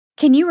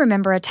Can you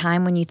remember a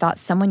time when you thought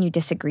someone you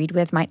disagreed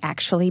with might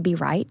actually be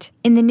right?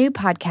 In the new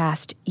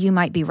podcast, You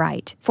Might Be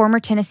Right, former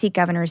Tennessee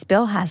Governors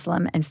Bill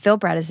Haslam and Phil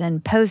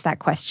Bredesen pose that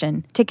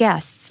question to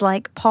guests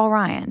like Paul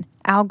Ryan,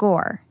 Al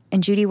Gore,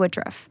 and Judy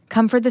Woodruff.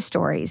 Come for the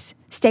stories,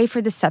 stay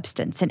for the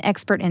substance and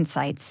expert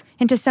insights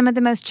into some of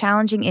the most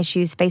challenging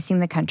issues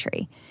facing the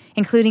country,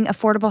 including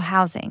affordable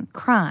housing,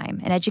 crime,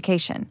 and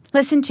education.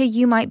 Listen to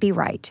You Might Be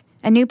Right,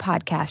 a new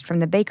podcast from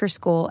the Baker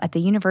School at the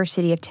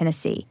University of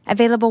Tennessee,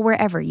 available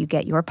wherever you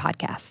get your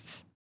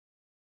podcasts.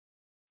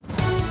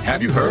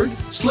 Have you heard?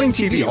 Sling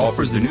TV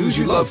offers the news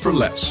you love for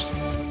less.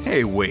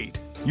 Hey, wait.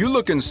 You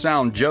look and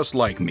sound just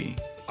like me.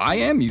 I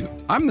am you.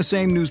 I'm the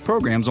same news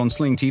programs on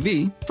Sling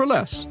TV for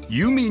less.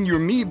 You mean you're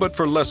me, but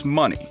for less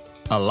money.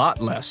 A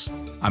lot less.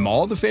 I'm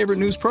all the favorite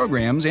news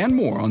programs and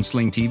more on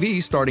Sling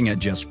TV starting at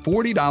just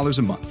 $40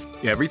 a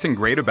month. Everything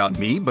great about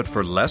me, but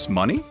for less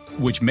money?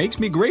 Which makes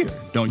me greater,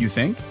 don't you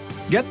think?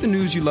 Get the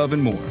news you love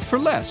and more for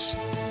less.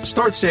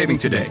 Start saving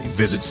today.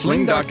 Visit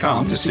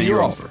sling.com to see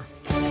your offer.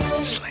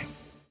 Sling.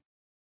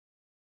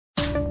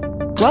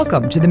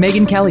 Welcome to The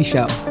Megyn Kelly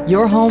Show,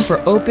 your home for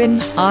open,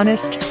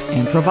 honest,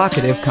 and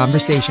provocative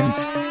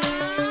conversations.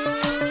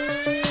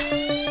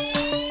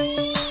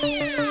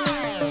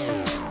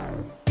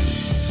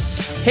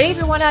 Hey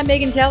everyone, I'm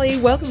Megyn Kelly.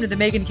 Welcome to The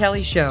Megyn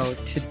Kelly Show.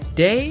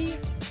 Today,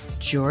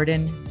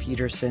 Jordan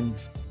Peterson,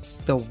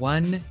 the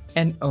one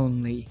and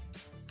only.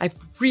 I've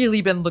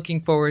really been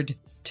looking forward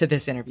to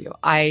this interview.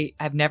 I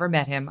have never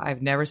met him.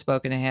 I've never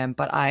spoken to him,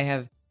 but I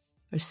have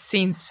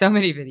seen so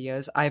many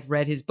videos. I've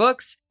read his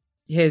books.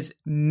 His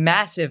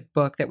massive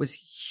book that was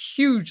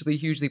hugely,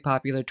 hugely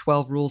popular,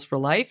 12 Rules for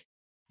Life,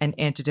 An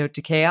Antidote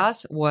to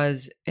Chaos,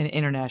 was an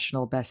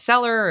international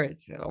bestseller.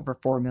 It's over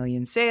 4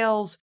 million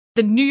sales.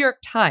 The New York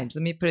Times,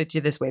 let me put it to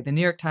you this way. The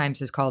New York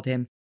Times has called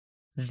him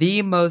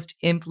the most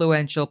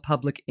influential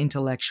public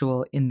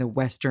intellectual in the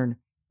Western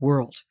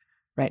world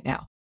right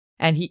now.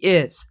 And he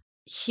is.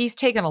 He's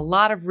taken a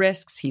lot of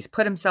risks. He's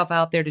put himself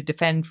out there to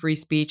defend free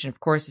speech. And of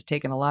course, has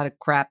taken a lot of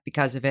crap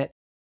because of it.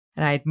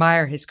 And I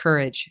admire his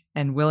courage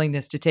and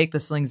willingness to take the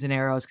slings and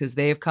arrows because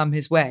they have come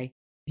his way.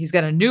 He's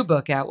got a new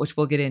book out, which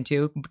we'll get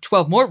into,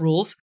 12 more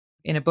rules,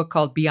 in a book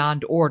called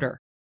Beyond Order.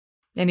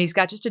 And he's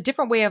got just a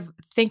different way of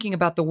thinking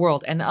about the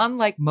world. And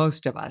unlike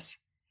most of us,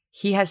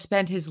 he has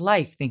spent his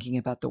life thinking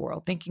about the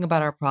world, thinking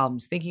about our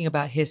problems, thinking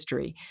about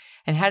history.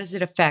 And how does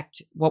it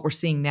affect what we're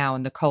seeing now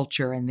in the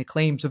culture and the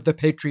claims of the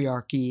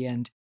patriarchy?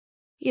 And,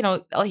 you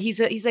know, he's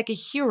like a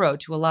hero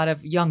to a lot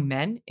of young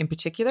men in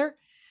particular,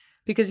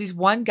 because he's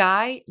one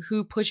guy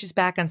who pushes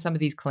back on some of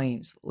these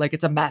claims, like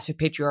it's a massive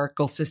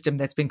patriarchal system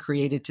that's been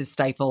created to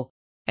stifle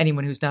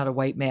anyone who's not a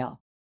white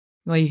male.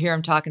 Well, you hear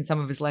him talk in some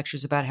of his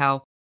lectures about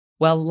how,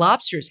 well,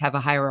 lobsters have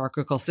a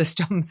hierarchical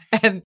system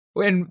and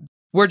when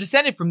we're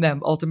descended from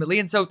them ultimately.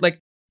 And so,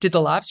 like, did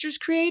the lobsters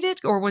create it?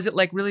 Or was it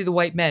like really the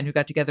white men who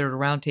got together at a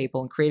round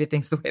table and created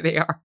things the way they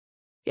are?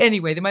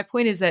 Anyway, my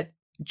point is that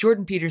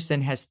Jordan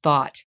Peterson has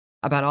thought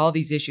about all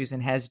these issues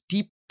and has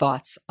deep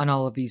thoughts on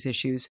all of these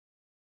issues.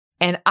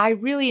 And I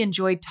really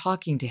enjoyed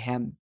talking to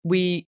him.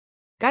 We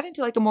got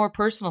into like a more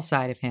personal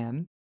side of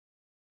him.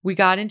 We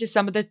got into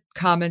some of the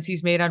comments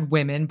he's made on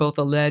women, both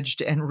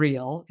alleged and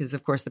real, because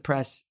of course the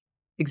press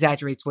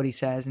exaggerates what he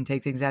says and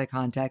take things out of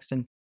context.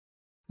 And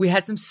we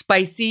had some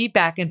spicy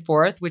back and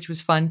forth, which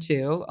was fun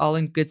too, all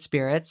in good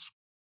spirits.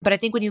 But I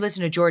think when you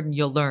listen to Jordan,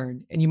 you'll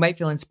learn and you might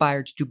feel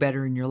inspired to do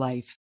better in your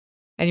life.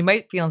 And you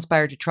might feel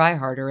inspired to try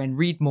harder and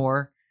read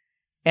more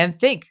and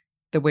think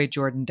the way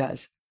Jordan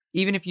does,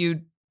 even if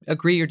you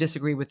agree or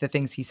disagree with the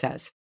things he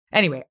says.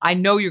 Anyway, I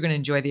know you're going to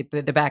enjoy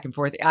the back and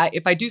forth.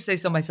 If I do say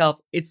so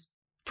myself, it's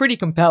pretty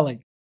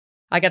compelling.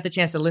 I got the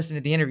chance to listen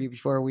to the interview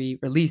before we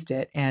released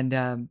it.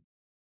 And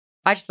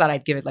I just thought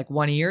I'd give it like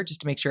one ear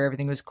just to make sure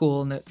everything was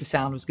cool and the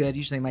sound was good.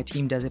 Usually my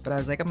team does it, but I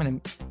was like, I'm going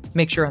to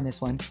make sure on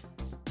this one.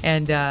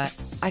 And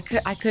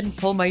I couldn't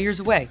pull my ears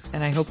away.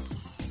 And I hope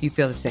you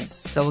feel the same.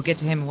 So we'll get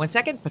to him in 1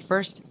 second. But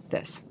first,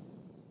 this.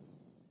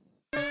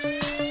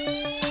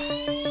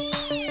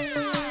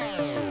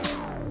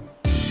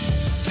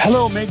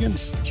 Hello,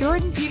 Megyn.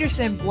 Jordan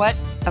Peterson, what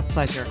a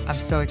pleasure. I'm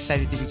so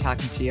excited to be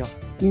talking to you.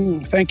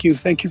 Thank you.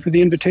 Thank you for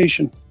the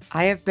invitation.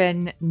 I have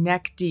been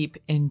neck deep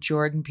in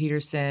Jordan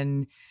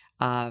Peterson,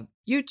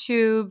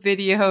 YouTube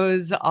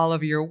videos, all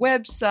of your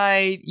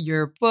website,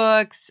 your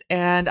books,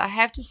 and I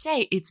have to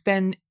say it's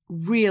been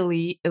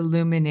really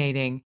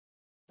illuminating.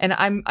 And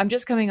I'm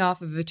just coming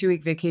off of a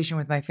 2-week vacation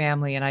with my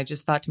family, and I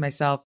just thought to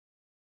myself,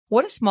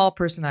 what a small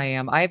person I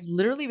am. I've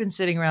literally been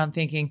sitting around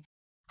thinking,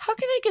 how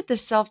can I get the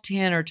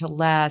self-tanner to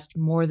last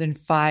more than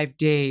 5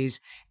 days?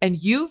 And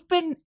you've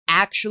been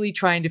actually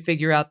trying to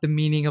figure out the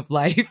meaning of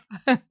life.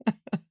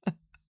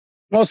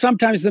 Well,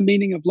 sometimes the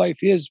meaning of life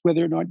is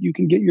whether or not you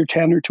can get your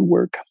tanner to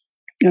work.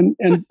 And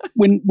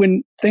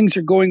when things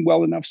are going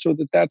well enough so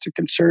that that's a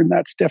concern,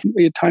 that's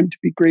definitely a time to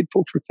be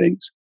grateful for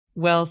things.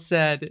 Well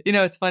said. You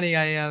know, it's funny.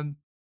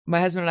 My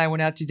husband and I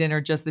went out to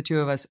dinner, just the two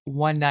of us,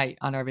 one night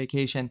on our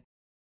vacation.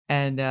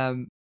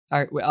 And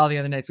all the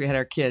other nights we had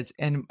our kids,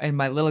 and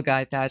my little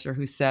guy Thatcher,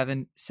 who's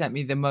 7, sent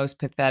me the most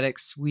pathetic,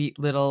 sweet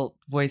little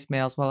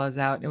voicemails while I was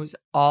out, and it was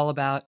all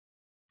about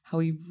how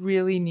he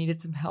really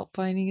needed some help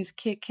finding his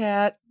Kit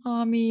Kat.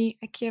 Mommy,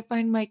 I can't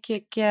find my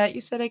Kit Kat.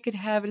 You said I could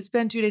have it. It's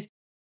been 2 days.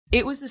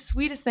 It was the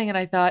sweetest thing, and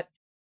I thought,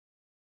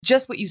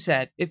 just what you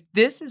said. If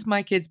this is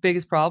my kid's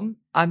biggest problem,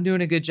 I'm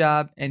doing a good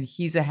job, and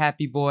he's a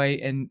happy boy,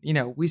 and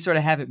we sort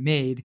of have it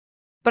made.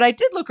 But I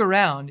did look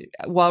around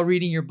while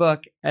reading your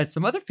book at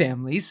some other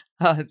families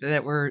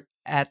that were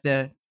at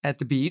the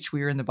beach.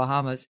 We were in the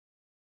Bahamas,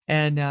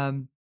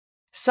 and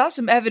saw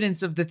some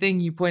evidence of the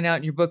thing you point out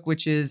in your book,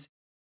 which is,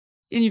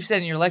 and you've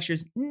said in your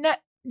lectures, not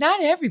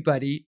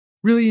everybody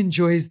really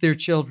enjoys their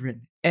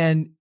children,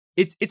 and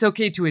it's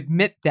okay to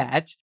admit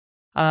that,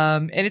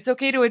 and it's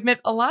okay to admit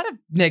a lot of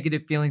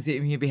negative feelings that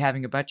you may be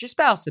having about your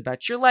spouse,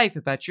 about your life,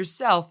 about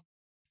yourself,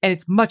 and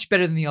it's much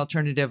better than the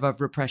alternative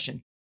of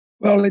repression.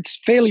 Well, it's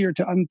failure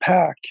to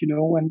unpack,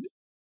 and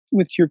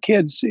with your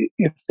kids,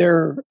 if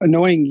they're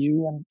annoying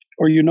you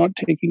or you're not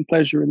taking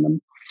pleasure in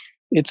them,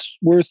 it's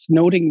worth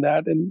noting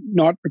that and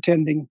not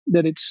pretending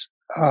that it's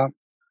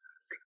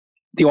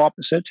the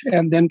opposite,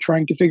 and then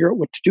trying to figure out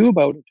what to do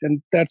about it.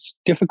 And that's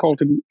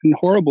difficult and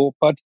horrible,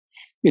 but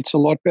it's a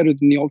lot better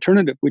than the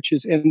alternative, which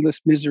is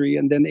endless misery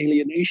and then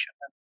alienation.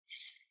 I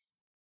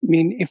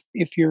mean,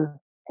 if you're,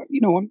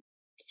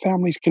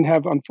 families can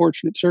have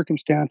unfortunate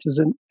circumstances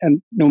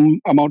and no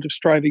amount of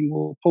striving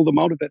will pull them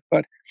out of it.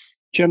 But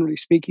generally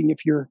speaking,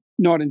 if you're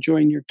not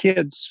enjoying your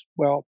kids,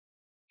 well,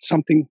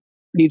 something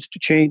needs to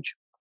change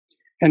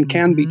and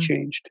can be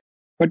changed.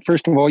 But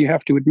first of all, you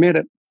have to admit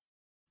it.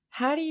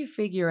 How do you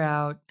figure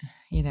out,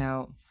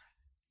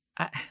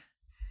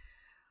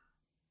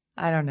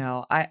 I don't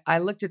know. I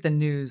looked at the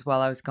news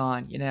while I was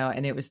gone,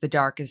 and it was the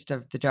darkest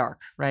of the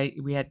dark, right?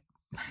 We had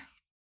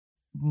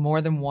more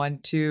than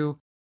 2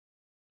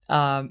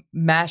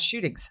 mass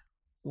shootings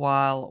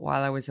while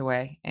I was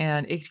away,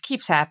 and it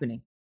keeps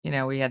happening.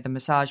 We had the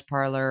massage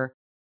parlor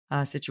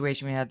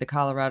situation, we had the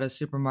Colorado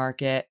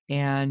supermarket,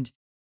 and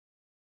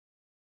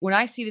when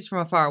I see this from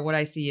afar, what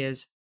I see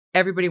is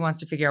everybody wants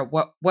to figure out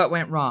what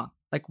went wrong.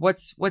 Like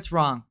what's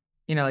wrong?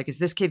 Is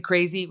this kid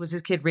crazy? Was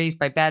this kid raised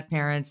by bad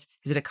parents?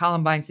 Is it a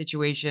Columbine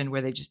situation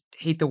where they just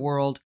hate the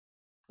world?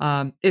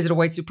 Is it a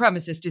white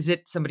supremacist? Is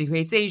it somebody who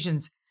hates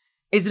Asians?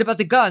 Is it about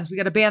the guns? We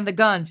got to ban the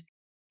guns.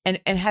 And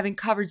having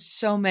covered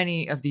so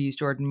many of these,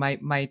 Jordan, my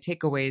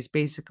takeaway is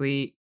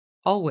basically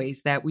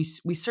always that we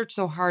search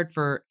so hard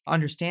for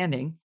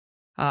understanding,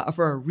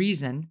 for a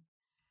reason,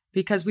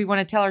 because we want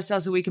to tell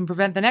ourselves that we can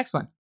prevent the next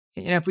one.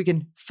 If we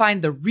can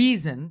find the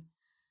reason,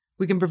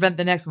 we can prevent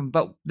the next one.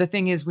 But the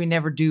thing is, we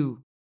never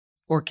do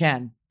or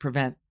can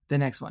prevent the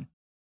next one.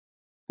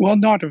 Well,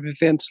 not of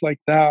events like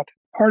that.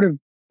 Part of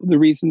the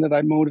reason that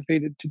I'm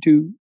motivated to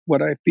do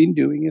what I've been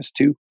doing is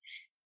to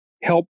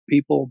help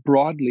people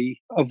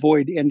broadly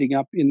avoid ending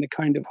up in the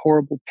kind of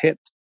horrible pit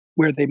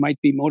where they might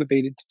be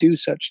motivated to do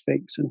such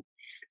things. And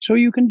so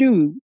you can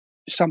do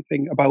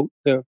something about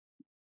the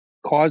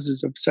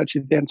causes of such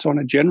events on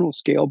a general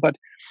scale. But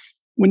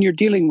when you're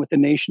dealing with a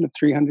nation of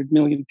 300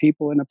 million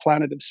people and a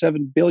planet of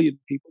 7 billion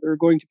people, there are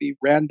going to be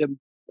random,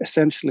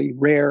 essentially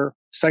rare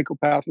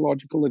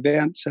psychopathological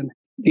events. And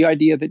the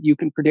idea that you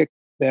can predict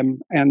them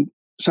and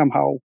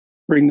somehow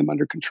bring them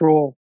under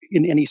control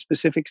in any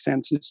specific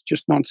sense is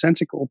just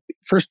nonsensical.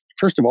 First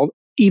of all,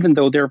 even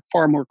though they're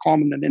far more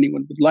common than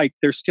anyone would like,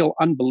 they're still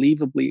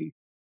unbelievably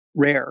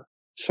rare.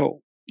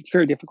 So it's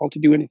very difficult to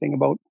do anything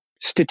about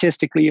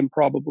statistically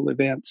improbable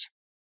events.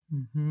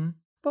 Mm-hmm.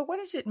 But what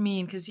does it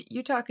mean? Because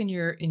you talk in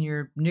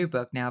your new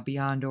book now,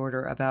 Beyond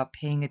Order, about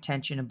paying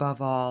attention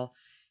above all,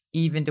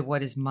 even to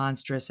what is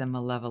monstrous and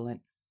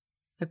malevolent.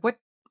 Like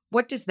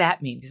what does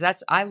that mean?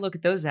 Because I look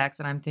at those acts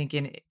and I'm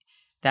thinking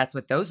that's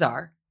what those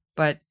are.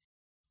 But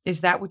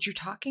is that what you're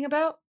talking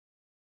about?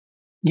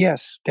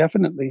 Yes,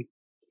 definitely.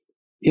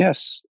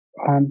 Yes.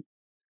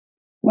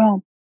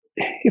 Well,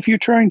 if you're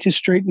trying to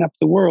straighten up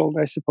the world,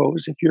 I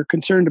suppose, if you're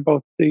concerned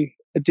about the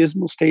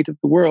dismal state of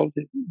the world,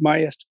 in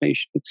my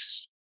estimation,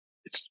 it's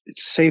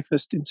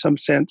safest in some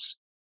sense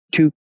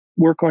to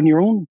work on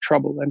your own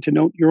trouble and to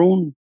note your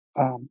own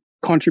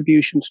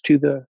contributions to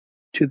the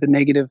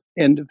negative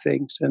end of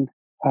things, and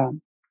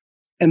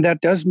that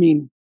does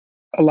mean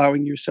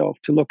allowing yourself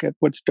to look at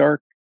what's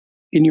dark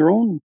in your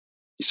own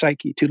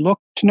psyche, to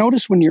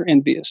notice when you're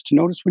envious, to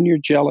notice when you're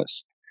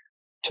jealous,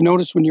 to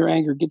notice when your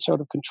anger gets out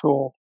of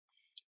control,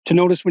 to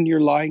notice when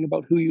you're lying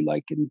about who you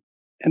like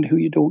and who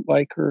you don't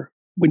like, or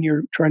when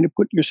you're trying to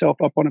put yourself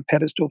up on a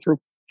pedestal for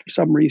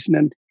some reason,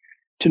 and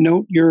to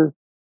note your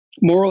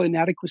moral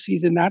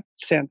inadequacies in that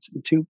sense,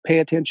 and to pay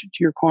attention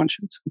to your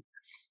conscience.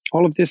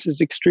 All of this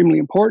is extremely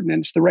important,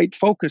 and it's the right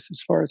focus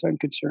as far as I'm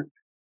concerned,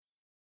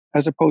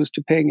 as opposed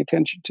to paying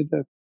attention to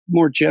the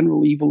more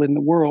general evil in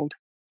the world,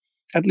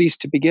 at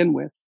least to begin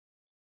with.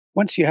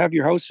 Once you have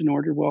your house in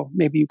order, well,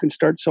 maybe you can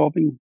start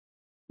solving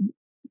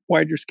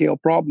wider scale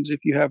problems if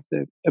you have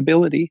the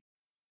ability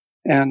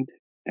and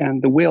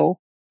the will.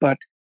 But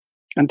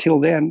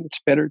until then,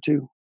 it's better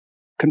to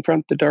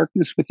confront the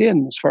darkness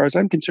within. As far as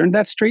I'm concerned,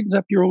 that straightens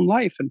up your own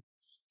life, and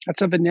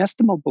that's of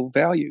inestimable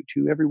value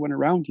to everyone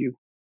around you.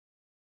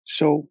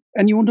 So,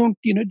 and you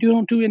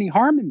don't do any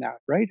harm in that,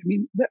 right? I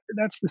mean,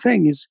 that's the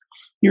thing, is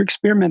you're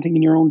experimenting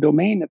in your own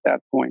domain at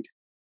that point.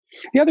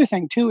 The other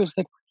thing too is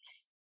that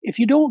if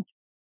you don't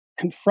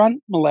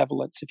confront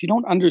malevolence, if you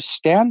don't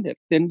understand it,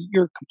 then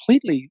you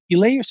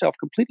lay yourself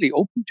completely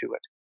open to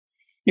it.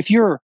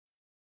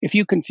 If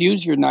you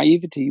confuse your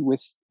naivety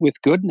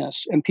with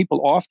goodness, and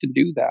people often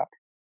do that,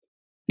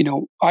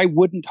 I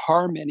wouldn't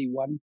harm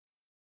anyone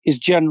is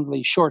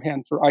generally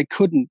shorthand for I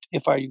couldn't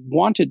if I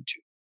wanted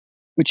to,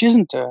 which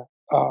isn't a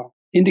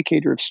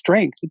indicator of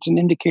strength. It's an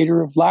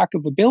indicator of lack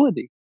of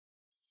ability.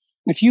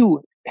 If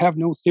you have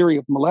no theory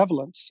of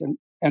malevolence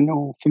and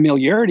no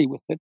familiarity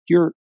with it,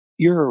 you're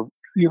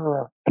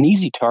an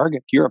easy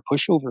target. You're a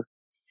pushover.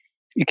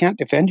 You can't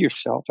defend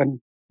yourself, and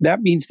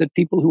that means that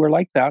people who are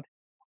like that,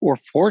 or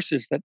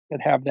forces that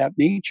have that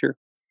nature,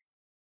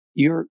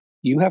 you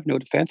have no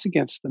defense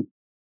against them,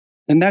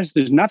 and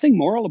there's nothing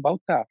moral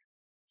about that.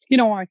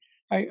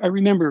 I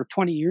remember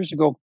 20 years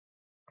ago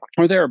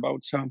or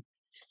thereabouts,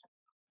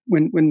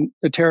 when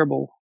the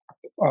terrible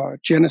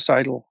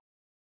genocidal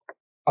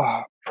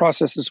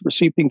processes were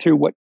sweeping through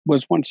what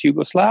was once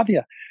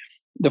Yugoslavia,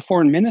 the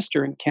foreign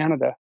minister in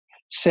Canada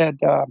said,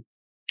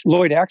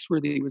 Lloyd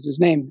Axworthy was his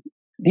name.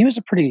 He was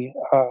a pretty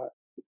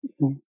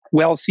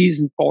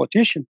well-seasoned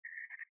politician.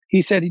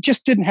 He said he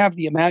just didn't have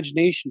the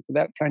imagination for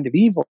that kind of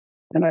evil.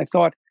 And I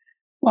thought,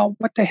 well,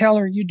 what the hell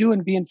are you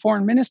doing being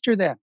foreign minister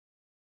then?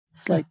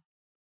 It's like,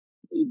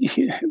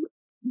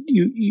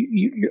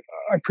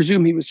 I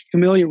presume he was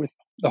familiar with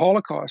the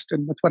Holocaust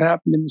and with what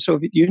happened in the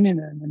Soviet Union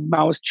and in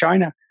Maoist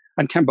China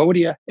and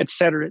Cambodia, et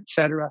cetera, et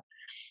cetera.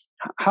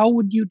 How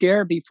would you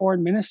dare be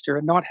foreign minister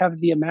and not have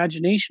the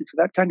imagination for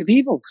that kind of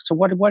evil? So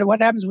what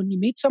happens when you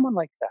meet someone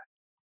like that?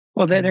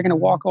 Well, they're going to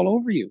walk all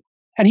over you.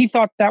 And he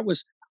thought that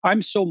was,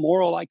 I'm so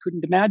moral, I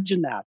couldn't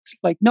imagine that. It's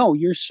like, no,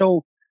 you're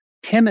so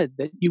timid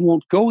that you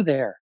won't go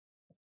there.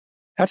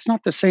 That's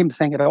not the same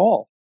thing at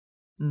all.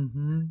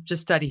 Mm-hmm.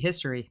 Just study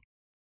history.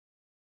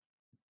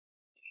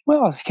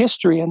 Well,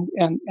 history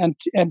and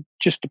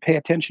just to pay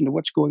attention to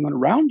what's going on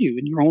around you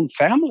in your own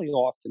family.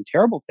 Often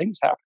terrible things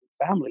happen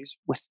in families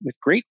with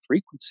great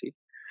frequency.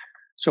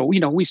 So,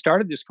 we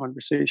started this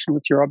conversation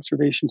with your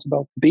observations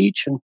about the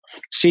beach and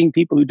seeing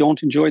people who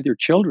don't enjoy their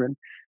children.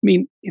 I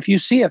mean, if you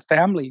see a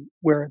family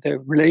where the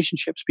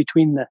relationships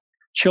between the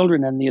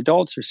children and the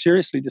adults are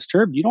seriously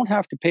disturbed, you don't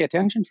have to pay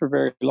attention for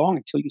very long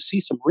until you see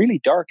some really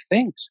dark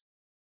things.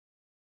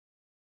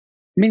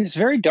 I mean, it's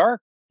very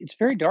dark. It's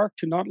very dark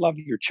to not love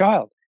your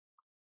child.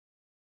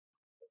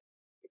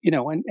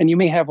 And you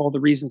may have all the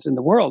reasons in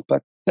the world,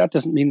 but that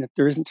doesn't mean that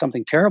there isn't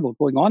something terrible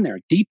going on there,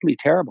 deeply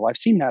terrible. I've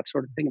seen that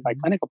sort of thing in my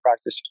clinical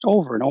practice just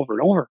over and over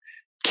and over.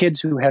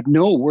 Kids who had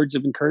no words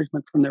of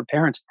encouragement from their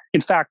parents, in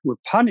fact, were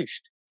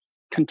punished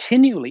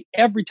continually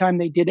every time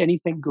they did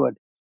anything good.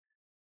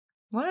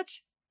 What?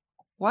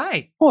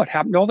 Why? Oh, it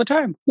happened all the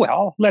time.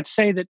 Well, let's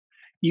say that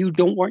you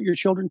don't want your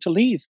children to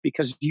leave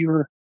because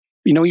you've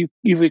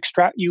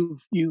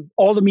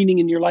all the meaning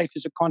in your life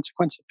is a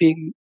consequence of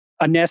being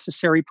a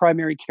necessary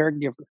primary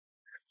caregiver.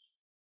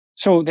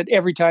 So that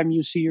every time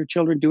you see your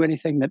children do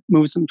anything that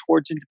moves them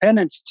towards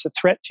independence, it's a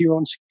threat to your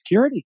own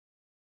security.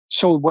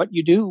 So what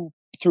you do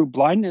through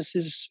blindness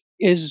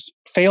is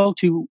fail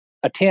to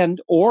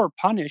attend or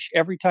punish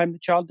every time the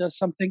child does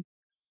something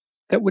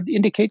that would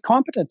indicate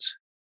competence.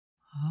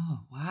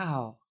 Oh,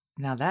 wow.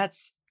 Now that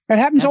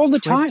happens all the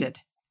twisted.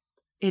 time.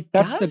 It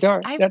That's does? the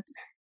dark.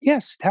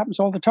 Yes, it happens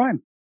all the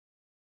time.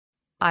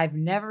 I've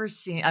never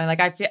seen.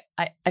 I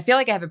feel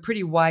like I have a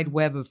pretty wide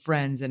web of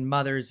friends and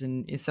mothers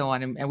and so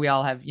on, and we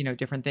all have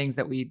different things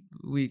that we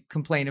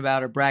complain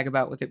about or brag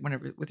about with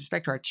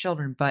respect to our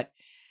children. But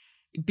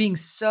being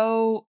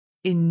so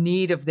in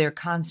need of their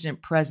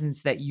constant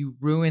presence that you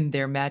ruin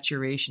their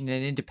maturation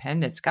and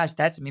independence, gosh,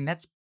 that's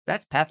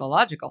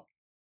pathological.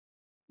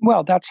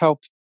 Well, that's how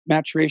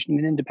maturation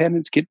and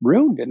independence get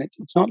ruined, and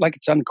it's not like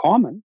it's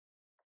uncommon.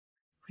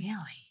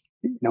 Really?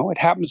 It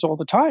happens all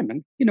the time.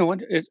 And,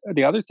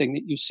 the other thing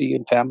that you see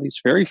in families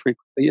very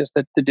frequently is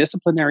that the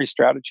disciplinary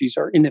strategies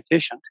are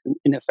inefficient and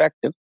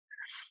ineffective.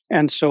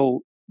 And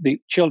so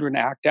the children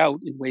act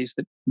out in ways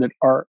that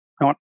are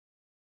not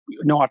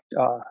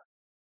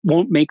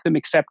won't make them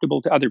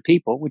acceptable to other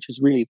people, which is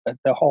really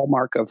the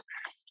hallmark of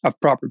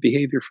proper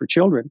behavior for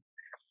children,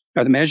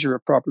 or the measure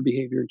of proper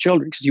behavior in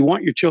children, because you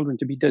want your children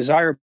to be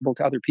desirable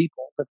to other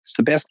people. That's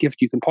the best gift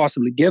you can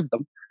possibly give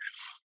them.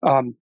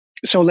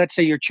 So let's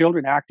say your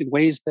children act in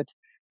ways that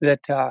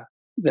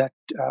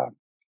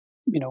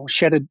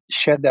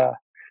shed a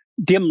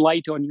dim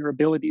light on your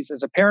abilities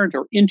as a parent,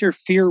 or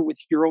interfere with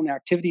your own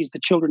activities. The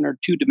children are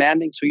too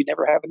demanding, so you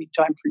never have any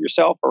time for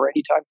yourself or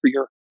any time for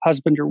your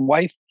husband or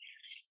wife.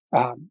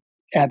 And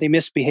they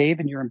misbehave,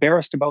 and you're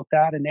embarrassed about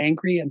that and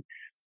angry. And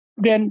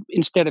then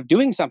instead of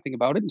doing something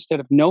about it, instead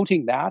of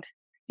noting that,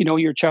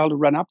 your child will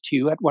run up to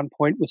you at one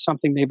point with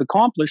something they've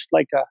accomplished,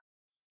 like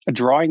a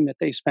drawing that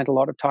they spent a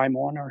lot of time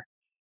on, or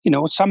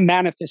some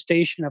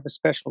manifestation of a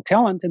special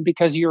talent. And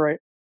because you're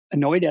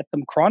annoyed at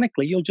them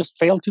chronically, you'll just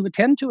fail to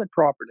attend to it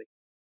properly.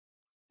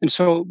 And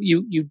so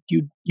you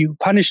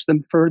punish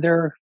them for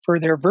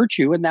their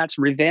virtue, and that's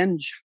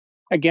revenge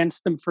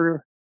against them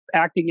for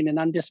acting in an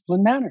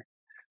undisciplined manner.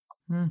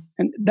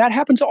 And that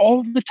happens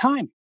all the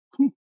time.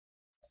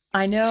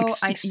 I know.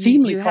 It's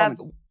extremely You common. have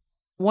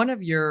one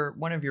of your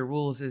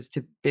rules is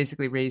to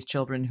basically raise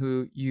children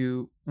who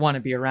you want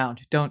to be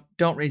around. Don't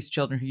raise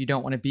children who you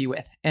don't want to be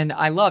with. And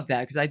I love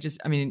that because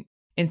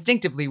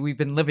instinctively we've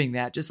been living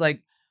that. Just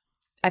like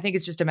I think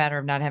it's just a matter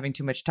of not having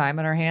too much time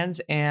on our hands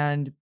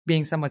and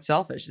being somewhat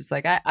selfish. It's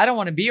like I don't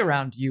want to be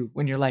around you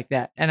when you're like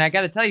that. And I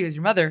got to tell you, as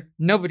your mother,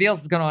 nobody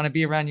else is going to want to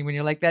be around you when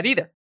you're like that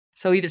either.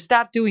 So either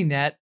stop doing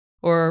that,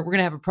 or we're going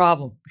to have a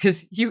problem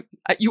because you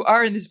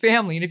are in this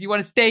family. And if you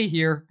want to stay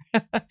here,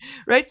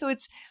 right? So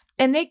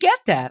and they get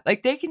that.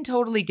 Like they can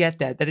totally get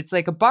that it's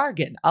like a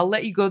bargain. I'll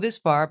let you go this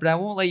far, but I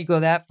won't let you go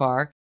that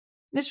far.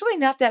 And it's really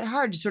not that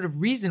hard to sort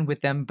of reason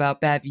with them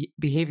about bad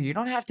behavior. You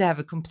don't have to have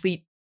a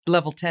complete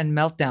level 10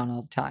 meltdown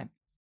all the time.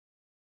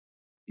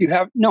 You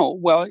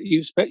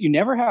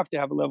never have to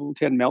have a level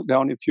 10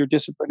 meltdown if your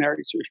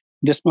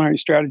disciplinary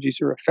strategies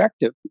are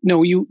effective.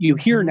 No, you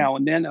hear now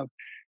and then of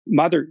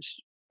mothers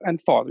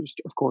and fathers,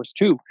 of course,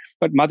 too,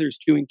 but mothers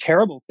doing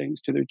terrible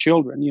things to their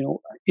children,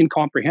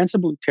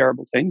 incomprehensibly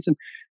terrible things. And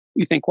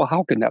you think, well,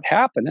 how can that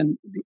happen? And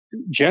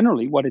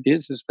generally what it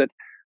is that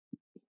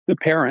the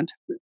parent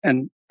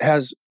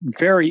has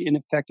very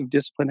ineffective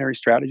disciplinary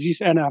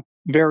strategies and a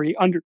very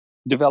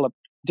underdeveloped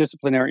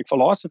disciplinary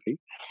philosophy,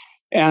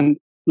 and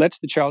lets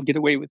the child get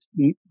away with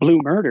blue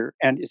murder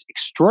and is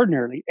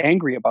extraordinarily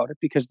angry about it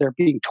because they're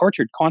being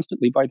tortured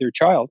constantly by their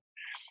child.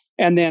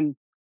 And then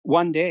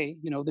one day,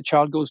 the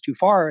child goes too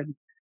far, and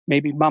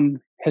maybe mom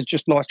has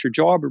just lost her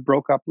job or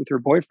broke up with her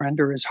boyfriend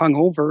or is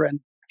hungover, and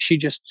she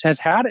just has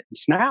had it and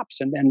snaps.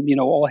 And then,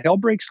 all hell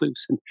breaks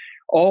loose, and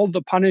all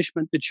the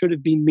punishment that should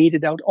have been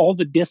meted out, all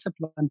the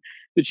discipline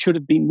that should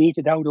have been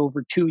meted out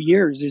over 2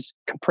 years is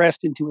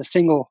compressed into a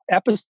single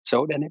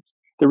episode. And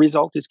the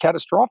result is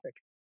catastrophic.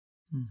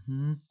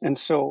 Mm-hmm. And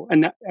so,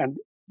 and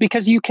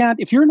because you can't,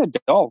 if you're an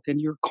adult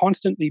and you're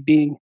constantly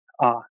being,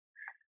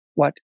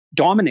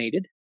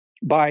 dominated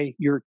by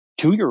your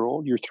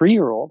 2-year-old, your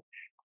 3-year-old,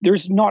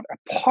 there's not a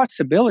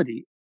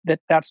possibility that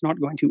that's not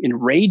going to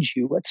enrage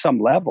you at some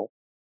level.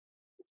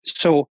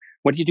 So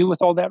what do you do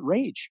with all that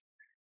rage?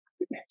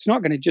 It's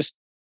not going to just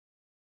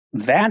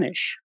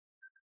vanish.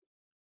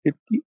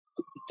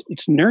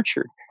 It's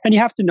nurtured. And you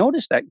have to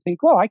notice that. You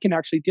think, well, I can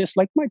actually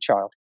dislike my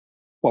child.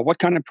 Well, what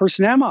kind of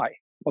person am I?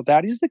 Well,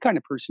 that is the kind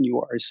of person you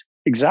are, is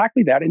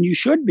exactly that. And you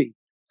should be.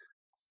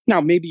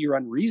 Now, maybe you're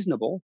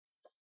unreasonable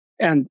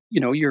and,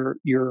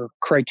 your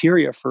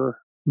criteria for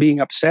being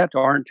upset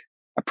aren't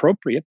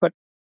appropriate, but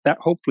that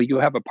hopefully you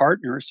have a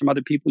partner or some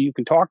other people you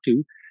can talk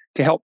to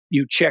help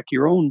you check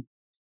your own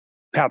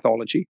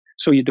pathology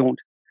so you don't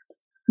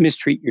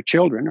mistreat your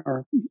children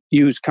or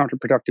use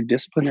counterproductive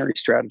disciplinary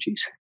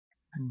strategies.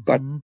 Mm-hmm.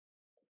 But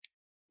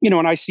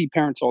and I see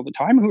parents all the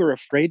time who are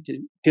afraid to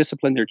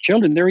discipline their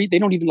children. They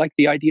don't even like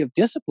the idea of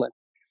discipline,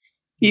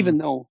 even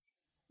though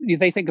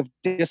they think of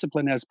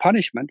discipline as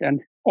punishment,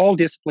 and all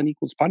discipline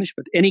equals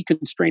punishment. Any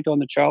constraint on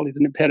the child is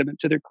an impediment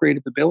to their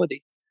creative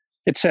ability,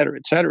 et cetera,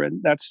 et cetera.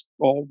 And that's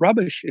all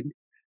rubbish. And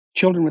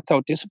children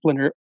without discipline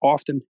are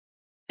often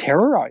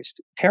terrorized,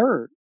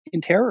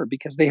 in terror,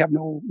 because they have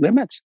no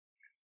limits.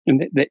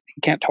 And they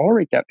can't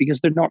tolerate that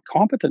because they're not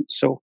competent.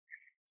 So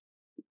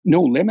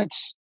no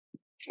limits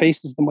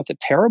faces them with the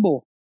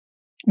terrible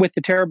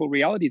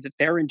reality that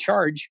they're in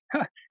charge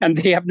and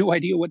they have no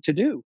idea what to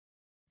do.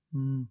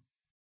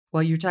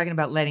 Well, you're talking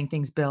about letting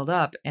things build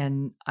up,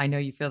 and I know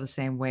you feel the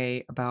same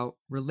way about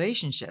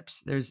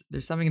relationships. There's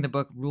something in the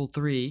book, Rule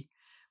 3,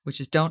 which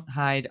is don't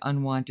hide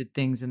unwanted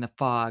things in the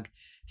fog,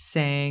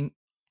 saying,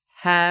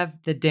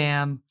 have the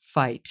damn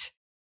fight.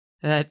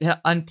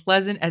 That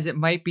unpleasant as it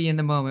might be in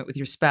the moment with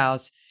your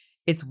spouse,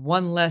 it's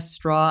one less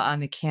straw on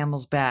the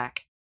camel's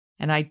back.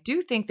 And I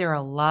do think there are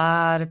a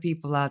lot of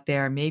people out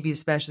there, maybe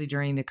especially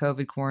during the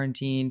COVID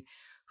quarantine,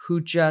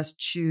 who just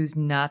choose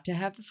not to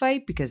have the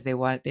fight because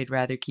they'd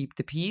rather keep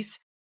the peace.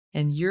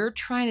 And you're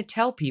trying to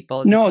tell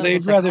people, as a clinical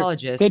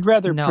psychologist, they'd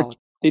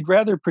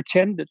rather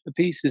pretend that the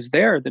peace is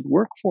there than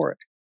work for it.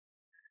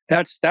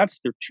 That's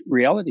the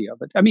reality of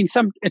it. I mean,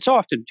 it's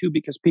often too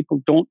because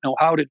people don't know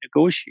how to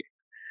negotiate.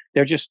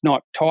 They're just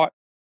not taught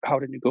how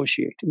to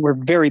negotiate. We're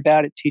very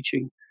bad at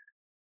teaching.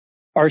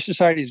 Our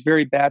society is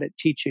very bad at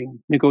teaching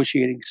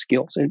negotiating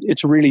skills.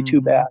 It's really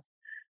too bad.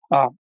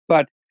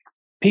 But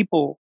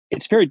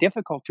it's very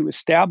difficult to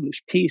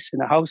establish peace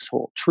in a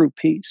household, true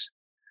peace.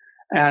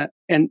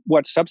 And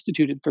what's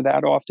substituted for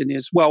that often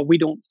is, well, we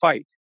don't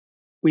fight.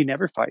 We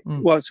never fight.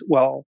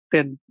 Well,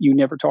 then you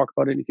never talk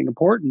about anything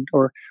important,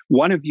 or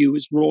one of you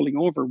is rolling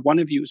over, one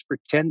of you is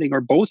pretending,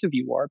 or both of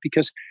you are,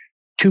 because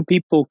two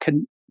people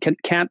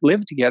can't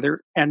live together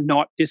and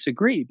not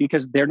disagree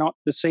because they're not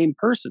the same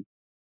person.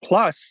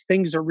 Plus,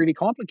 things are really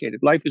complicated.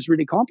 Life is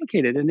really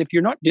complicated. And if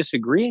you're not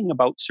disagreeing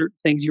about certain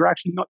things, you're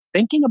actually not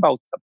thinking about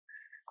them.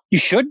 You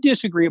should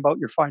disagree about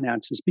your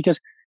finances, because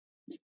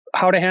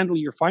how to handle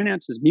your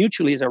finances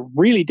mutually is a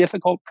really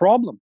difficult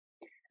problem.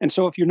 And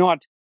so if you're not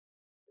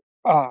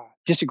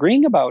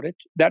disagreeing about it,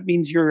 that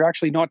means you're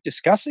actually not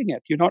discussing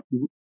it.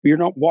 You're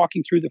not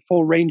walking through the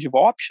full range of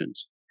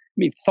options. I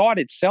mean, thought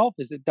itself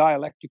is a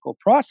dialectical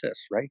process,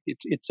 right?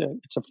 It's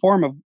a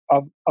form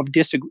of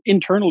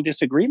internal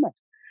disagreement,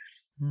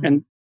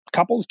 and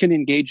couples can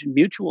engage in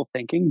mutual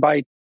thinking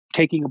by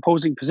taking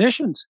opposing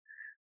positions,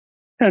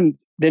 and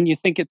then you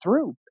think it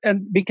through.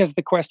 And because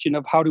the question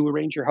of how to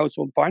arrange your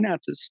household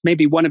finances,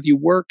 maybe one of you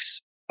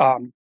works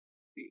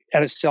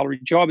at a salary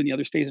job and the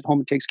other stays at home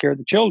and takes care of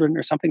the children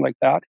or something like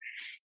that.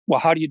 Well,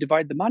 how do you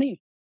divide the money?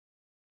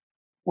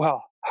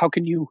 Well, how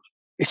can you?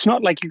 It's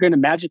not like you're going to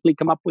magically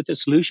come up with a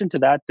solution to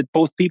that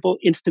both people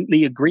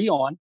instantly agree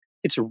on.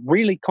 It's a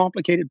really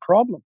complicated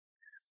problem.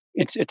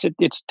 It's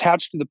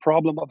attached to the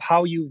problem of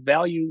how you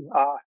value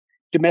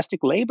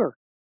domestic labor,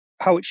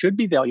 how it should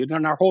be valued,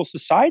 and our whole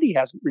society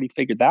hasn't really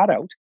figured that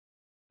out.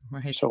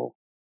 Right. So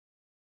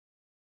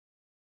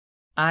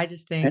I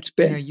just think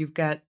you've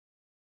got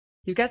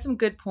some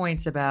good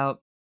points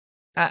about.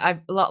 A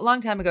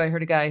long time ago, I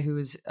heard a guy who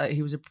was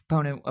he was a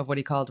proponent of what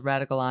he called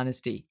radical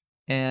honesty,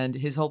 and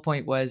his whole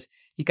point was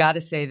you got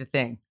to say the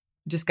thing.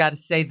 You just got to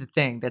say the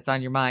thing that's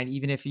on your mind,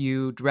 even if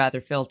you'd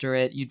rather filter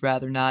it, you'd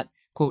rather not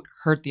quote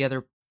hurt the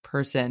other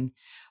person.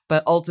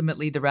 But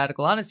ultimately, the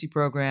radical honesty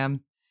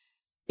program,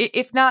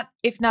 if not,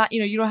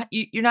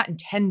 you're not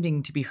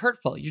intending to be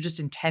hurtful. You're just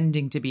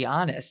intending to be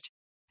honest,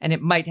 and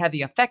it might have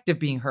the effect of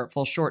being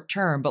hurtful short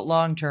term, but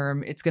long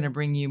term, it's going to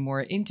bring you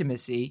more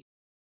intimacy.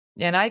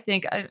 And I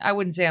think I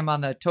wouldn't say I'm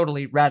on the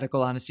totally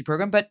radical honesty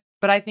program, but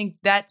I think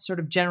that sort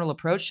of general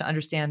approach to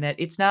understand that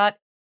it's not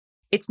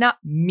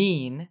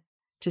mean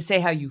to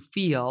say how you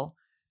feel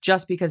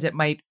just because it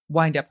might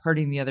wind up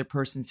hurting the other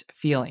person's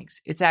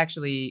feelings.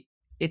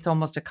 It's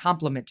almost a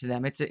compliment to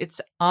them.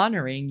 It's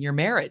honoring your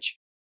marriage.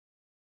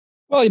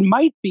 Well, it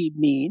might be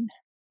mean.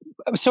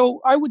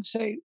 So I would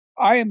say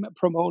I am a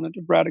proponent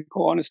of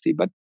radical honesty,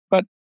 but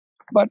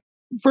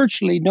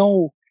virtually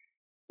no.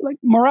 Like,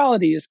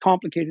 morality is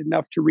complicated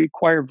enough to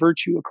require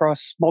virtue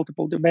across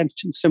multiple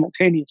dimensions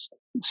simultaneously.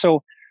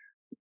 So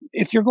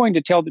if you're going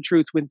to tell the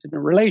truth within a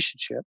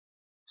relationship,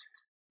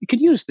 you can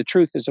use the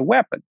truth as a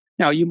weapon.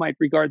 Now, you might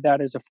regard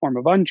that as a form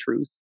of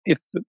untruth if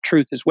the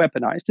truth is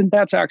weaponized, and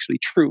that's actually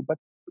true, but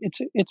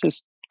it's a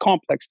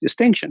complex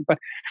distinction. But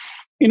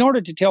in order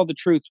to tell the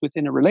truth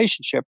within a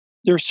relationship,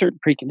 there are certain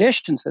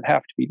preconditions that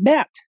have to be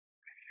met.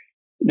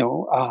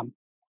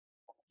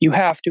 You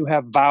have to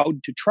have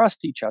vowed to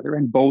trust each other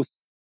and both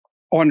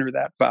honor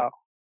that vow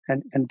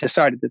and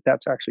decided that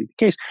that's actually the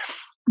case.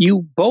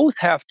 You both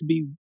have to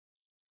be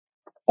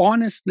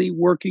honestly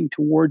working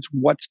towards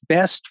what's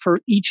best for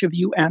each of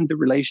you and the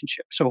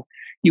relationship. So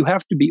you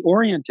have to be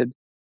oriented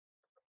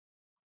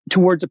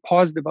towards a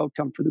positive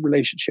outcome for the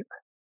relationship.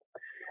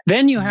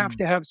 Then you have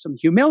to have some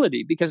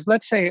humility, because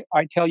let's say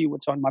I tell you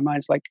what's on my mind.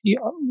 It's like,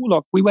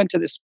 look, we went to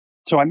this.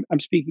 So I'm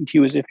speaking to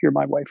you as if you're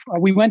my wife.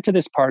 We went to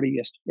this party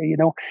yesterday,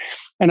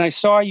 and I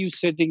saw you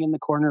sitting in the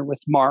corner with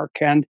Mark,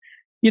 and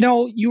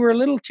you were a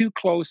little too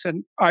close,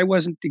 and I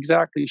wasn't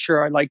exactly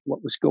sure I liked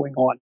what was going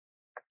on.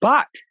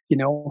 But,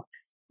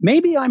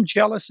 maybe I'm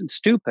jealous and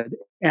stupid,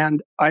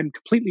 and I'm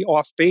completely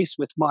off base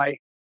with my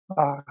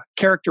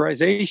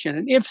characterization.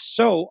 And if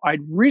so,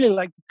 I'd really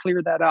like to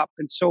clear that up.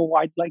 And so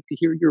I'd like to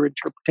hear your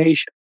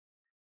interpretation.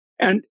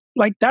 And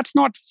that's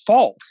not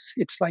false.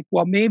 It's like,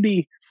 well,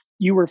 maybe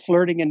you were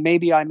flirting and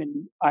maybe I'm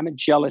a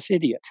jealous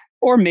idiot,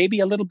 or maybe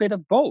a little bit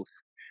of both.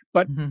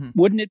 But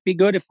wouldn't it be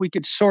good if we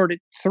could sort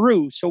it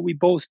through so we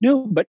both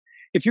knew? But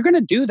if you're going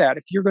to do that,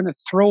 if you're going to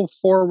throw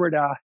forward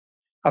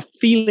a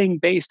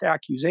feeling-based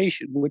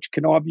accusation, which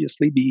can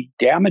obviously be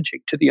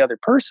damaging to the other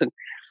person,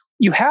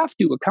 you have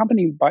to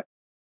accompany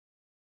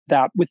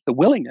that with the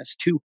willingness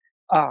to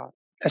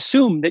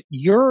assume that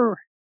your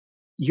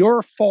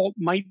fault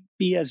might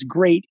be as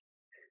great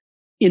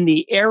in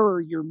the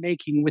error you're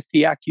making with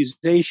the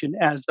accusation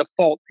as the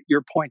fault that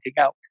you're pointing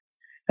out.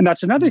 And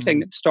that's another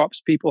thing that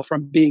stops people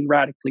from being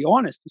radically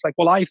honest. It's like,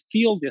 well, I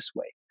feel this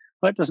way.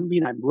 Well, that doesn't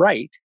mean I'm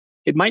right.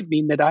 It might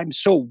mean that I'm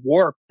so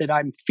warped that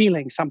I'm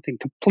feeling something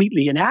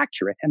completely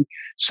inaccurate. And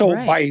so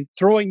by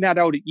throwing that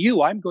out at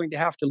you, I'm going to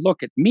have to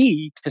look at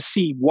me to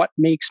see what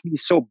makes me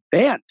so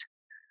bent.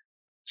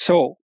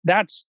 So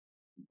that's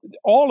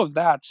all of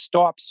that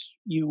stops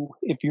you,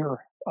 if you're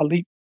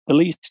the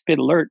least bit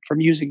alert,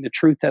 from using the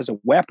truth as a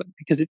weapon,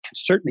 because it can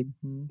certainly,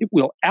 it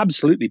will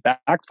absolutely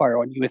backfire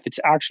on you if it's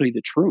actually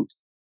the truth.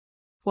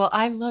 Well,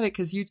 I love it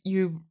because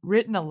you've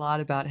written a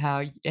lot about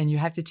how, and you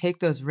have to take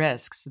those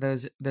risks,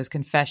 those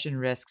confession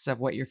risks of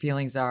what your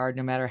feelings are,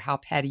 no matter how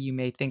petty you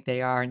may think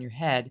they are in your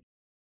head.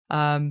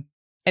 And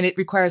it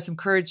requires some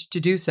courage to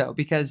do so,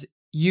 because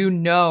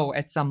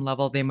at some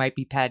level they might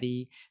be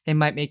petty, they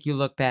might make you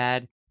look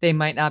bad, they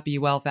might not be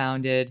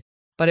well-founded,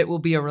 but it will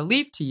be a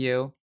relief to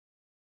you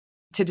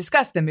to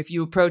discuss them if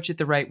you approach it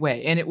the right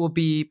way. And it will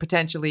be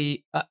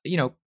potentially,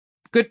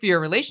 good for your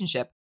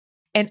relationship.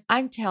 And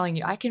I'm telling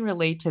you, I can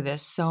relate to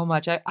this so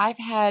much. I've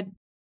had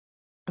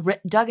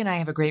Doug and I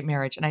have a great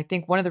marriage. And I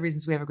think one of the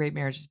reasons we have a great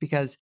marriage is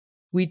because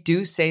we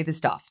do say the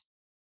stuff.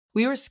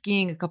 We were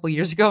skiing a couple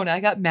years ago and I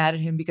got mad at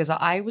him because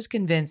I was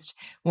convinced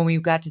when we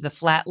got to the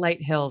flat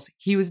light hills,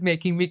 he was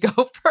making me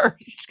go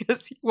first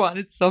because he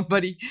wanted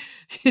somebody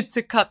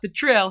to cut the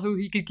trail who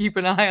he could keep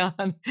an eye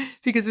on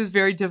because it was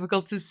very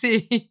difficult to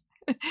see.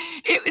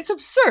 It's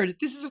absurd.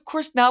 This is, of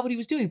course, not what he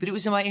was doing, but it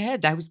was in my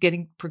head. I was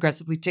getting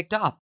progressively ticked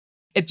off.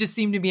 It just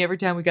seemed to me every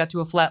time we got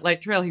to a flat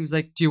light trail, he was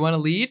like, do you want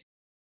to lead?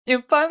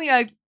 And finally,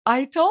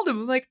 I told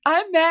him, I'm like,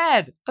 I'm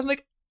mad. I'm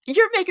like,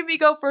 you're making me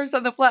go first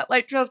on the flat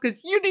light trails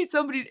because you need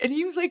somebody. And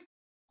he was like,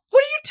 what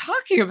are you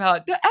talking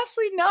about? No,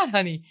 absolutely not,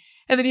 honey.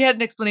 And then he had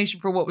an explanation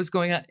for what was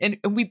going on. And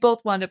we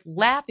both wound up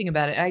laughing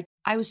about it.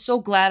 I was so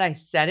glad I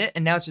said it.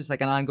 And now it's just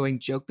like an ongoing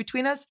joke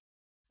between us.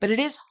 But it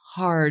is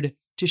hard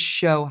to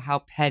show how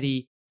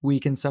petty we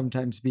can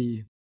sometimes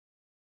be.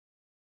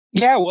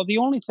 Yeah, well, the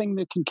only thing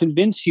that can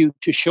convince you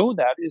to show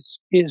that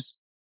is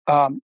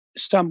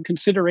some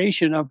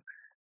consideration of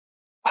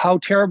how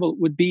terrible it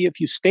would be if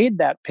you stayed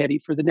that petty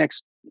for the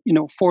next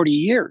 40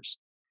 years.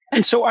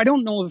 And so I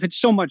don't know if it's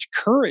so much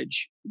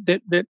courage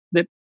that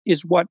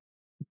is what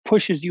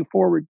pushes you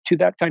forward to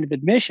that kind of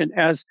admission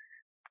as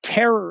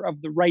terror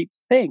of the right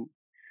thing.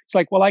 It's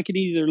like, well, I could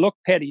either look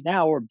petty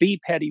now or be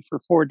petty for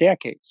 4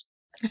 decades.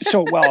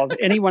 So, well,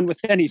 anyone with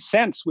any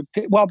sense would,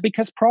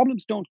 because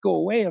problems don't go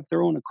away of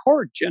their own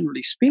accord,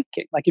 generally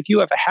speaking. Like if you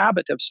have a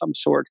habit of some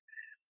sort,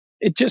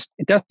 it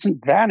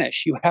doesn't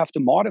vanish. You have to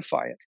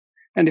modify it.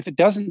 And if it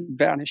doesn't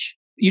vanish,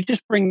 you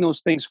just bring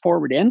those things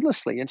forward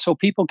endlessly. And so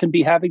people can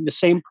be having the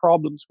same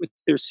problems with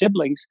their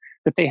siblings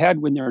that they had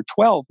when they're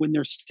 12, when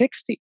they're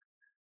 60.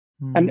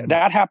 And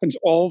that happens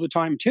all the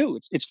time too.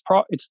 It's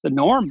the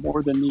norm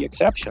more than the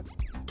exception.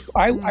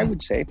 I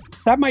would say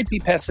that might be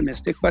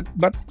pessimistic, but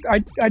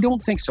I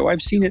don't think so.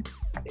 I've seen it,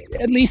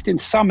 at least in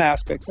some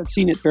aspects, I've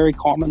seen it very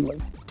commonly.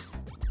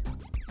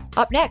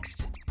 Up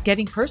next,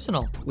 getting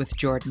personal with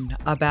Jordan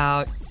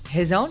about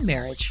his own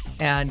marriage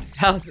and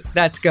how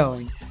that's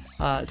going.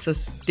 So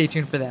stay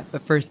tuned for that.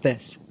 But first,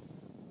 this.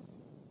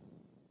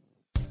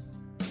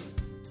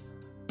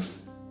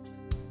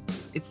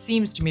 It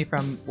seems to me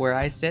from where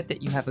I sit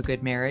that you have a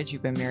good marriage.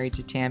 You've been married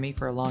to Tammy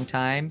for a long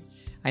time.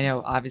 I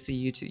know, obviously,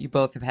 you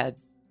both have had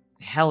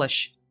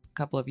hellish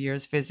couple of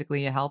years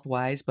physically and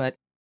health-wise, but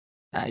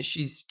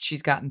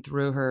she's gotten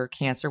through her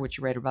cancer, which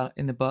you write about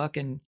in the book,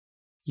 and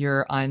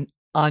you're on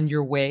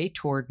your way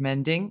toward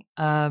mending.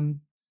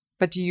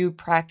 But do you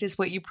practice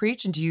what you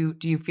preach, and do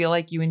you feel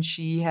like you and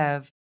she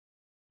have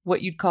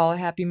what you'd call a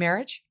happy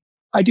marriage?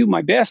 I do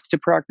my best to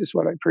practice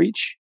what I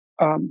preach,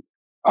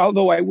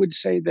 although I would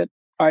say that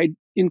I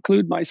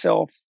include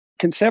myself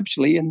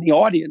conceptually in the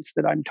audience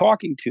that I'm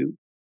talking to.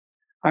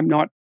 I'm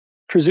not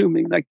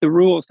presuming like the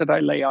rules that I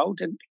lay out,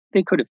 and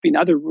they could have been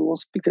other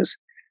rules because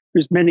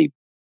there's many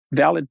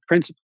valid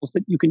principles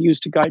that you can use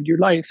to guide your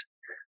life.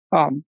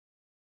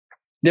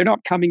 They're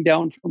not coming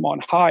down from on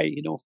high,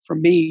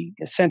 from me,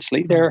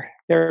 essentially.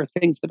 They're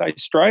things that I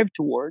strive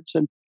towards,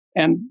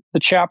 and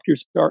the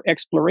chapters are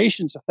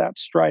explorations of that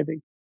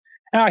striving.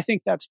 And I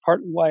think that's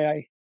partly why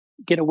I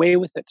get away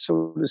with it,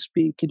 so to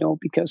speak,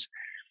 because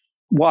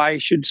why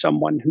should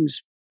someone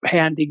who's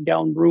handing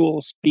down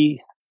rules be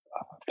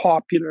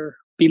popular,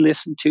 be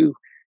listened to?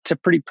 It's a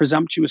pretty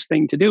presumptuous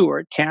thing to do, or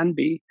it can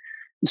be.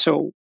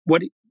 So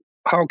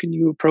how can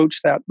you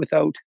approach that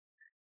without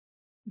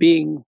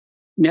being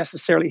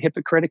necessarily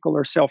hypocritical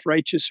or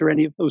self-righteous or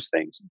any of those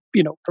things?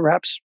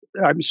 Perhaps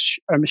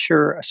I'm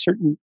sure a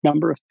certain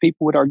number of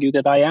people would argue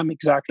that I am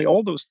exactly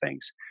all those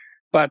things,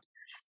 but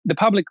the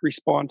public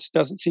response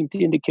doesn't seem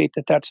to indicate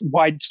that that's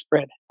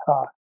widespread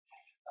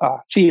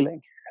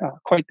feeling.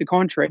 Quite the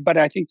contrary. But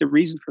I think the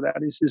reason for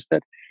that is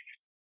that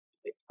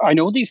I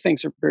know these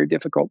things are very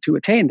difficult to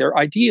attain. They're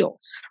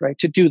ideals, right?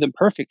 To do them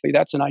perfectly,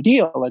 that's an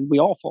ideal, and we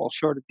all fall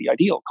short of the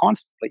ideal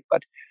constantly.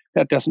 But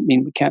that doesn't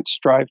mean we can't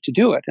strive to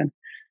do it. And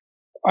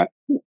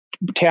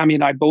Tammy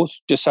and I both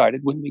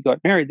decided when we got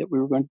married that we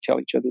were going to tell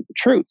each other the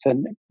truth,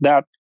 and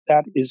that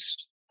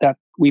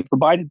we've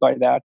abided by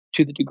that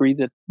to the degree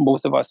that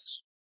both of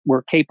us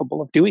were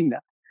capable of doing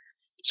that.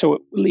 So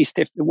at least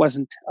if it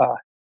wasn't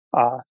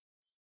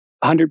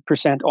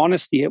 100%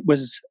 honesty, it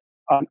was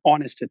an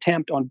honest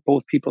attempt on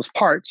both people's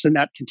parts, and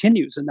that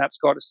continues, and that's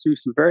got us through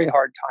some very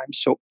hard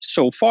times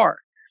so far.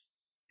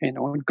 And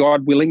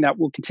God willing, that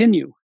will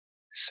continue.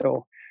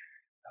 So,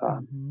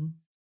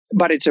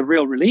 but it's a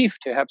real relief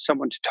to have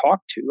someone to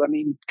talk to. I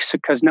mean,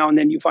 because now and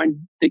then you find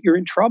that you're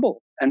in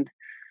trouble, and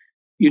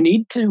you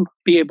need to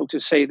be able to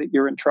say that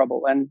you're in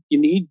trouble, and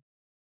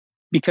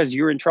because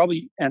you're in trouble.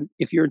 And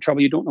if you're in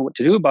trouble, you don't know what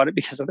to do about it,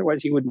 because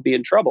otherwise you wouldn't be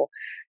in trouble.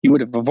 You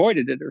would have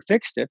avoided it or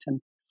fixed it.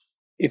 And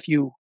if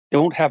you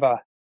don't have a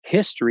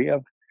history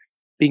of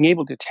being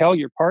able to tell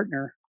your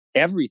partner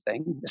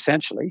everything,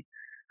 essentially,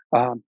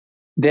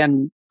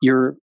 then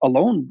you're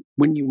alone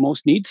when you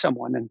most need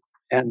someone.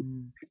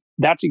 And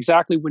that's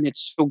exactly when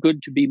it's so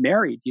good to be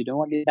married.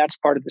 I mean, that's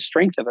part of the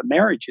strength of a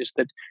marriage, is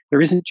that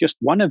there isn't just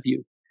one of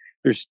you.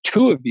 There's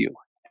two of you.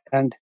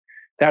 And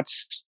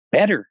that's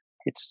better.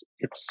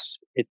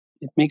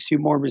 It makes you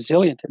more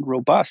resilient and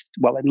robust,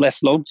 well, and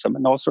less lonesome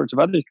and all sorts of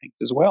other things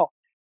as well.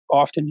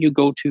 Often you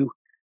go to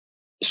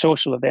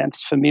social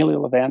events,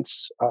 familial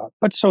events,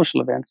 but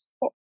social events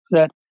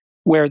that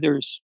where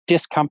there's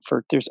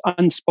discomfort, there's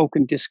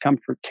unspoken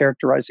discomfort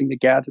characterizing the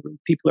gathering.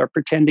 People are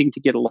pretending to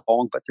get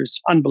along, but there's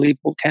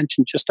unbelievable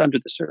tension just under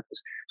the surface.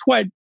 That's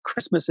why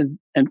Christmas and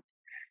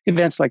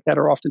events like that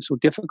are often so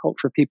difficult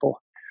for people.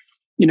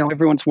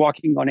 Everyone's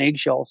walking on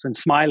eggshells and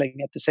smiling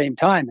at the same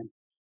time. And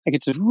like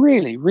it's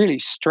really, really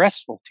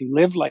stressful to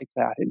live like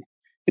that. And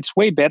it's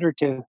way better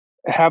to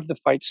have the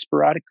fight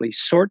sporadically,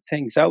 sort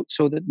things out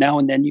so that now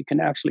and then you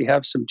can actually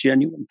have some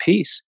genuine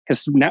peace.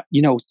 Because now,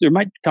 there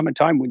might come a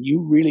time when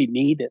you really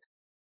need it.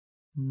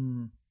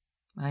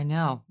 I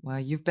know. Well,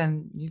 you've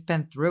been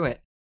through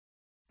it.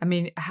 I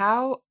mean,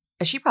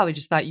 she probably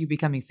just thought you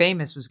becoming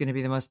famous was going to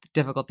be the most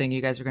difficult thing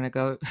you guys were going to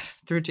go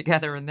through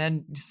together. And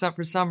then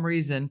for some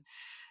reason,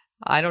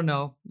 I don't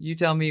know, you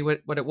tell me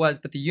what it was,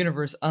 but the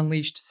universe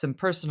unleashed some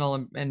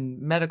personal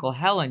and medical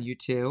hell on you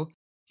two.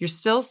 You're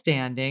still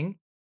standing.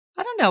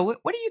 I don't know.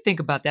 What do you think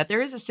about that?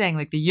 There is a saying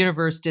like the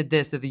universe did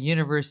this or the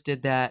universe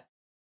did that.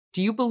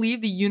 Do you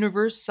believe the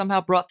universe somehow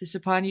brought this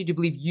upon you? Do you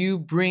believe you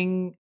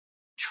bring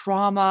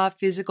trauma,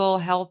 physical,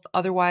 health,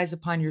 otherwise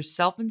upon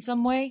yourself in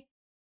some way?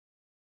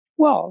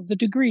 Well, the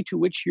degree to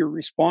which you're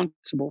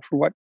responsible for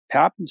what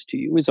happens to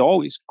you is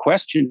always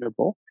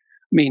questionable.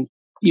 I mean,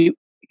 you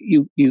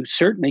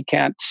certainly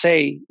can't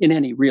say in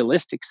any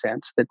realistic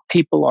sense that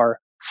people are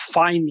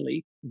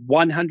finally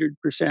 100%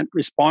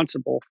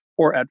 responsible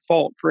or at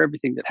fault for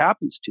everything that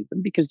happens to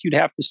them, because you'd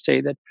have to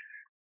say that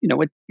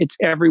it's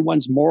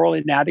everyone's moral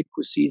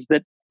inadequacies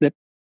that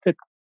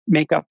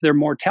make up their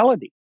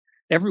mortality.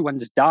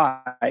 Everyone's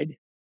died,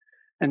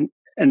 and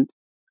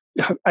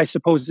I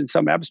suppose in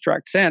some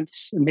abstract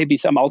sense, and maybe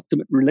some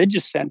ultimate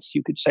religious sense,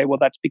 you could say, well,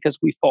 that's because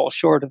we fall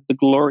short of the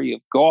glory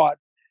of God.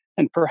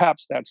 And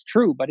perhaps that's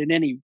true, but in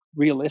any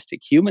realistic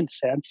human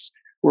sense,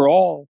 we're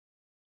all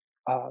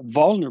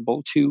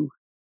vulnerable to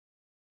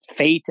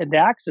fate and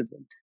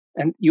accident.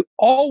 And you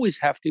always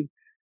have to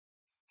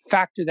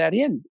factor that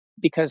in,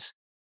 because,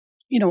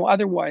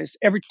 otherwise,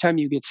 every time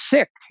you get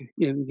sick,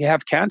 you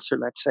have cancer,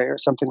 let's say, or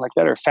something like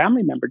that, or a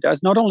family member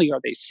does, not only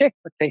are they sick,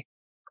 but they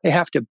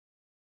have to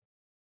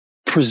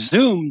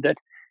presume that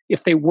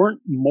if they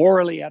weren't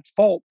morally at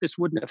fault, this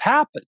wouldn't have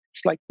happened.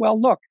 It's like, well,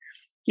 look,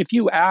 if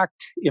you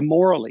act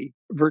immorally,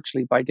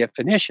 virtually by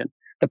definition,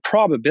 the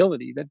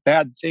probability that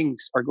bad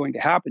things are going to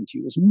happen to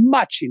you is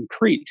much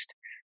increased.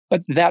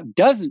 But that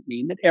doesn't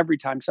mean that every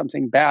time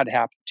something bad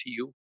happens to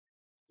you,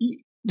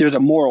 there's a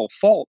moral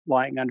fault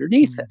lying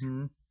underneath it.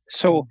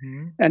 So,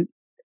 and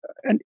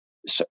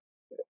so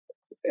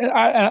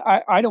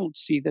I don't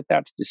see that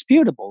that's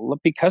disputable.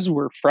 Because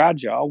we're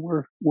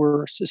fragile,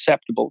 we're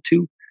susceptible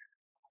to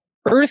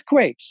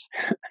earthquakes,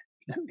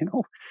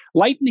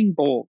 lightning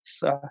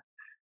bolts,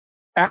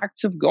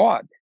 acts of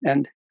God.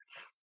 And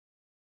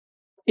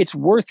it's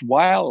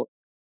worthwhile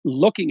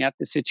looking at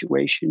the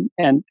situation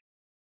and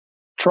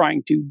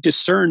trying to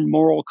discern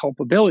moral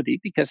culpability,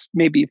 because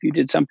maybe if you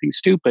did something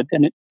stupid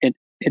and it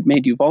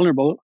made you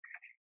vulnerable,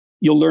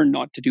 you'll learn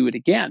not to do it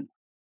again.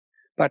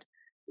 But,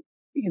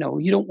 you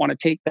don't want to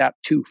take that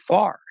too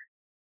far.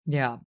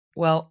 Yeah.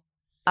 Well,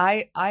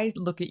 I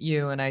look at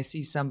you and I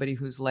see somebody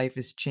whose life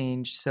has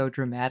changed so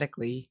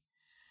dramatically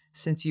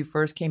since you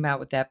first came out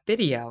with that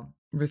video,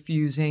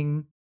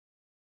 refusing.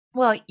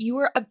 Well, you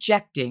were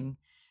objecting.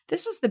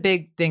 This was the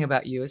big thing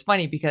about you. It's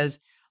funny because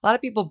a lot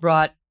of people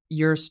brought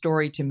your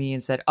story to me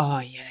and said, oh,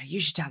 you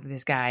should talk to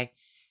this guy.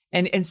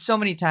 And so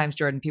many times,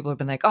 Jordan, people have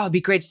been like, oh, it'd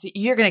be great to see.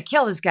 You're going to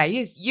kill this guy.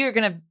 You're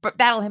going to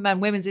battle him on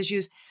women's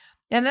issues.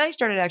 And then I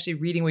started actually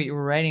reading what you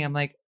were writing. I'm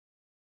like,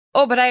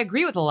 oh, but I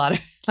agree with a lot of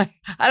it. Like,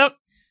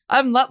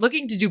 I'm not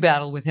looking to do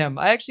battle with him.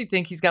 I actually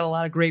think he's got a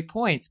lot of great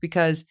points,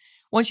 because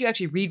once you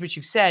actually read what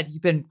you've said,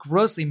 you've been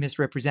grossly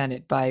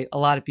misrepresented by a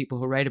lot of people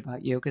who write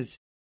about you, because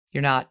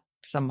you're not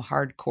some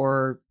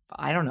hardcore,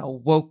 I don't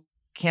know, woke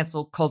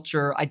cancel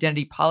culture,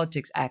 identity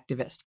politics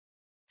activist.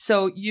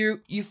 So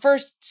you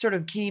first sort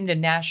of came to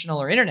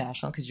national or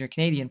international, because you're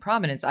Canadian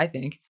prominence, I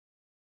think.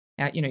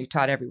 You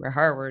taught everywhere,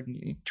 Harvard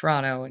and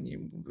Toronto, and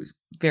you was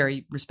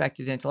very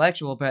respected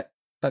intellectual, but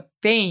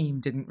fame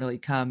didn't really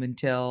come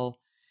until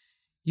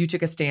you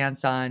took a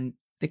stance on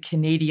the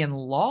Canadian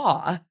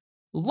law.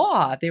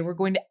 They were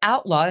going to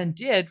outlaw, and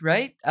did,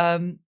 right?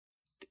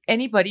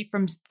 Anybody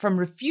from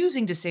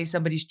refusing to say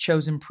somebody's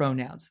chosen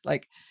pronouns.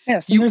 Like,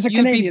 yes, and there's a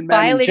Canadian man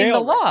violating in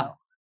jail the law. Right now.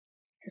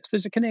 Yes,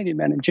 there's a Canadian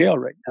man in jail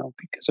right now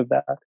because of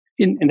that.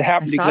 And it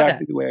happened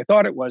exactly the way I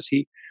thought it was.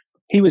 He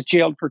was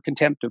jailed for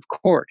contempt of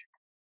court.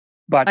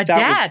 But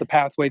was the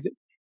pathway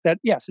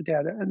yes, a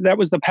dad. That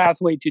was the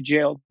pathway to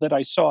jail that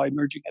I saw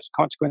emerging as a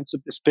consequence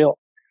of this bill.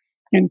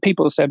 And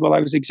people said, well,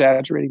 I was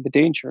exaggerating the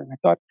danger. And I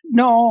thought,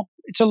 no,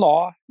 it's a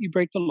law. You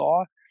break the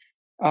law,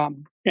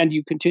 and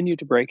you continue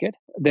to break it,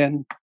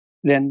 then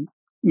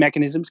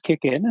mechanisms kick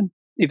in, and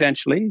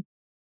eventually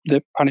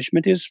the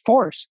punishment is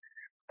force.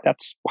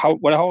 That's how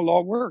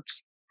law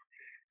works.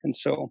 And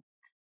so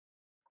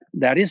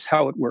that is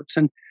how it works.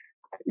 And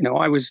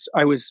I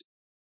was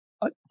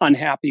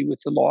unhappy with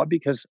the law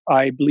because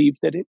I believed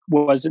that it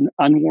was an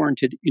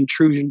unwarranted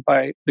intrusion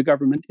by the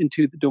government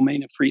into the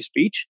domain of free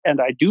speech.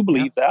 And I do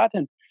believe Yep. that.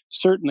 And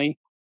certainly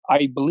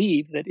I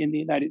believe that in the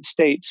United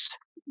States,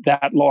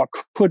 that law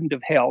couldn't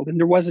have held. And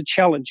there was a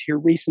challenge here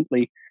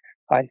recently,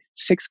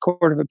 Sixth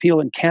Court of Appeal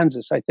in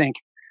Kansas, I think,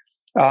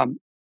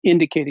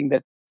 indicating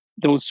that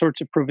those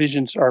sorts of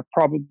provisions are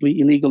probably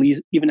illegal,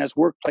 even as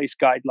workplace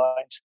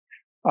guidelines.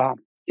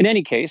 In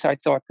any case, I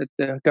thought that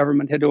the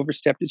government had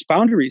overstepped its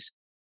boundaries.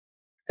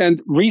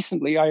 And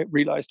recently, I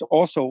realized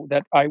also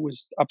that I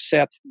was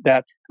upset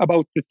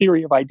about the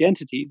theory of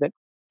identity that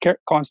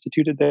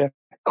constituted the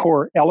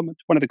core element,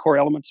 one of the core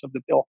elements of the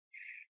bill.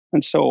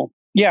 And so,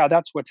 yeah,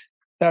 that's what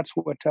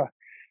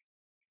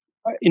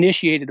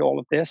initiated all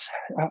of this.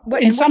 In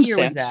What some year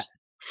was sense, that?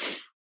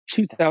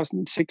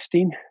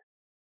 2016,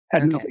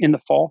 Okay. in the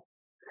fall.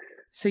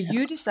 So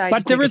you decided But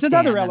to there take a was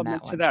another stand on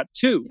element that to one. that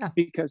too, Yeah.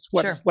 because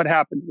Sure. what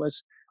happened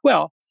was,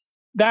 well,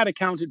 that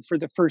accounted for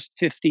the first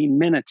 15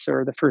 minutes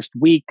or the first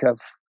week of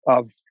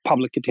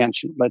public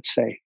attention, let's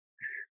say.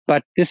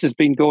 But this has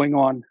been going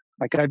on,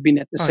 like I've been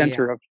at the Oh,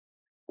 center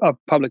yeah. of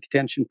public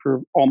attention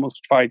for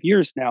almost 5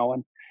 years now.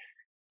 And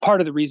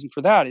part of the reason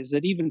for that is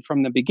that even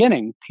from the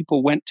beginning,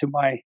 people went to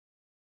my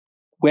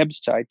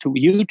website, to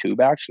YouTube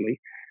actually,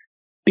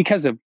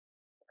 because of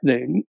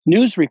the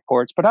news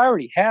reports, but I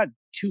already had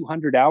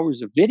 200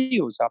 hours of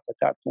videos up at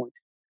that point.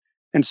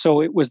 And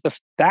so it was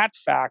that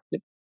fact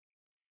that,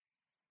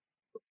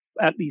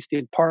 at least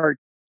in part,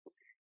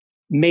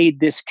 made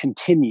this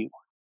continue,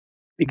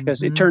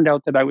 because it Mm-hmm. turned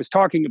out that I was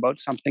talking about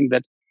something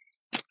that,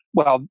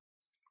 well,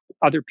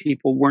 other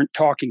people weren't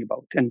talking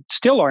about and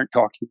still aren't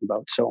talking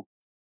about. So,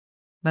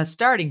 But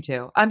starting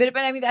to. But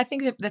I mean, I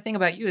think the thing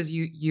about you is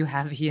you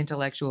have the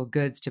intellectual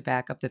goods to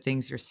back up the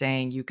things you're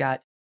saying. You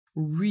got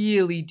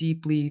really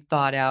deeply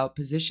thought out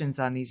positions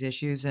on these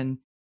issues and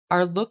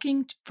are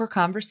looking for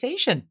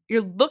conversation.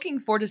 You're looking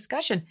for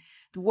discussion.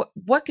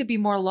 What could be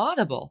more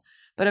laudable?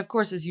 But of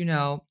course, as you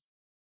know,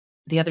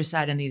 the other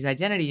side on these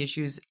identity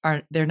issues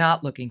they're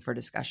not looking for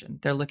discussion.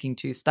 They're looking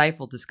to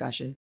stifle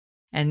discussion.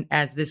 And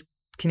as this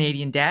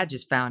Canadian dad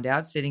just found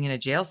out, sitting in a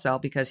jail cell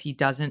because he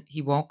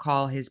won't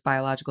call his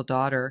biological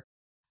daughter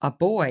a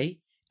boy,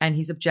 and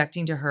he's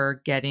objecting to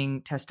her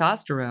getting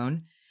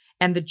testosterone.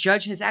 And the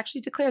judge has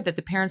actually declared that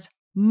the parents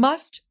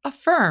must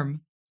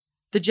affirm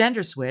the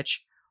gender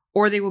switch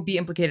or they will be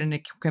implicated in a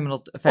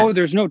criminal offense. oh,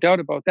 there's no doubt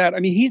about that. I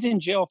mean, he's in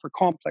jail for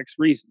complex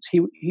reasons.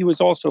 He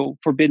was also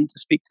forbidden to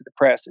speak to the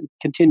press and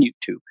continued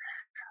to.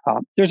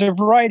 There's a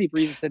variety of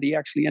reasons that he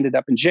actually ended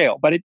up in jail,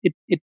 but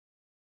it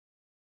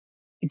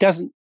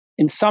doesn't,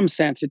 in some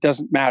sense, it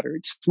doesn't matter.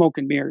 It's smoke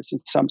and mirrors in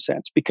some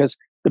sense, because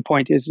the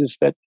point is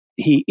that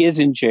he is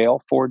in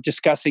jail for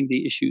discussing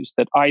the issues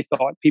that I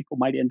thought people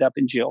might end up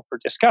in jail for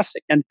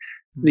discussing. And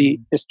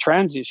this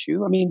trans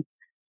issue, I mean,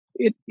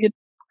 it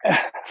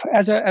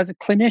as a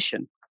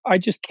clinician, I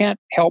just can't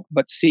help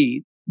but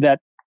see that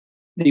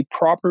the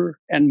proper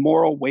and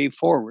moral way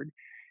forward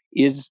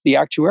is the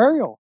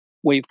actuarial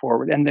way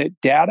forward. And the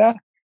data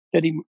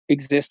that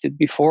existed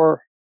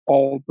before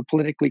all the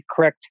politically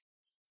correct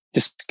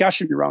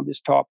discussion around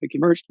this topic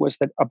emerged was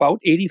that about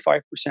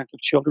 85% of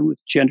children with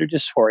gender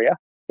dysphoria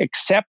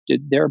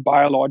accepted their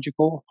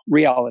biological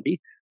reality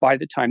by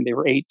the time they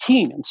were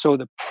 18. And so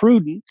the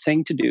prudent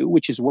thing to do,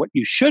 which is what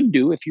you should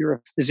do if you're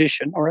a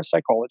physician or a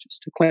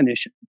psychologist, a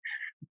clinician,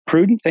 the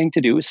prudent thing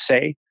to do is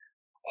say,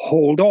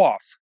 hold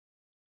off.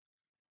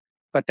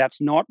 But that's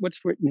not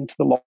what's written into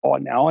the law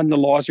now. And the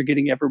laws are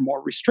getting ever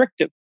more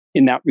restrictive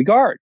in that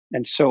regard.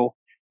 And so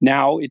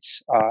now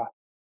it's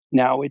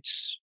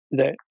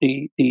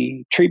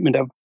the treatment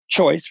of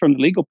choice from the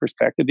legal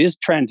perspective is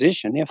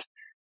transition if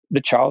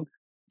the child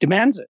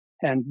demands it.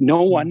 And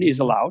no one is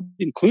allowed,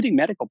 including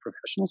medical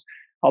professionals,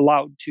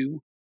 allowed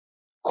to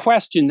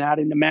question that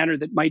in a manner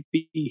that might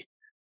be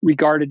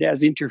regarded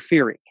as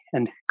interfering.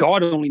 And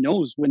God only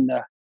knows when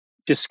the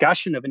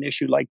discussion of an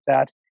issue like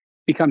that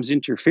becomes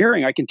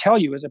interfering. I can tell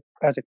you, as a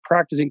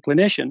practicing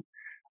clinician,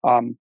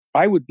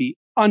 I would be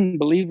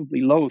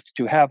unbelievably loath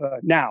to have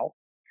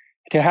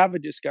a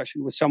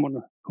discussion with someone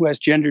who has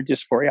gender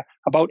dysphoria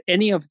about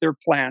any of their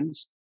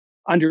plans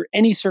under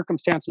any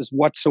circumstances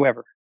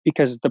whatsoever,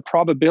 because the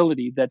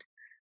probability that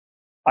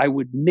I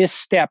would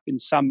misstep in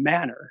some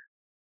manner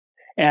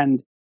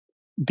and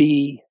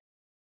be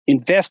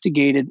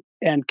investigated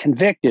and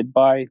convicted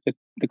by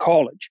the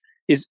college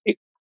is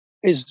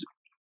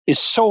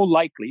so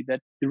likely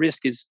that the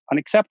risk is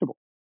unacceptable.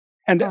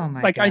 And Oh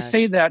my like gosh. I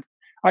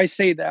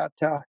say that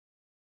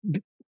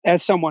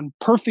as someone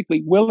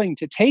perfectly willing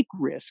to take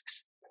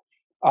risks,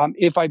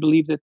 if I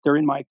believe that they're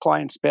in my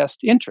client's best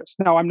interest.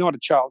 Now, I'm not a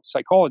child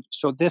psychologist,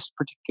 so this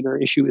particular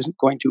issue isn't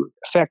going to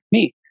affect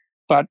me.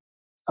 But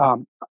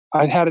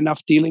I've had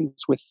enough dealings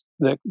with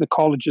the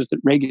colleges that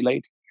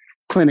regulate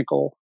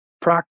clinical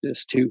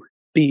practice to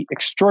be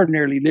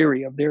extraordinarily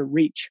leery of their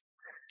reach.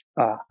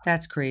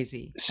 That's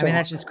crazy. So, I mean,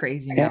 that's just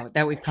crazy yeah. now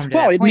that we've come to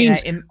Well, that it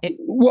point.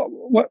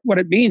 means what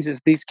it means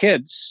is these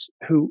kids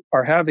who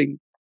are having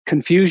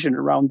confusion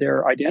around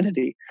their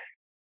identity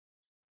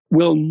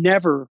will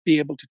never be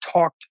able to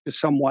talk to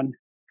someone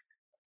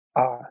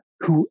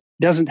who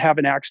doesn't have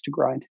an axe to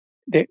grind.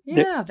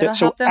 That'll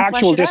So help them flesh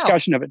actual it out.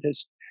 discussion of it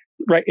is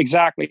right,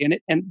 exactly,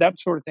 and that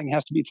sort of thing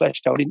has to be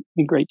fleshed out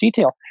in great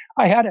detail.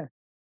 I had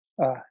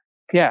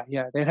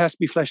it has to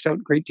be fleshed out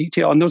in great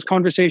detail, and those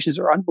conversations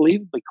are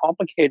unbelievably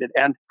complicated,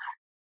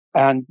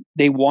 and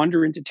they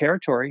wander into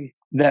territory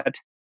that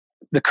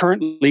the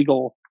current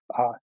legal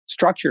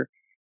structure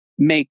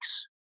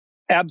makes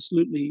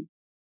absolutely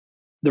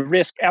the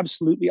risk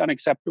absolutely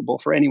unacceptable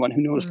for anyone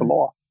who knows the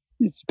law.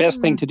 The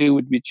best thing to do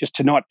would be just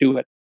to not do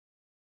it.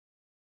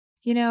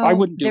 I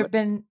wouldn't do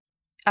it.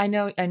 I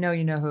know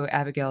you know who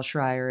Abigail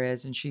Schreier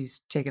is, and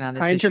she's taken on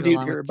this issue. I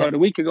interviewed her about a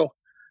week ago.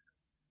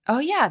 Oh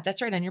yeah,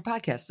 that's right, on your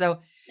podcast.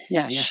 So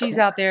she's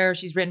out there.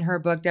 She's written her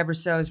book. Deborah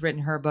So has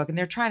written her book, and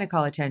they're trying to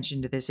call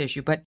attention to this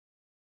issue. But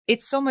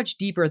it's so much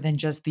deeper than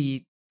just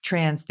the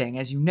trans thing,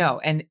 as you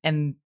know.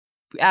 And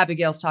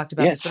Abigail's talked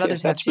about this, but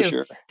others have too.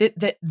 Sure.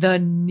 The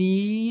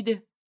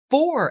need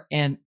for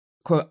an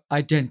quote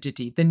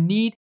identity, the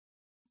need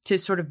to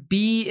sort of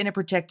be in a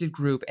protected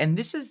group. And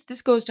this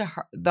goes to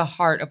the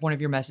heart of one of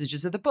your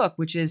messages of the book,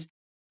 which is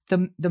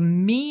the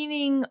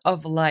meaning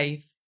of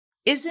life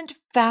isn't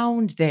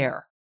found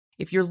there.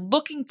 If you're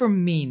looking for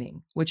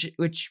meaning,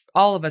 which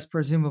all of us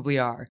presumably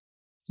are,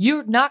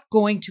 you're not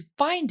going to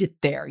find it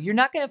there. You're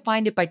not going to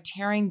find it by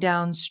tearing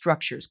down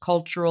structures,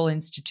 cultural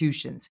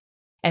institutions,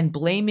 and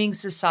blaming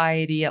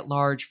society at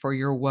large for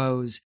your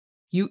woes.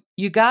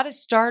 You got to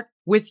start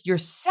with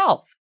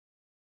yourself.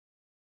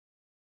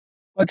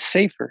 What's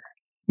safer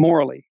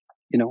morally,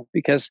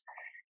 because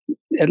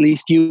at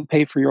least you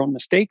pay for your own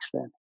mistakes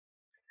then.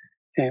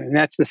 And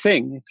that's the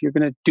thing. If you're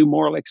going to do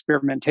moral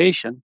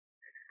experimentation,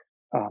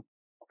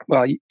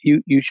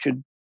 you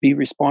should be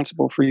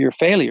responsible for your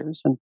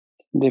failures. And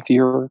if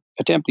you're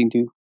attempting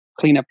to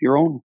clean up your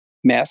own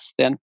mess,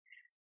 then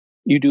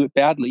you do it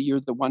badly.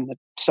 You're the one that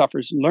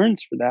suffers and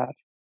learns for that.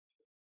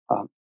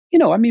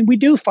 We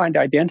do find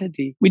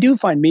identity. We do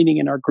find meaning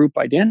in our group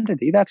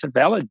identity. That's a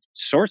valid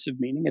source of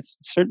meaning. It's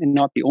certainly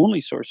not the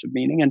only source of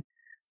meaning, and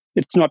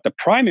it's not the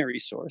primary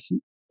source,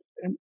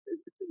 and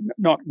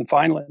not in the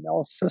final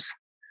analysis.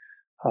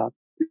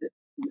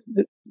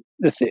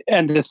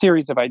 The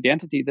theories of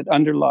identity that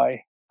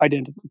underlie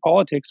identity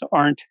politics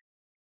aren't,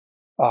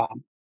 what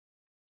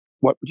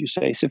would you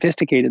say,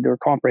 sophisticated or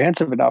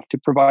comprehensive enough to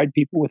provide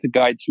people with a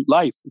guide through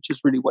life, which is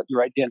really what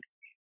your identity.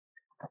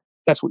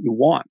 That's what you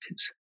want.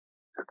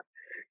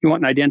 You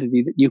want an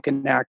identity that you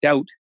can act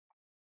out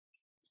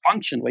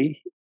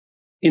functionally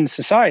in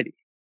society.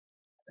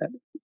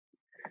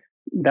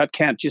 That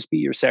can't just be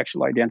your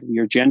sexual identity,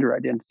 your gender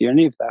identity, or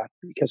any of that,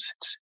 because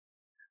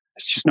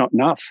it's just not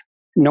enough.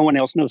 No one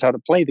else knows how to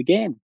play the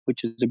game,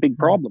 which is a big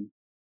problem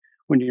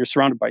when you're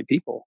surrounded by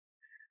people.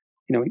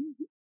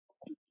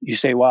 You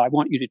say, well,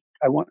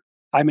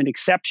 I'm an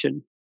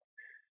exception.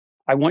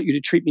 I want you to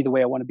treat me the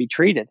way I want to be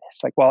treated.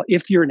 It's like, well,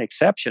 if you're an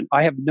exception,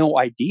 I have no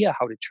idea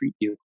how to treat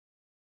you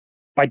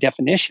by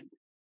definition.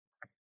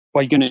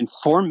 Well, you're going to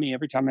inform me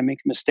every time I make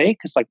a mistake?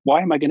 It's like,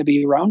 why am I going to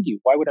be around you?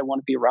 Why would I want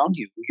to be around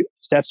you?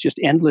 That's just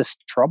endless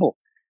trouble.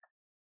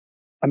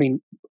 I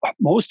mean,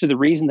 most of the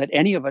reason that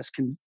any of us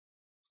can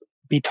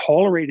be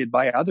tolerated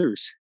by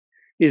others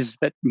is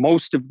that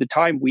most of the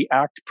time we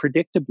act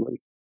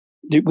predictably.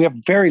 We have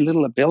very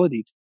little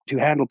ability to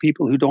handle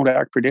people who don't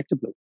act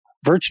predictably.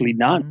 Virtually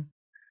none. Mm-hmm.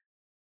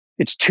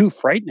 It's too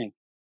frightening,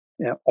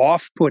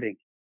 off-putting,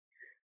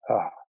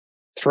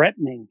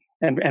 threatening,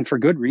 and for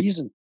good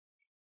reason.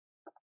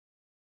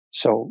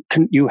 So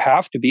you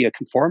have to be a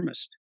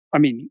conformist. I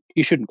mean,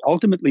 you shouldn't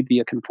ultimately be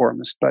a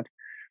conformist, but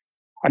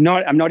I'm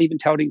not even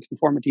touting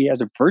conformity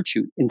as a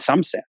virtue in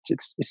some sense.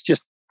 It's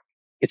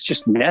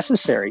just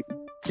necessary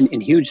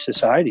in huge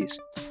societies.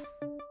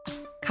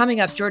 Coming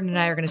up, Jordan and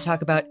I are going to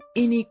talk about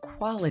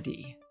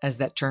inequality, as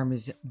that term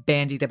is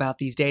bandied about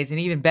these days. And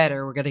even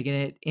better, we're going to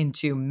get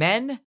into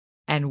men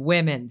and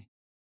women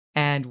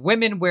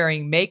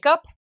wearing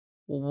makeup,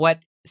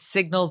 what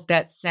signals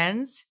that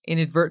sends,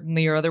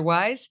 inadvertently or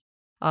otherwise.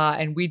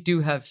 And we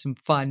do have some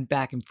fun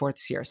back and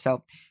forths here.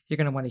 So you're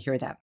going to want to hear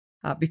that.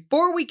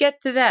 Before we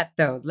get to that,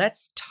 though,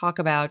 let's talk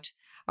about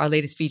our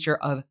latest feature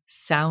of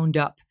Sound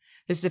Up.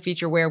 This is a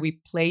feature where we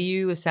play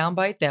you a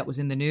soundbite that was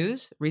in the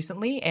news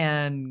recently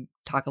and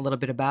talk a little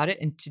bit about it.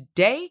 And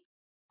today,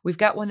 we've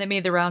got one that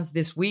made the rounds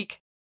this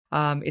week.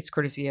 It's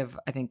courtesy of,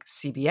 I think,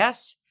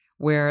 CBS,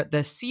 where the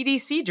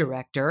CDC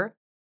director,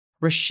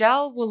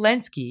 Rochelle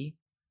Walensky,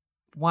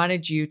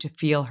 wanted you to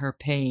feel her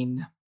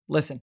pain.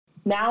 Listen.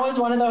 Now is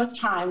one of those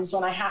times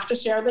when I have to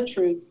share the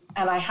truth,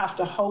 and I have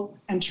to hope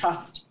and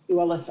trust you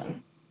will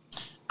listen.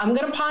 I'm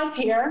going to pause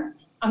here.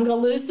 I'm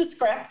going to lose the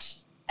script,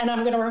 and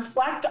I'm going to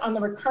reflect on the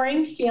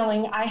recurring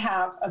feeling I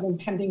have of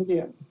impending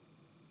doom.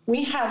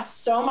 We have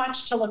so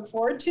much to look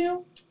forward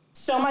to,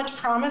 so much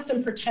promise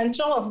and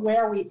potential of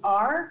where we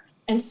are,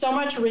 and so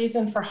much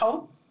reason for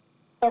hope.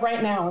 But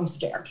right now, I'm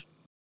scared.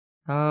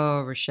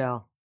 Oh,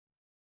 Rochelle,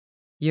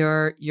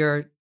 your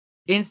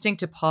instinct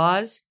to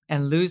pause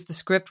and lose the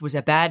script was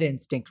a bad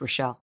instinct,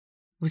 Rochelle.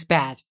 It was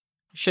bad.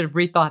 Should have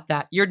rethought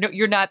that.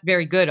 You're not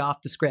very good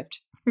off the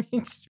script.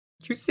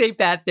 You say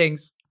bad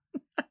things.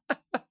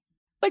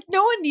 Like,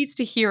 no one needs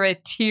to hear a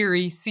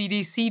teary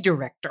CDC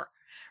director,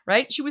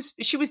 right? She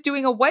was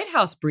doing a White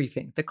House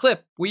briefing. The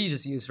clip we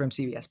just used from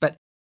CBS, but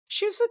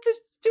she was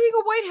doing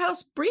a White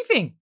House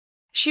briefing.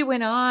 She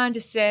went on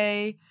to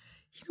say,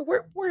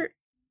 we're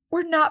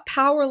not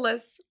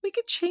powerless. We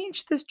could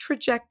change this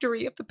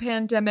trajectory of the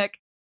pandemic.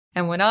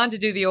 And went on to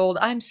do the old,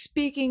 I'm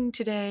speaking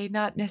today,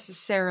 not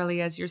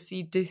necessarily as your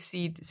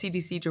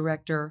CDC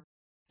director,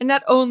 and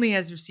not only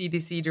as your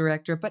CDC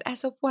director, but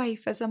as a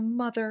wife, as a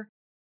mother,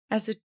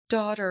 as a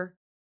daughter,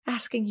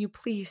 asking you,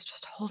 please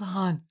just hold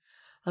on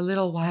a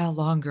little while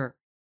longer.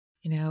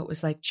 It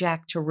was like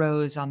Jack to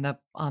Rose on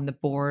the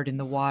board in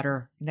the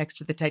water next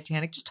to the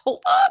Titanic. Just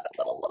hold on a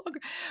little longer.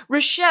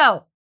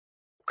 Rochelle,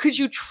 could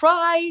you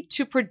try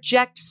to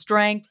project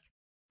strength?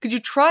 Could you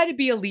try to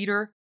be a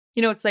leader?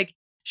 It's like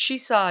she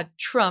saw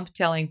Trump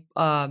telling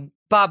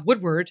Bob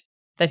Woodward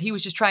that he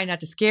was just trying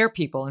not to scare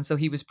people. And so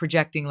he was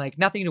projecting like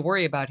nothing to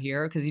worry about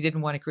here because he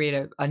didn't want to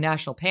create a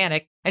national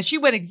panic. And she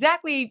went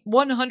exactly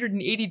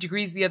 180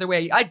 degrees the other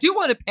way. I do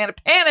want to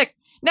panic.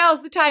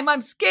 Now's the time.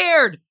 I'm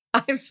scared.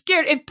 I'm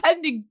scared.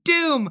 Impending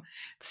doom.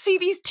 See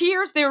these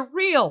tears? They're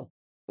real.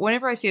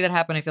 Whenever I see that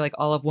happen, I feel like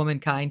all of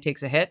womankind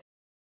takes a hit.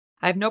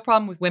 I have no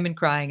problem with women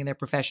crying in their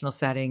professional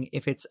setting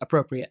if it's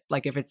appropriate.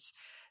 Like if it's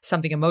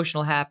something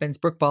emotional happens.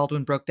 Brooke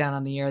Baldwin broke down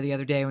on the air the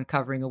other day when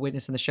covering a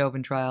witness in the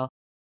Chauvin trial.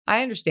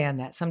 I understand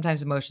that.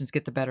 Sometimes emotions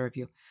get the better of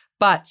you.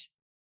 But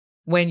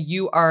when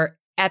you are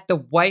at the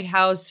White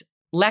House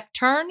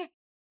lectern,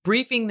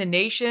 briefing the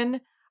nation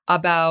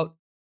about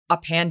a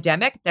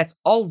pandemic that's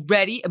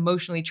already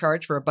emotionally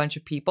charged for a bunch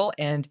of people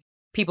and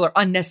people are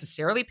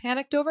unnecessarily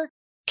panicked over,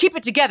 keep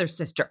it together,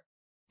 sister.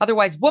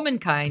 Otherwise,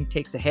 womankind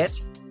takes a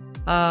hit.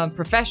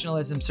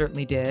 Professionalism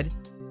certainly did.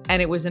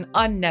 And it was an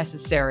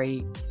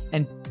unnecessary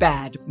and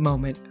bad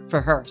moment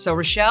for her. So,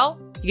 Rochelle,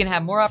 you can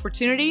have more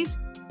opportunities.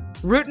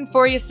 Rooting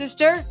for you,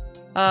 sister.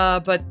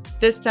 But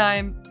this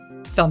time,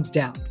 thumbs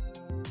down.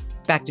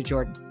 Back to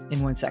Jordan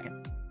in 1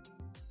 second.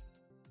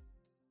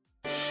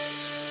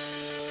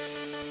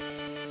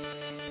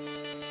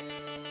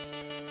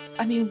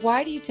 I mean,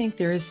 why do you think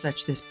there is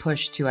such this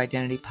push to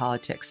identity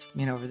politics?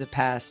 Over the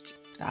past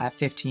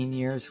 15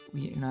 years,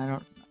 I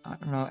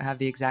don't know, have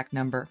the exact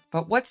number,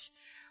 but what's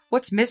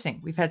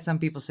missing? We've had some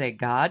people say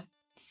God.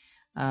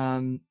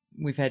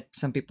 We've had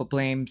some people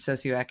blame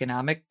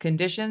socioeconomic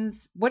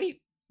conditions.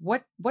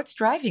 What's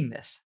driving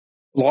this?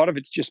 A lot of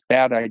it's just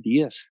bad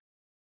ideas.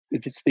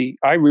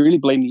 I really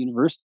blame the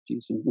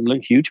universities in a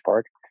huge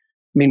part.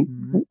 I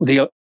mean,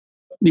 the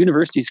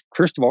universities,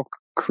 first of all,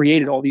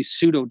 created all these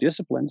pseudo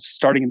disciplines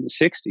starting in the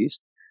 60s.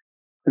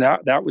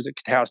 That was a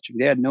catastrophe.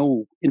 They had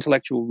no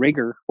intellectual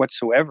rigor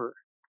whatsoever.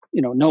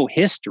 No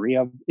history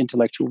of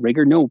intellectual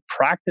rigor, no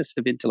practice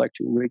of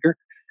intellectual rigor.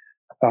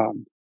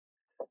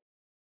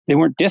 They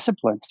weren't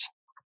disciplined.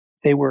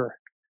 They were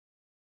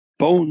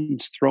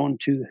bones thrown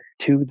to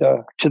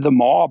the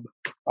mob,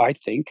 I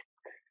think.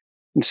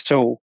 And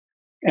so,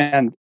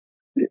 and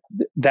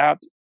that,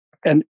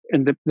 and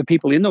the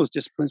people in those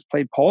disciplines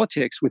played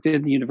politics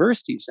within the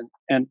universities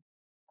and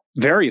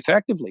very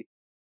effectively.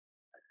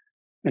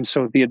 And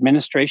so the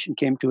administration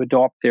came to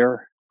adopt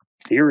their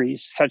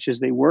theories, such as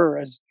they were,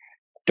 as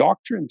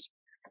doctrines.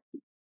 I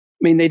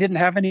mean, they didn't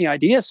have any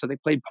ideas, so they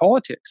played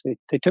politics.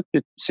 They took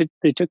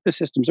the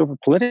systems over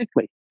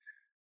politically,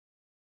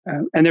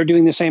 and they're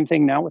doing the same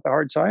thing now with the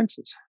hard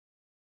sciences.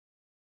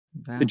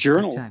 Wow, the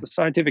journals, the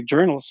scientific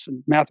journals,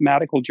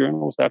 mathematical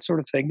journals, that sort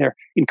of thing. They're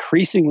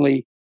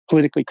increasingly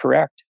politically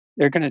correct.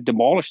 They're going to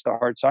demolish the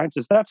hard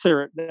sciences. That's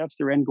their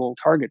end goal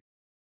target,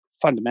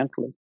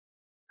 fundamentally,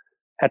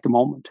 at the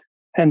moment.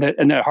 And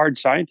the hard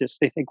scientists,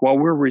 they think, well,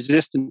 we're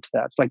resistant to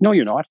that. It's like, no,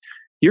 you're not.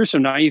 You're so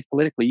naive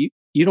politically.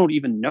 You don't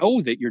even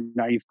know that you're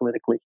naive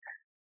politically.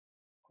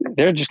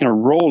 They're just going to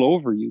roll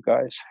over you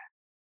guys.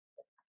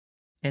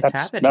 It's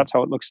happening. That's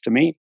how it looks to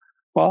me.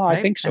 Well, right?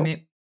 I think so. I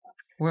mean,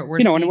 we're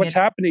and what's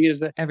happening is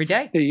that every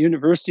day the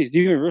universities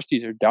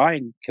are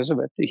dying because of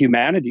it. The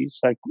humanities,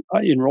 like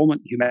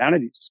enrollment in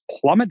humanities, is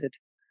plummeted,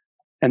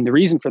 and the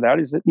reason for that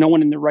is that no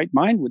one in their right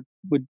mind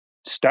would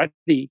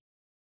study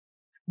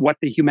what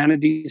the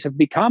humanities have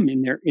become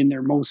in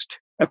their most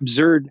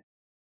absurd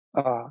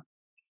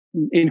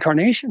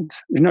incarnations.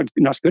 They're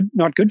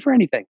not good for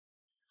anything.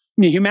 I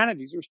mean,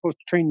 humanities are supposed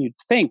to train you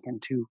to think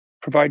and to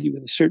provide you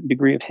with a certain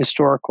degree of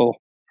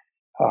historical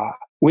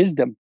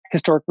wisdom,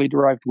 historically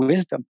derived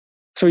wisdom,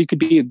 so you could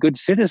be a good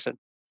citizen.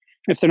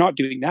 If they're not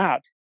doing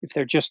that, if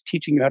they're just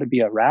teaching you how to be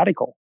a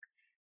radical,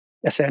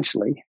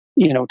 essentially,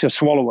 to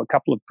swallow a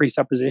couple of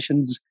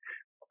presuppositions,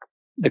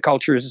 the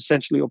culture is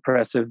essentially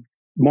oppressive,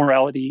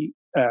 morality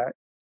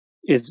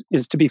is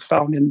to be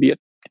found in the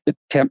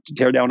attempt to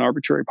tear down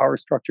arbitrary power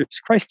structures.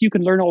 Christ, you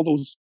can learn all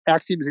those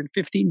axioms in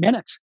 15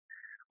 minutes.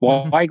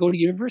 Why go to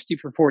university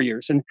for 4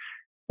 years? And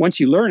once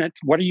you learn it,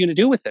 what are you going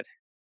to do with it?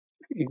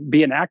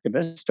 be an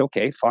activist.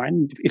 Okay,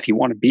 fine. If you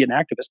want to be an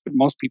activist, but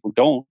most people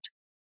don't.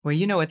 Well,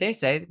 you know what they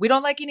say. We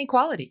don't like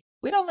inequality.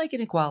 We don't like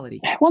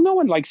inequality. Well, no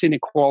one likes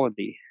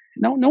inequality.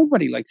 No,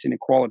 nobody likes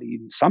inequality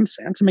in some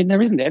sense. I mean,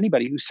 there isn't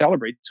anybody who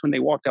celebrates when they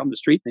walk down the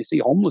street and they see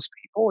homeless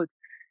people.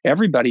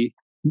 Everybody,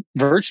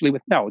 virtually,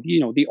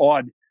 the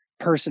odd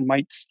person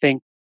might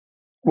think,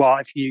 well,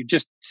 if you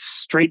just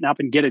straighten up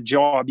and get a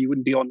job, you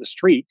wouldn't be on the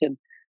street. And,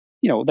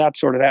 that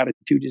sort of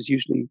attitude is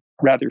usually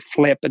rather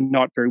flip and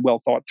not very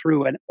well thought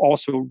through, and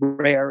also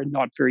rare and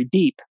not very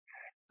deep.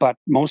 But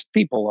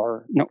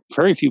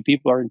very few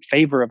people are in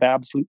favor of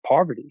absolute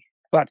poverty.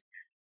 But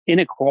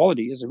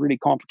inequality is a really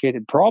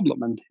complicated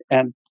problem.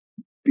 And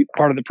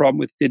part of the problem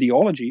with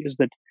ideology is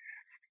that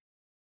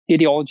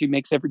ideology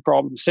makes every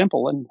problem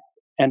simple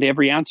and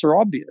every answer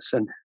obvious.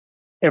 And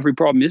every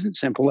problem isn't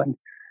simple and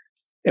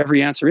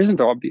every answer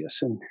isn't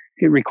obvious. And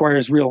it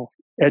requires real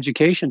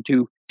education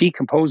to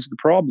decompose the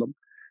problem,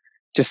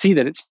 to see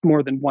that it's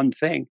more than one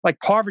thing. Like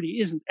poverty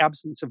isn't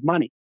absence of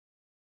money.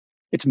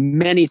 It's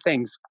many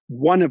things,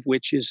 one of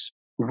which is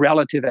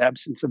relative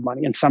absence of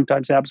money and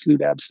sometimes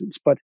absolute absence.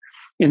 But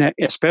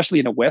especially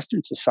in a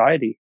Western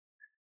society,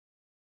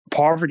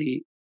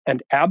 poverty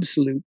and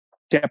absolute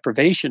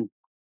deprivation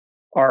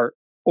are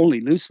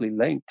only loosely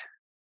linked.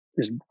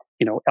 There's,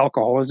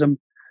 alcoholism,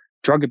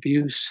 drug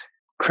abuse,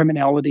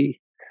 criminality,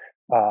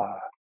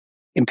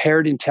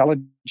 impaired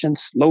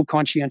intelligence, low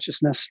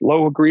conscientiousness,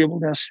 low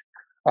agreeableness,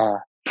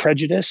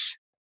 prejudice,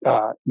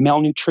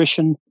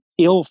 malnutrition,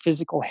 ill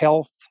physical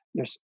health.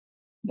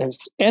 There's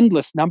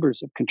endless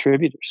numbers of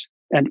contributors,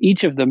 and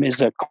each of them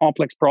is a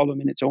complex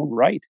problem in its own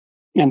right.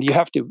 And you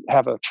have to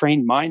have a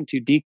trained mind to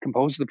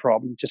decompose the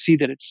problem, to see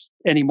that it's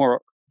any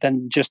more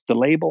than just the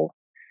label,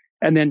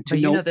 and then to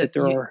note that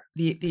there are.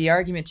 The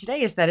argument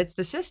today is that it's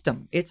the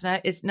system. It's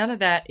not. It's none of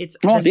that. It's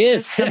it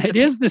is. It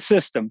is the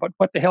system. But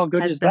what the hell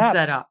good is that? Has been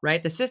set up,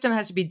 right? The system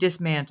has to be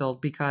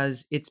dismantled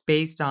because it's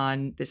based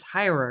on this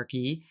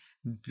hierarchy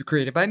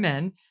created by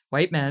men,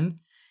 white men,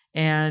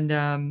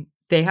 and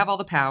they have all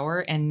the power,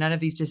 and none of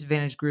these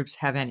disadvantaged groups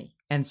have any.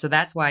 And so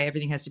that's why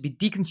everything has to be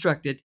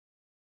deconstructed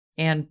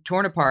and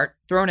torn apart,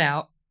 thrown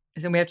out.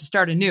 And then we have to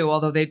start anew,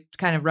 although they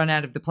kind of run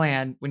out of the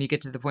plan when you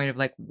get to the point of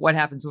like, what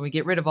happens when we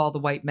get rid of all the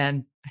white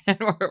men,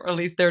 or at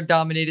least their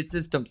dominated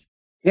systems?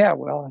 Yeah,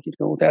 well,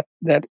 that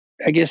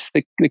I guess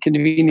the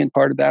convenient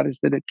part of that is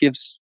that it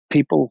gives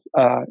people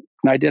an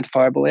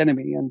identifiable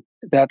enemy, and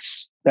that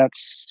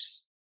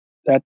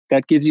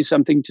gives you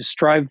something to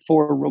strive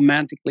for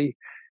romantically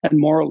and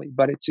morally,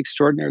 but it's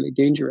extraordinarily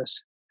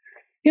dangerous.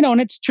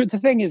 And it's true. The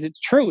thing is, it's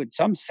true in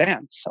some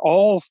sense.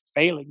 All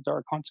failings are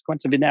a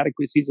consequence of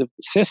inadequacies of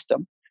the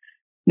system.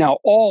 Now,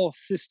 all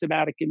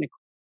systematic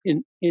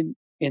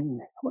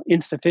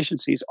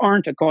insufficiencies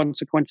aren't a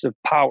consequence of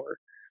power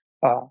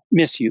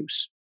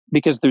misuse,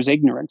 because there's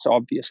ignorance,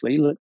 obviously.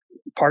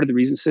 Part of the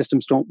reason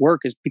systems don't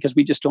work is because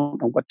we just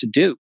don't know what to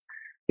do.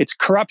 It's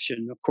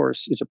corruption, of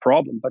course, is a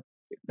problem, but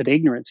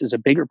ignorance is a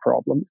bigger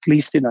problem, at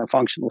least in a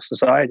functional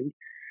society.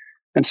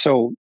 And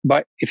so,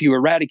 but if you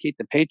eradicate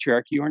the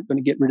patriarchy, you aren't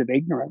going to get rid of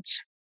ignorance.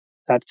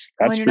 That's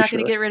well, and you're not sure.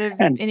 going to get rid of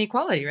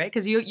inequality, right?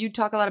 Because you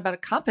talk a lot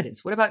about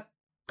competence. What about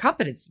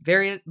competence?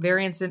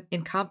 Variance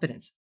in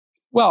competence.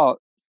 Well,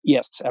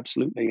 yes,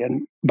 absolutely.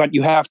 But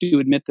you have to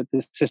admit that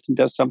this system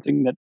does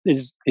something that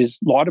is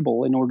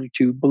laudable in order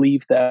to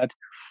believe that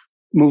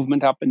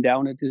movement up and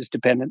down it is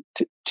dependent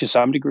to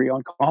some degree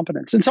on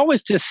competence. It's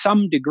always to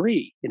some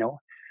degree,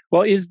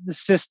 Well, is the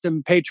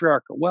system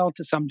patriarchal? Well,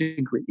 to some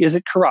degree. Is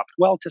it corrupt?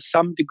 Well, to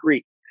some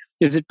degree.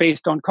 Is it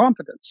based on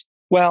competence?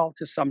 Well,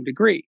 to some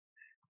degree.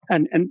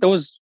 And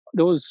those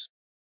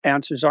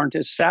answers aren't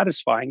as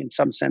satisfying in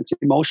some sense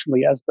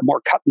emotionally as the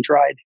more cut and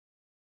dried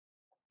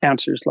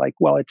answers like,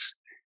 well, it's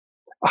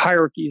a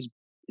hierarchy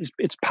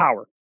it's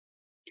power.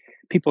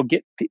 People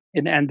get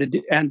and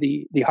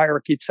the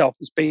hierarchy itself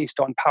is based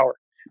on power.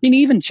 I mean,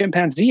 even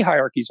chimpanzee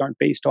hierarchies aren't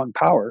based on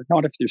power,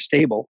 not if they're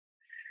stable.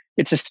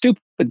 It's a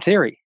stupid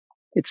theory.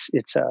 It's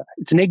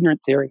an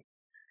ignorant theory,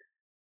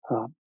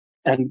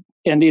 and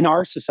in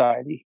our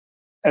society,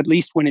 at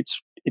least when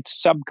its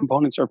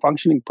subcomponents are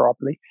functioning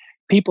properly,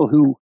 people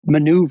who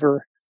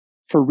maneuver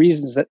for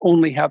reasons that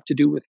only have to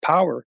do with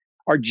power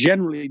are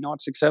generally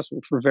not successful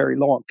for very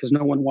long, because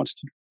no one wants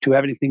to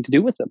have anything to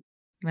do with them.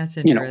 That's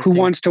interesting. Who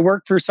wants to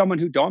work for someone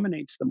who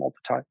dominates them all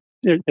the time?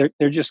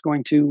 They're just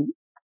going to.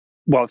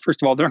 Well,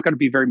 first of all, they're not going to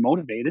be very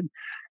motivated.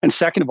 And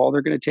second of all,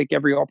 they're going to take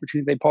every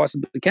opportunity they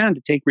possibly can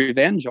to take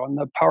revenge on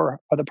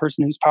the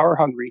person who's power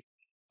hungry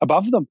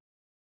above them.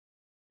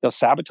 They'll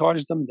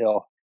sabotage them.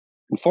 They'll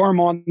inform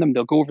on them.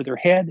 They'll go over their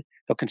head.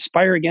 They'll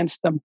conspire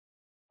against them.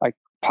 Like,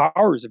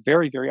 power is a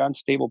very, very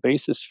unstable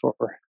basis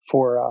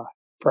for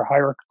a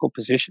hierarchical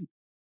position.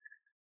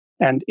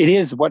 And it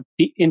is what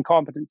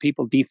incompetent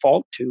people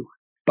default to.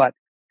 But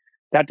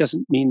that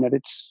doesn't mean that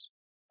it's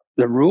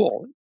the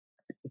rule.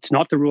 It's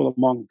not the rule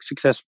among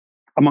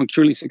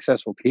truly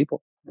successful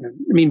people. I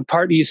mean,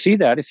 partly you see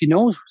that if you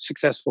know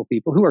successful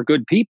people who are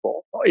good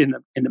people in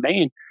the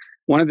main,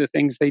 one of the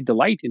things they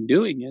delight in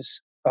doing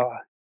is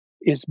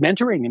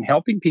mentoring and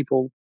helping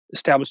people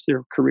establish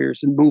their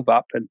careers and move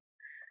up. And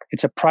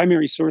it's a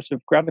primary source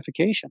of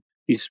gratification.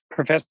 These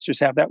professors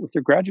have that with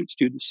their graduate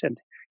students. And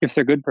if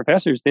they're good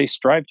professors, they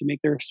strive to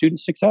make their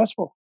students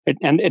successful. They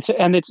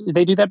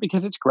do that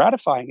because it's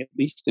gratifying, at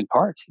least in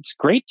part. It's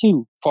great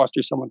to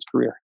foster someone's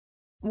career.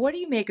 What do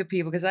you make of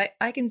people? Because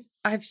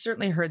I've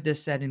certainly heard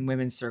this said in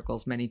women's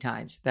circles many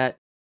times that,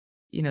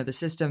 the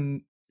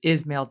system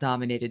is male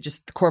dominated.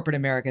 Just corporate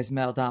America is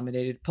male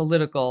dominated.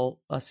 Political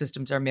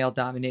systems are male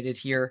dominated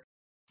here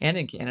and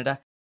in Canada.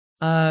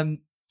 And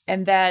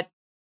that,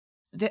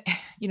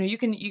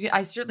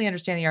 I certainly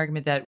understand the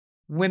argument that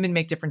women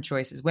make different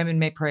choices. Women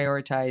may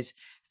prioritize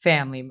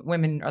family.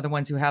 Women are the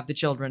ones who have the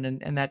children,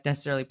 and that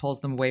necessarily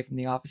pulls them away from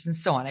the office and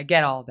so on. I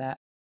get all that.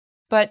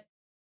 But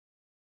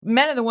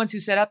men are the ones who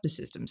set up the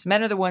systems.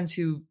 Men are the ones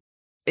who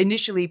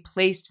initially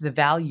placed the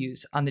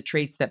values on the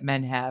traits that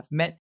men have.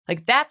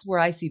 That's where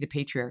I see the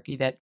patriarchy,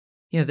 that,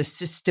 the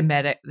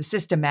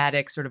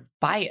systematic sort of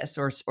bias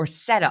or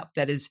setup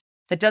that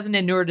doesn't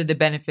inure to the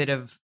benefit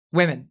of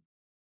women.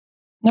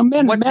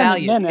 Now, what's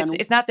valued?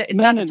 It's not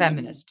the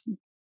feminist.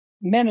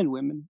 Men and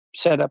women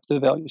set up the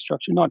value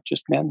structure, not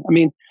just men. I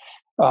mean,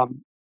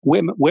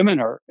 women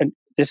are, and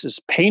this is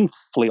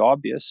painfully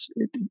obvious.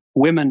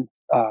 Women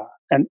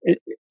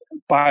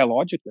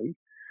biologically,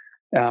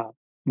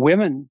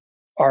 women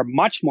are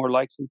much more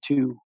likely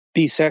to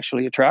be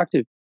sexually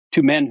attractive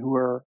to men who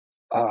are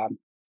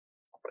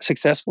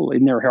successful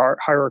in their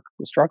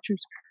hierarchical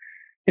structures.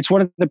 It's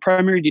one of the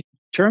primary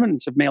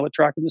determinants of male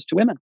attractiveness to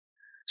women.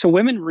 So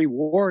women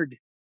reward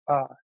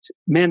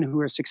men who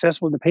are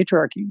successful in the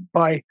patriarchy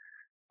by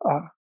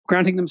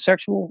granting them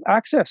sexual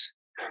access.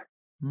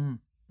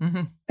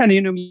 Mm-hmm. And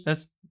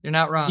you're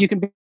not wrong. You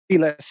can be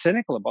less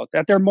cynical about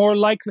that. They're more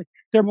likely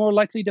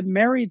to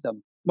marry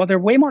them. Well, they're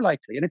way more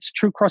likely, and it's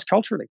true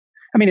cross-culturally.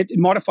 I mean, it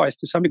modifies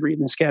to some degree in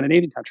the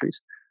Scandinavian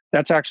countries.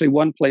 That's actually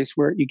one place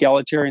where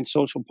egalitarian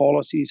social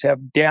policies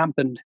have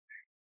dampened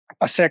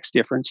a sex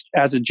difference.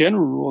 As a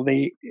general rule,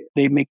 they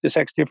make the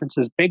sex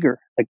differences bigger.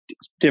 Like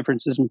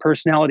differences in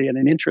personality and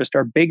in interest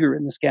are bigger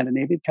in the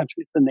Scandinavian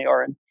countries than they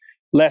are in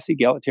less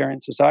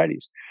egalitarian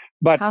societies.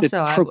 But how the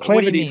so?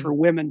 proclivity for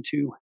women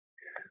to,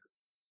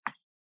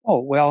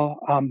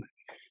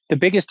 the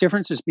biggest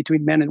differences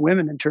between men and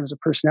women in terms of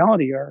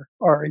personality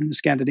are in the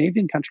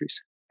Scandinavian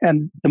countries.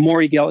 And the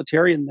more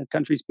egalitarian the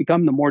countries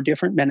become, the more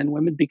different men and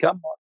women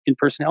become in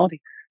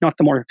personality, not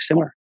the more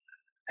similar.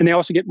 And they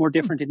also get more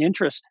different in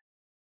interest.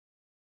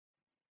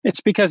 It's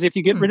because if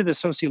you get rid of the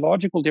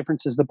sociological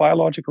differences, the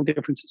biological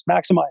differences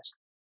maximize.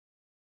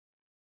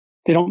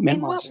 They don't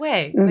minimize. In what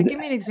way? Give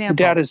me an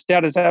example. That is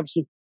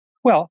absolutely.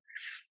 Well,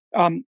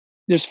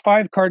 there's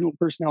 5 cardinal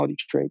personality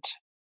traits,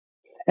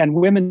 and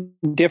women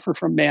differ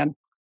from men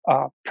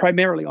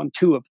primarily on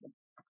 2 of them.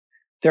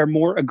 They're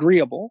more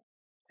agreeable,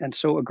 and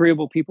so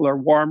agreeable people are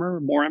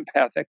warmer, more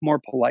empathic, more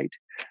polite,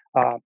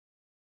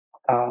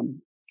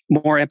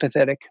 more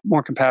empathetic,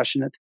 more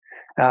compassionate.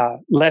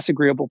 Less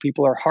agreeable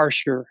people are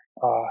harsher,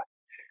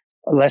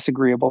 less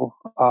agreeable,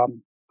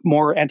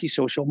 more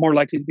antisocial, more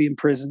likely to be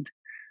imprisoned.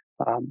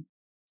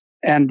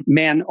 And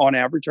men, on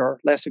average,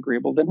 are less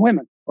agreeable than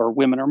women, or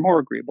women are more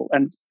agreeable.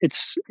 And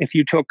it's if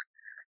you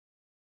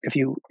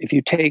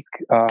take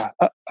a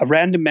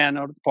random man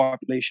out of the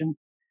population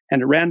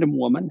and a random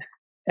woman,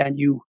 and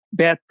you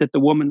bet that the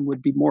woman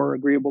would be more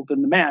agreeable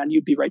than the man,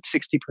 you'd be right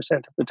 60%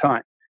 of the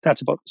time.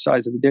 That's about the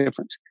size of the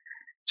difference.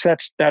 So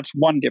that's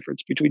one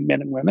difference between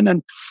men and women.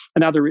 And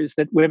another is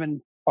that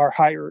women are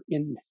higher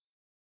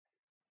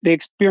they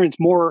experience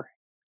more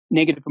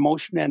negative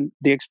emotion, and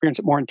they experience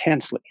it more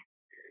intensely.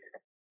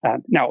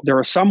 Now, there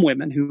are some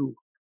women who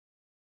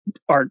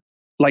aren't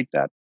like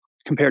that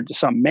compared to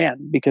some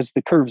men, because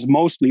the curves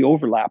mostly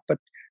overlap, but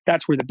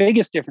that's where the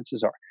biggest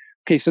differences are.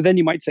 Okay, so then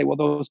you might say, well,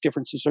 those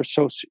differences are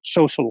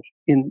social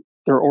in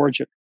their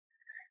origin.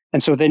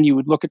 And so then you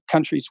would look at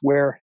countries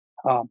where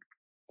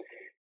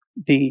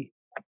the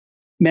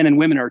men and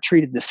women are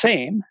treated the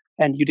same,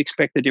 and you'd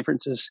expect the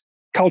differences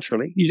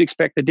culturally, you'd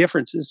expect the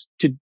differences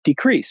to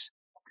decrease.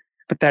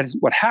 But that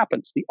isn't what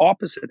happens. The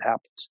opposite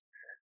happens.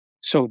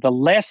 So the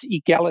less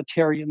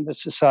egalitarian the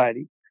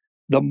society,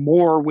 the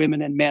more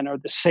women and men are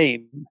the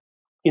same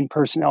in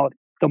personality.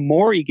 The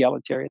more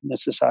egalitarian the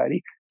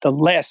society, the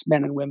less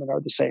men and women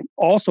are the same.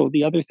 Also,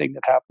 the other thing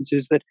that happens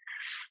is that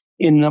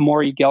in the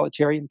more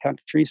egalitarian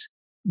countries,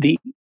 the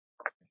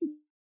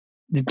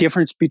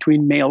difference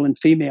between male and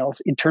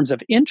females in terms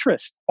of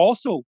interest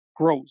also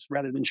grows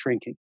rather than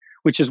shrinking,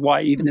 which is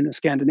why even in the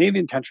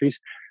Scandinavian countries,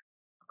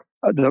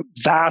 the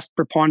vast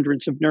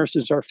preponderance of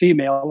nurses are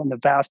female and the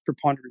vast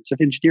preponderance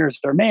of engineers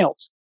are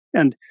males.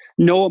 And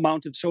no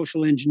amount of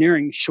social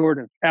engineering short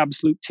of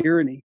absolute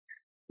tyranny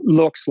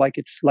looks like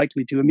it's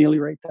likely to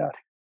ameliorate that.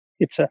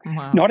 It's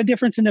not a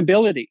difference in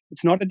ability.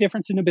 It's not a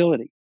difference in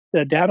ability.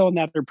 The data on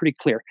that are pretty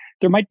clear.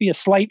 There might be a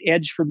slight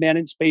edge for men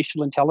in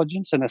spatial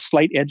intelligence and a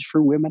slight edge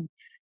for women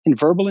in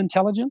verbal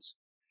intelligence,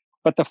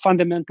 but the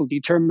fundamental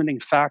determining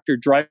factor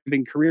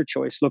driving career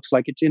choice looks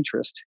like it's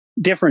interest.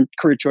 Different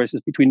career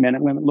choices between men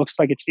and women looks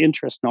like it's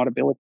interest, not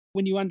ability.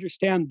 When you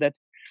understand that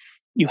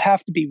you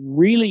have to be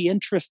really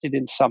interested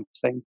in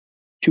something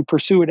to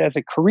pursue it as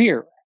a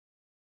career.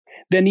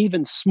 Then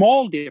even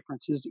small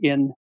differences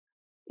in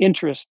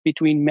interest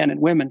between men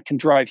and women can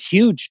drive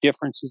huge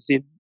differences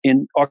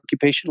in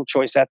occupational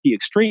choice at the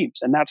extremes.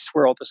 And that's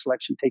where all the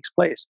selection takes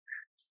place.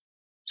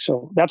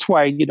 So that's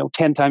why,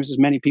 10 times as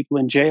many people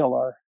in jail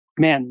are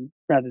men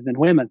rather than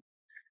women.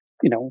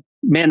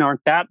 Men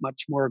aren't that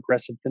much more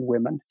aggressive than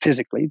women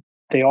physically.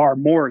 They are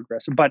more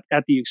aggressive, but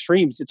at the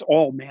extremes, it's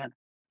all men.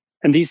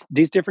 And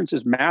these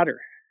differences matter.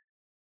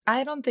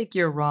 I don't think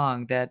you're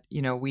wrong that,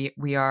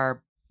 we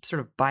are sort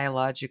of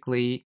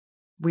biologically,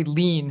 we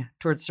lean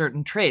towards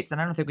certain traits. And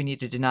I don't think we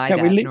need to deny that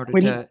in order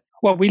to...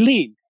 Well, we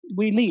lean.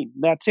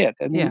 That's it.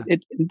 I mean,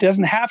 it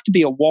doesn't have to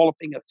be a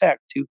walloping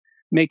effect to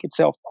make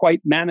itself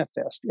quite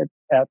manifest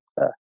at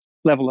the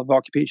level of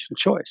occupational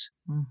choice.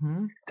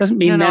 Mm-hmm. Doesn't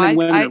mean men and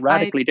women are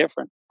radically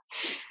different.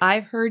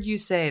 I've heard you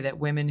say that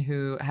women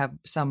who have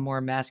some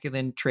more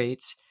masculine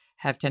traits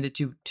have tended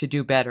to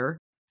do better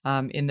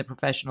in the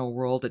professional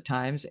world at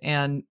times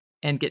and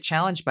get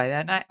challenged by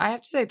that. And I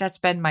have to say that's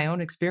been my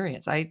own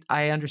experience.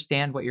 I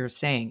understand what you're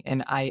saying,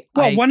 and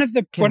one of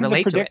the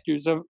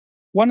predictors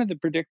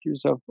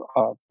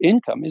of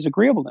income is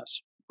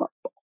agreeableness.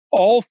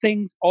 All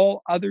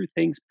other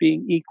things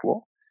being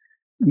equal,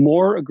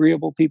 more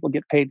agreeable people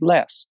get paid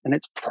less, and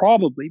it's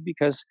probably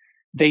because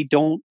they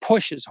don't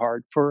push as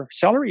hard for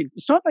salary.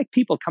 It's not like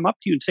people come up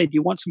to you and say, "Do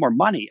you want some more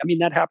money?" I mean,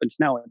 that happens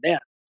now and then,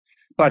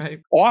 but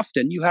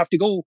often you have to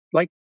go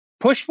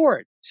push for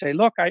it. Say,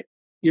 "Look,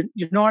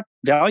 you're not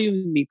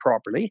valuing me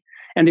properly,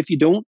 and if you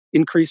don't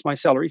increase my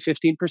salary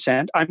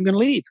 15%, I'm going to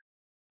leave."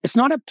 It's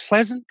not a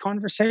pleasant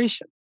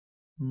conversation.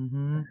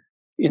 Mm-hmm.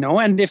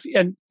 And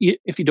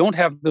if you don't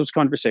have those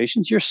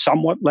conversations, you're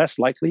somewhat less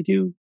likely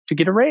to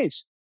get a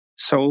raise.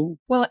 So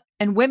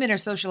and women are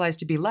socialized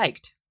to be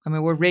liked. I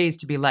mean, we're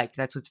raised to be liked.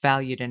 That's what's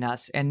valued in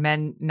us, and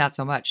men not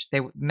so much.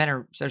 Men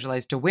are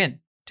socialized to win,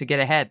 to get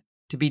ahead,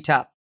 to be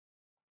tough.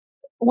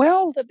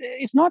 Well,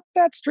 it's not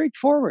that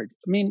straightforward.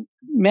 I mean,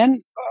 men.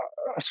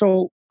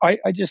 So I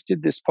just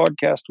did this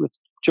podcast with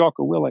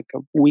Jocko Willink a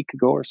week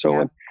ago or so,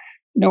 and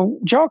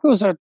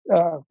Jocko's a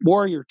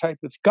warrior type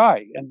of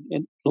guy,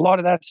 and a lot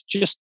of that's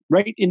just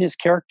right in his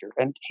character,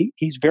 and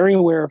he's very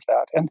aware of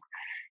that. And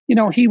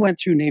he went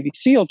through Navy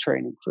SEAL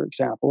training, for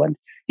example, and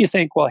you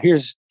think, well,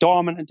 here's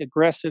dominant,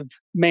 aggressive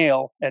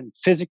male, and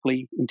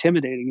physically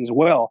intimidating as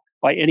well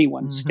by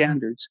anyone's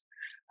standards,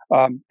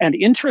 and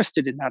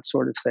interested in that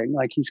sort of thing.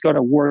 Like he's got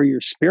a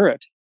warrior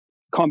spirit,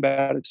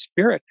 combative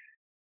spirit.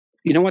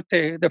 You know what?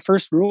 The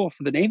first rule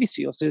for the Navy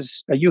SEALs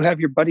is you have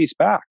your buddy's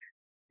back.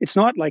 It's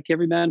not like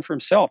every man for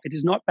himself. It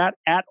is not that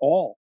at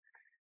all.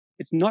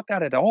 It's not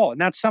that at all.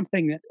 And that's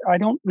something that I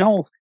don't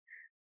know.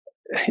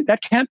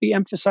 That can't be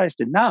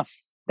emphasized enough.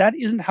 That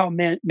isn't how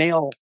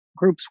male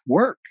groups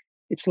work.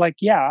 It's like,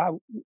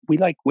 we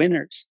like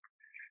winners.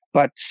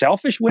 But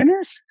selfish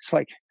winners, it's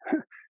like,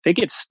 they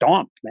get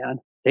stomped, man.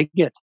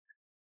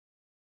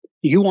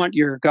 You want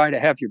your guy to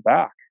have your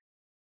back.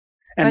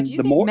 And but do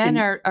you think men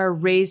are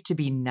raised to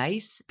be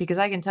nice? Because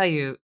I can tell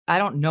you, I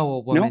don't know a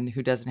woman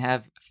who doesn't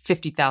have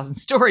 50,000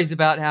 stories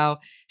about how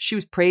she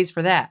was praised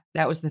for that.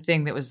 That was the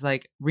thing that was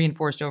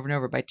reinforced over and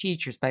over by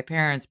teachers, by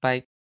parents,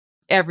 by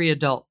every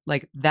adult.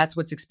 That's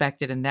what's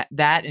expected. And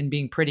that and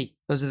being pretty,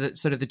 those are the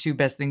sort of the two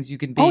best things you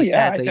can be,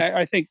 sadly,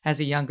 I think, as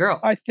a young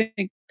girl. I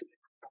think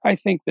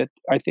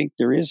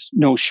there is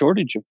no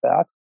shortage of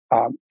that.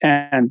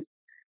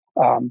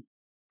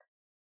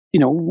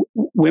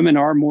 Women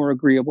are more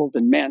agreeable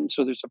than men,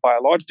 so there's a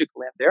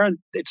biological end there, and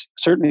it's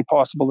certainly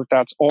possible that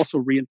that's also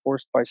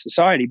reinforced by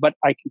society. But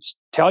I can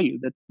tell you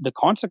that the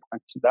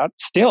consequence of that,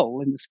 still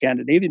in the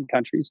Scandinavian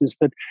countries, is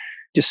that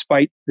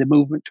despite the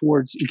movement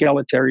towards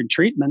egalitarian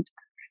treatment,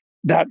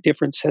 that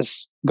difference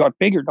has got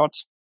bigger,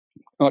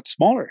 not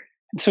smaller.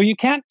 So you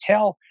can't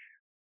tell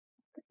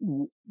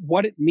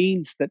what it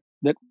means that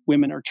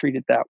women are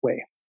treated that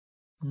way.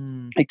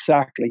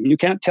 Exactly. You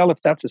can't tell if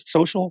that's a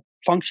social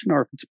function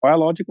or if it's a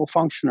biological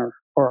function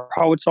or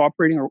how it's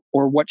operating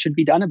or what should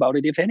be done about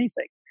it, if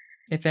anything.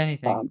 If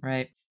anything,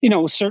 right.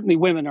 Certainly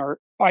women are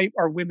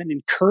women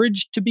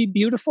encouraged to be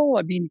beautiful?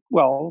 I mean,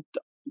 well,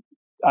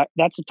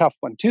 that's a tough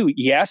one too.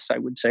 Yes, I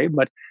would say,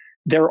 but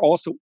they're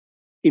also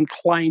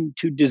inclined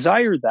to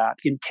desire that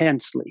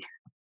intensely.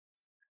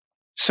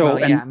 So,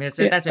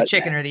 that's a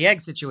chicken or the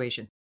egg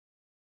situation.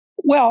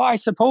 Well, I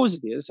suppose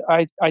it is.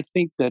 I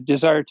think the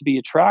desire to be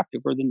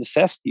attractive, or the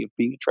necessity of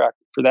being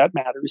attractive for that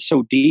matter, is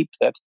so deep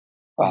that,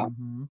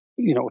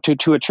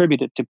 to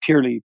attribute it to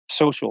purely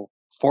social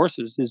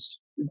forces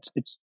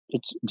it's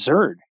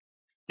absurd.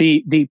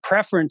 The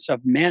preference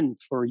of men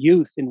for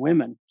youth in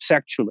women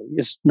sexually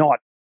is not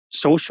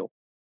social.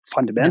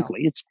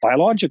 Fundamentally, it's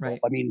biological. Right.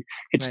 I mean,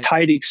 it's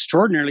tied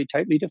extraordinarily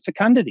tightly to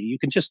fecundity. You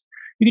can just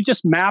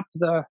map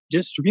the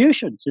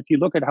distributions. If you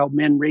look at how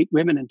men rate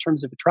women in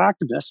terms of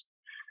attractiveness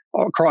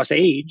across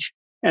age,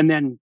 and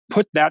then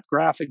put that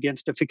graph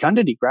against a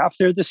fecundity graph,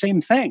 they're the same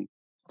thing.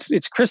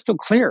 It's crystal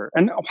clear.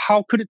 And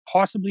how could it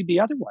possibly be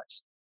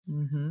otherwise?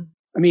 Mm-hmm.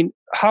 I mean,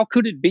 how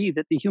could it be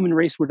that the human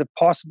race would have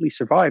possibly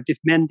survived if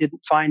men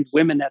didn't find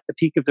women at the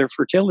peak of their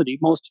fertility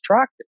most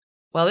attractive?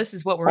 Well, this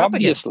is what we're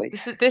Obviously. up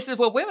against. This is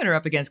what women are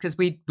up against, because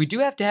we do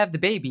have to have the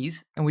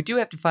babies and we do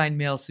have to find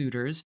male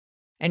suitors.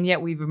 And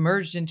yet we've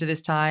emerged into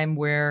this time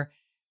where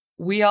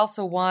we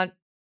also want,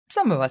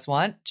 some of us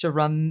want to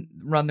run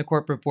the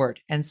corporate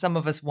board, and some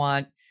of us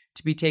want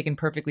to be taken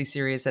perfectly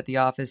serious at the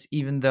office,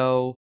 even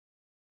though,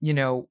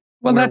 well,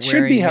 we're that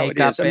should be how it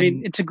is. I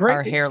mean,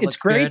 our hair looks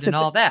good and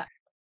all that.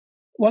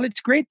 Well,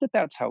 it's great that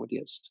that's how it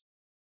is.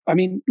 I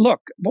mean,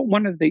 look,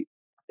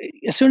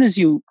 as soon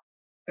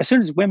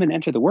as women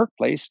enter the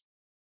workplace,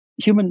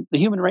 the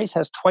human race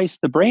has twice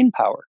the brain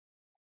power.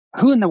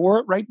 Who in the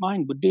right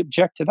mind would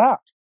object to that?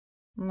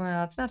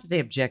 Well, it's not that they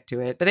object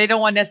to it, but they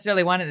don't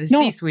necessarily want it in the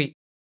C-suite.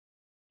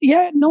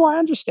 Yeah, no, I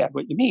understand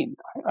what you mean.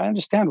 I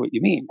understand what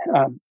you mean.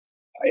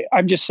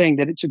 I'm just saying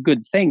that it's a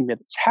good thing that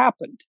it's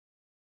happened,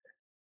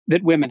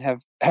 that women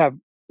have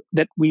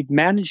that we've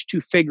managed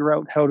to figure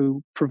out how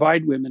to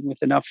provide women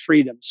with enough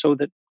freedom so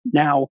that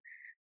now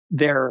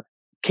their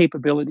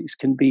capabilities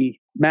can be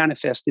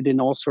manifested in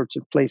all sorts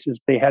of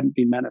places they hadn't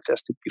been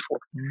manifested before.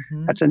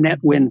 Mm-hmm. That's a net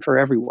win for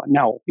everyone.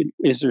 Now,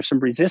 is there some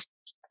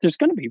resistance? There's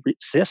going to be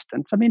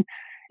resistance. I mean,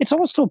 it's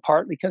also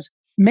partly because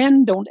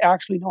men don't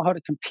actually know how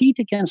to compete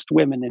against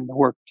women in the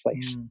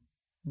workplace.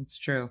 That's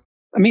true.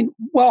 I mean,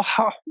 well,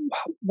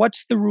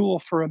 what's the rule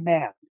for a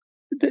man?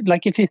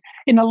 Like if you,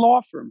 in a law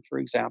firm, for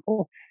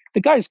example, the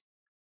guys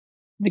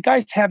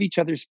have each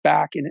other's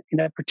back in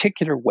a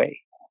particular way,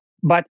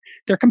 but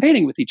they're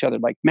competing with each other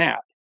like mad,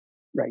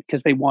 right?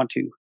 Because they want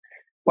to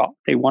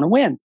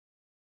win.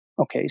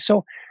 Okay,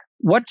 so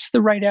what's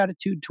the right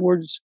attitude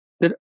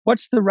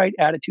what's the right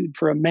attitude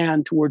for a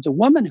man towards a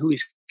woman who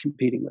he's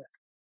competing with?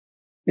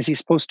 Is he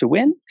supposed to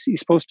win? Is he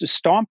supposed to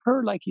stomp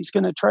her like he's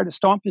going to try to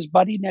stomp his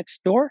buddy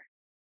next door?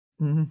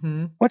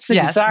 Mm-hmm. What's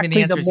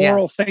exactly the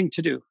moral thing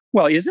to do?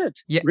 Well, is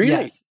it?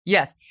 Really?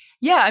 Yes.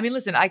 Yeah. I mean,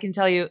 listen, I can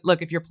tell you,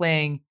 look, if you're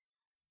playing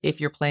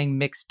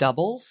mixed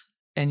doubles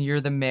and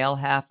you're the male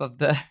half of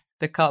the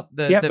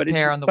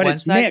pair on the one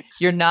side,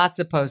 mixed. You're not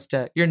supposed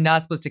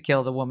to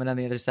kill the woman on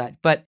the other side.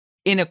 But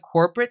in a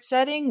corporate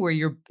setting where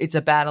it's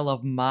a battle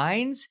of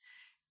minds,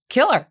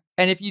 kill her.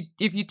 And if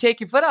you take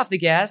your foot off the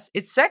gas,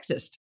 it's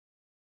sexist.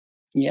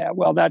 Yeah,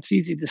 well, that's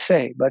easy to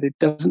say, but it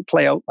doesn't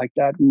play out like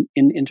that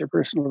in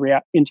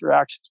interpersonal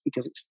interactions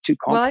because it's too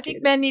complicated. Well, I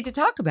think men need to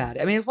talk about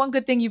it. I mean, one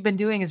good thing you've been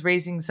doing is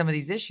raising some of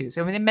these issues.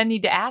 I mean, men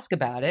need to ask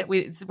about it.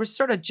 We're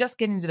sort of just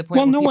getting to the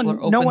point where people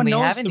are openly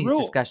having these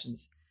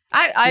discussions.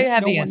 I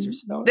have the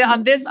answers.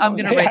 On this, I'm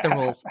going to write the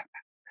rules.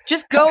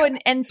 Just go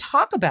and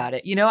talk about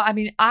it. I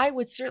mean, I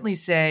would certainly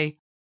say,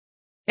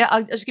 yeah,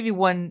 I'll just give you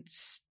one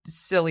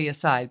silly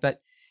aside,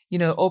 but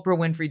Oprah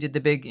Winfrey did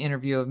the big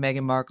interview of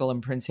Meghan Markle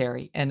and Prince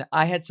Harry, and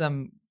I had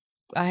some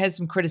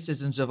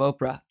criticisms of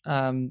Oprah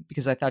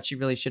because I thought she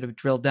really should have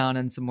drilled down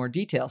on some more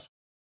details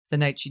the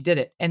night she did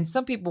it. And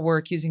some people were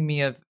accusing me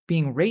of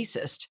being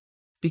racist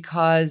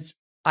because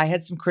I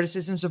had some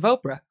criticisms of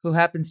Oprah, who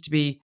happens to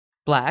be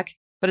Black,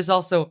 but is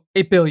also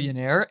a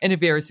billionaire and a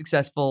very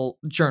successful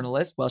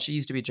journalist. Well, she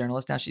used to be a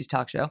journalist, now she's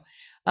talk show.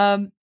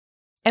 And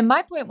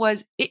my point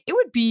was, it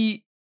would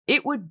be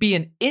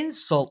an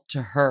insult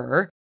to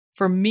her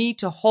for me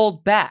to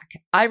hold back.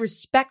 I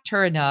respect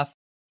her enough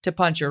to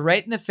punch her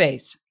right in the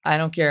face. I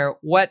don't care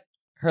what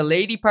her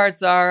lady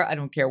parts are. I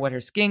don't care what her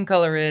skin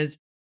color is.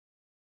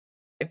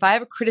 If I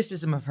have a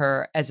criticism of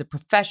her as a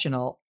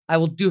professional, I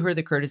will do her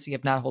the courtesy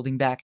of not holding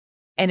back.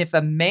 And if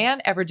a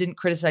man ever didn't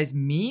criticize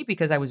me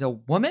because I was a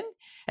woman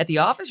at the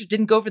office or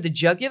didn't go for the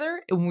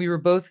jugular when we were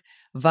both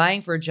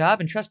vying for a job,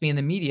 and trust me, in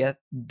the media,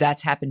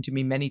 that's happened to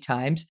me many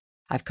times.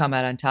 I've come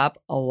out on top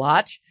a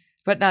lot,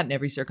 but not in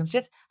every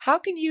circumstance. How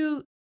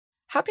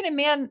can a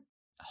man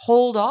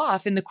hold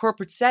off in the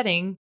corporate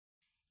setting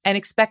and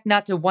expect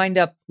not to wind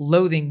up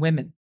loathing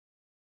women?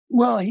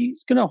 Well,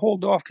 he's going to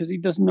hold off because he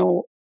doesn't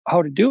know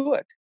how to do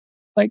it.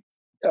 Like,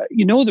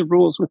 the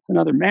rules with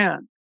another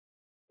man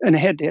in a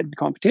head-to-head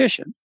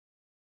competition.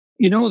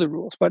 You know the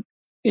rules, but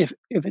if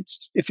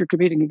you're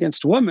competing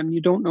against a woman,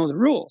 you don't know the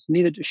rules.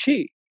 Neither does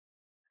she.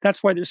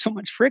 That's why there's so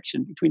much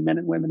friction between men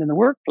and women in the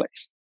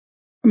workplace.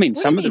 I mean,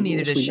 some of the neither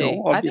rules does we she.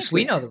 know, I think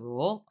we know the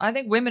rule. I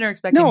think women are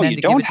expecting no, men you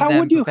to don't. give it to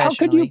them professionally. How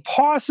could you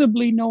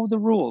possibly know the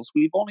rules?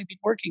 We've only been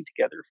working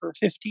together for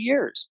 50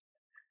 years.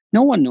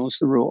 No one knows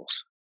the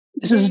rules.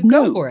 This is new.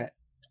 Go for it.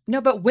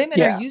 No, but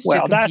women are used to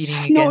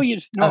competing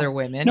against other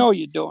women. No,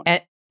 you don't.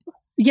 But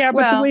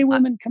the way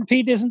women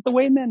compete isn't the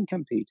way men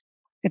compete.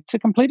 It's a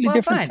completely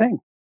different thing.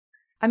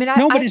 I mean,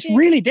 it's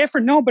really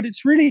different. No, but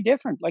it's really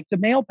different. Like the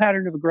male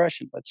pattern of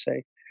aggression, let's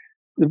say.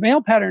 The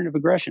male pattern of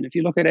aggression, if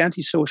you look at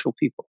antisocial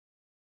people,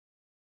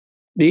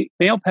 the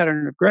male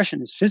pattern of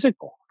aggression is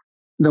physical.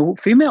 The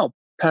female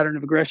pattern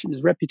of aggression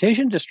is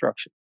reputation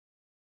destruction.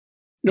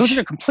 Those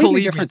are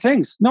completely different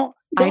things. No,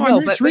 I know,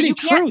 it's but really you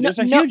can't.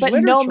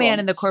 true. No man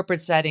in the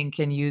corporate setting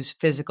can use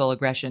physical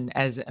aggression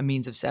as a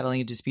means of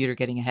settling a dispute or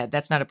getting ahead.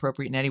 That's not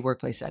appropriate in any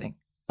workplace setting,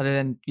 other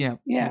than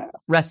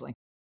wrestling.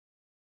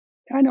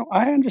 I know,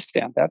 I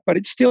understand that, but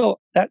it's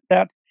still that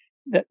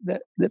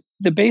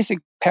the basic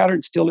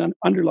pattern still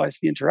underlies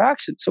the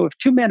interaction. So if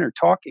two men are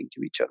talking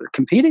to each other,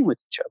 competing with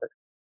each other,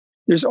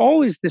 there's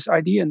always this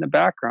idea in the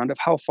background of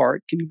how far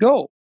it can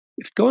go.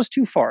 If it goes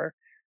too far,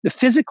 the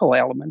physical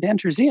element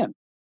enters in,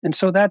 and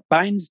so that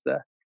binds the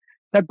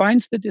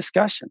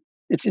discussion.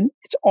 It's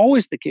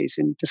always the case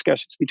in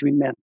discussions between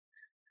men,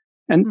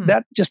 and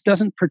that just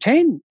doesn't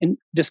pertain in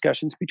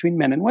discussions between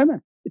men and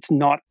women. It's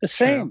not the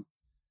same.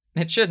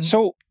 It shouldn't.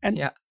 So,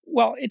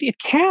 well, it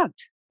can't.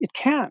 It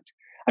can't.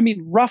 I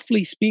mean,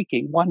 roughly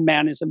speaking, one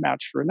man is a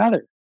match for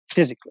another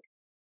physically.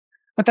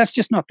 But that's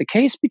just not the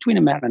case between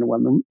a man and a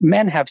woman.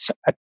 Men have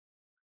a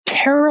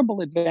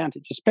terrible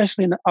advantage,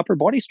 especially in the upper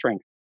body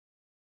strength.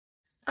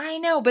 I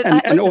know, but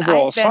and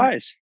overall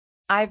size.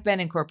 I've been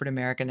in corporate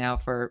America now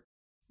for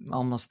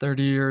almost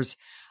 30 years,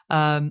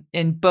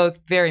 in both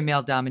very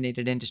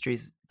male-dominated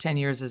industries. 10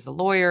 years as a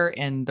lawyer,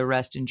 and the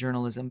rest in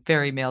journalism.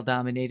 Very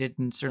male-dominated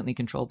and certainly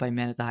controlled by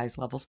men at the highest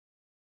levels.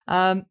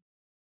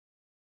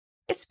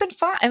 It's been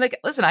fun. And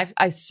listen,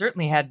 I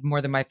certainly had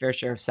more than my fair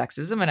share of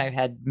sexism, and I've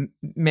had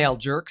male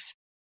jerks,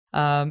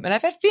 and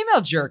I've had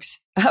female jerks,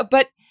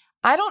 but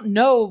I don't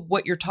know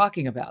what you're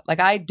talking about.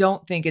 I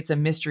don't think it's a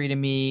mystery to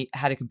me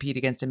how to compete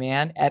against a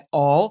man at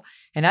all.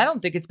 And I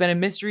don't think it's been a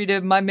mystery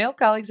to my male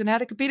colleagues on how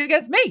to compete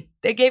against me.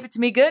 They gave it to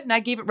me good, and I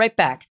gave it right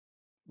back.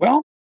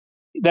 Well,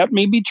 that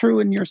may be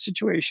true in your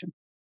situation.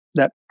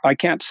 That I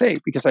can't say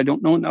because I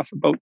don't know enough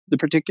about the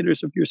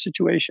particulars of your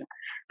situation.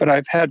 But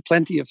I've had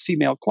plenty of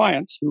female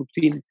clients who've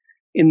been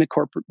in the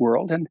corporate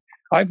world, and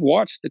I've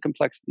watched the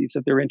complexities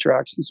of their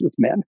interactions with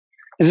men.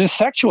 There's a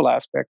sexual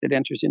aspect that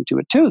enters into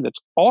it too that's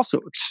also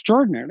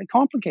extraordinarily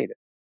complicated.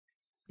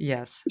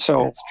 Yes,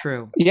 so that's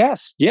true.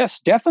 Yes,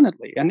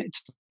 definitely. And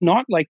it's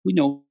not like we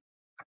know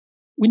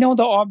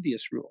the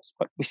obvious rules,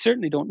 but we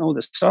certainly don't know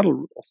the subtle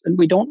rules, and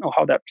we don't know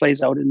how that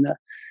plays out in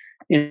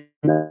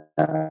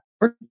the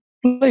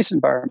workplace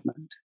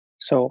environment.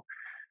 So,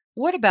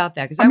 what about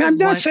that? Because I'm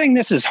not saying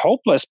this is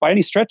hopeless by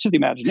any stretch of the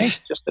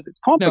imagination, just that it's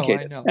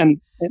complicated. No, I know.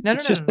 And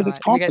it's just that it's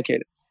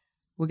complicated.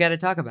 We got to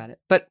talk about it.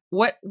 But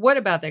what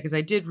about that? Because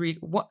I did read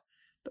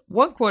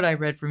one quote I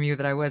read from you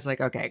that I was like,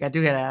 okay, I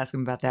do got to ask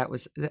him about that.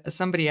 Was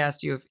somebody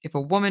asked you if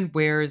a woman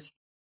wears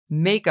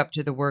makeup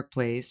to the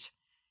workplace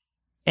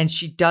and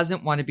she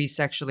doesn't want to be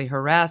sexually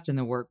harassed in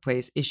the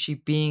workplace, is she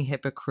being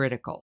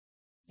hypocritical?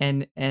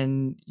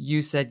 And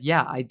you said,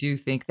 yeah, I do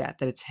think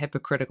that it's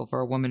hypocritical for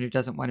a woman who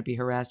doesn't want to be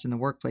harassed in the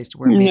workplace to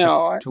wear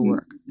makeup to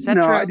work. Is that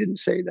true? No, I didn't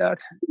say that.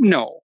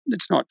 No,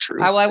 it's not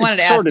true. I wanted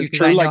to ask you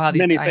because I know how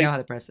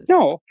the press is.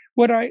 No,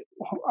 what I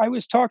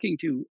was talking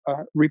to a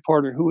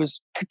reporter who was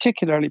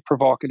particularly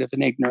provocative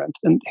and ignorant,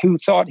 and who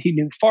thought he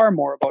knew far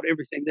more about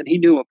everything than he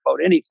knew about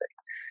anything.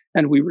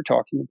 And we were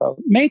talking about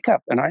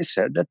makeup, and I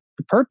said that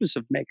the purpose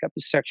of makeup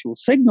is sexual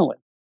signaling.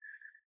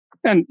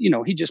 And,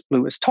 he just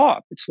blew his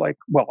top. It's like,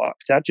 well,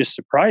 that just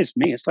surprised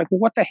me. It's like, well,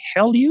 what the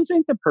hell do you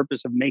think the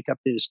purpose of makeup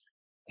is?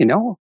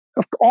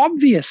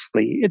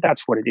 Obviously,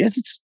 that's what it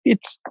is.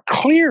 It's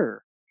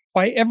clear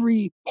by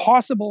every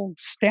possible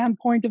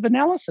standpoint of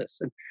analysis.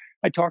 And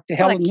I talked to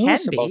Helen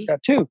Lewis about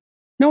that too.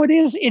 No, it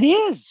is. It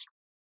is.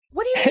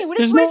 What do you mean?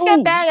 What if you've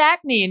got bad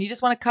acne and you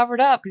just want to cover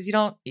it up because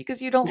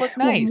you don't look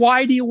nice? Well,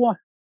 why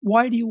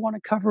do you want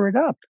to cover it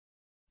up?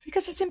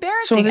 Because it's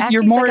embarrassing. So that Acne's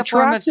you're more like a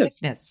form of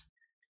sickness.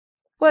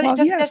 Well, it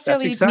doesn't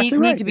necessarily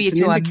need to be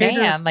to a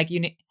man.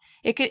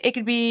 It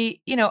could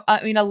be,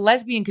 a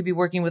lesbian could be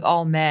working with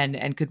all men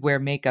and could wear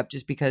makeup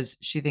just because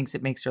she thinks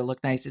it makes her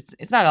look nice.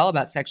 It's not all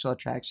about sexual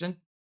attraction.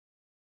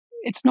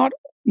 It's not.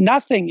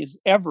 Nothing is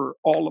ever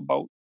all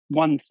about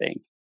one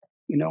thing,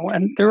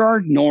 and there are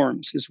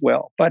norms as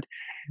well. But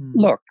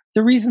look,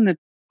 the reason that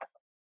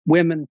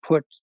women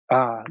put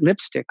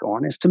lipstick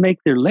on is to make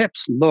their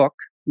lips look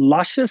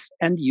luscious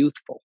and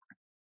youthful.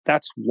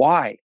 That's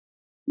why.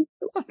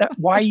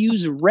 Why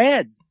use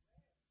red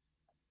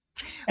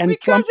and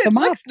because plump them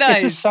up?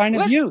 Nice. It's a sign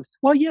of youth.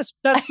 Well, yes,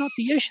 that's not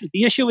the issue.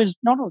 The issue is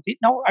no.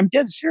 I'm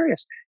dead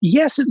serious.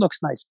 Yes, it looks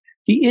nice.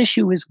 The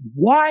issue is,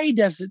 why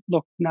does it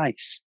look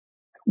nice?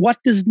 What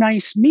does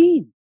nice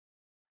mean?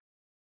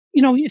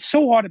 It's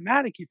so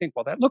automatic. You think,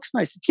 well, that looks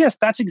nice. Yes,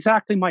 that's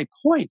exactly my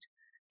point.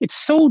 It's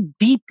so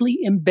deeply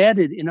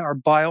embedded in our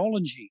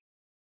biology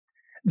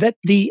that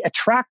the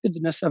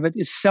attractiveness of it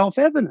is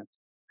self-evident.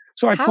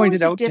 So I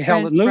pointed out to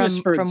Helen Lewis,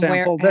 for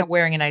example, that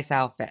wearing a nice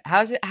outfit.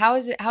 How's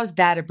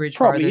that a bridge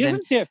farther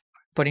than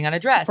putting on a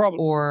dress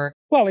or?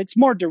 Well, it's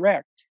more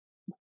direct.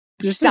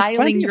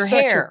 Styling your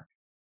hair.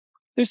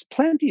 There's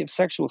plenty of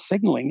sexual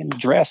signaling in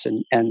dress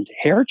and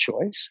hair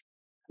choice.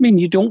 I mean,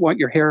 you don't want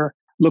your hair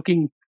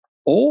looking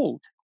old.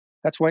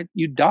 That's why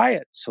you dye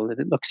it so that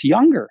it looks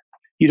younger.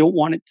 You don't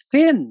want it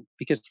thin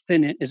because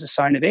thin is a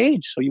sign of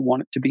age. So you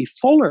want it to be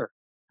fuller.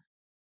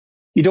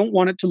 You don't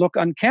want it to look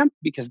unkempt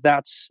because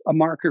that's a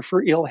marker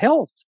for ill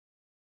health.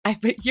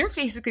 But you're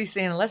basically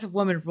saying unless a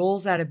woman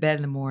rolls out of bed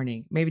in the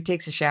morning, maybe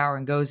takes a shower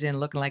and goes in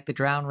looking like the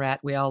drowned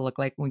rat we all look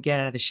like when we get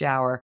out of the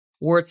shower,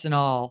 warts and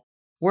all,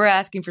 we're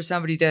asking for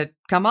somebody to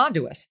come on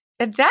to us.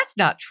 And that's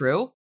not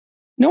true.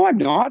 No, I'm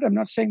not. I'm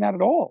not saying that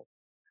at all.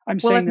 I'm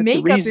Well, saying if that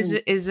the makeup reason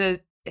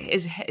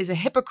is a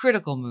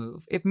hypocritical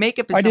move, if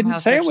makeup is I somehow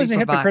didn't say it sexually was a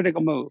provocative,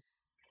 hypocritical move.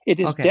 It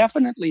is okay.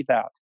 definitely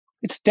that.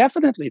 It's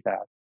definitely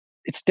that.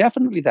 It's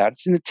definitely that.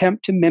 It's an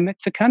attempt to mimic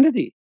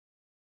fecundity.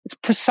 It's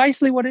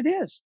precisely what it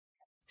is.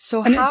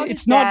 So And how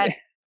it's does not. that?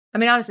 I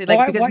mean, honestly,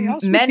 like because Why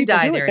else would men people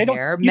dye do it? their They don't.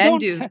 hair, You men don't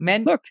do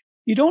men. look.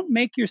 You don't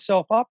make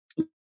yourself up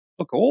to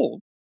look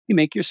old. You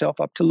make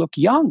yourself up to look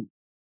young,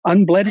 I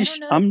don't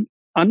unblemished, know.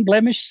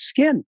 unblemished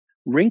skin, I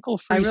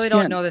wrinkle-free really skin.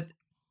 don't know that.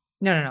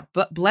 No.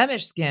 But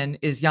blemished skin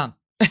is young.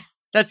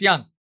 That's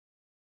young.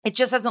 It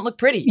just doesn't look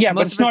pretty. Yeah, And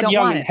but most it's of us not don't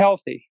young want and it.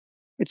 healthy.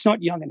 It's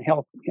not young and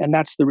healthy, and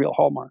that's the real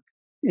hallmark.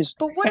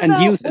 But what And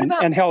about youth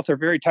and health are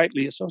very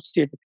tightly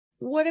associated.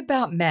 what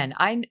about men?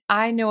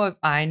 I know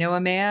a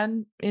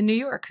man in New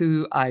York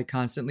who I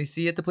constantly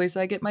see at the place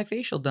I get my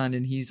facial done,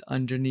 and he's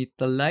underneath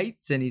the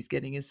lights and he's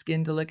getting his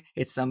skin to look.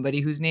 It's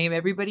somebody whose name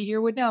everybody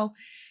here would know.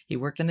 He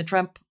worked in the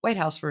Trump White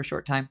House for a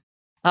short time.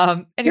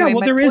 Yeah, Anyway, well,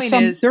 my there is point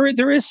some is,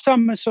 there is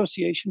some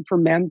association for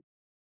men,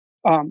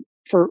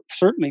 for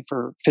certainly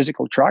for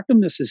physical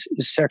attractiveness is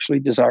sexually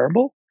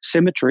desirable,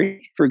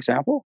 symmetry, for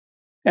example,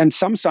 and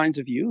some signs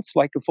of youth,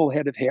 like a full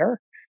head of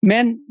hair.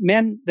 Men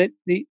that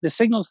the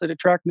signals that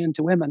attract men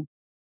to women,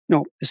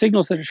 no, the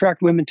signals that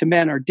attract women to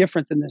men are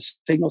different than the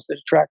signals that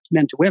attract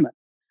men to women.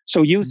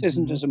 So youth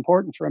isn't as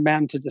important for a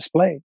man to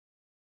display.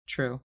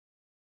 true.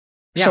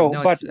 Yeah, So,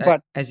 no, it's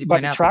as you but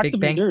point out, the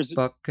Big attractiveness, Bang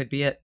book could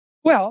be it.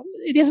 well,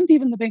 it isn't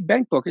even the big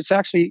bank book. It's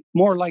actually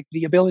more like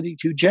the ability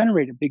to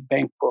generate a big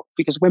bank book,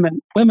 because women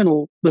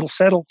will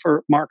settle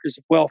for markers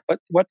of wealth, but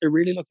what they're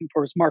really looking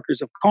for is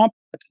markers of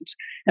competence.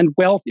 And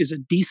wealth is a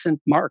decent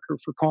marker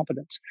for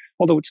competence,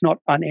 although it's not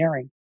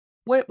unerring.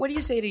 What do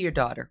you say to your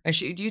daughter? Do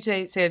you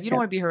say if you don't Yeah.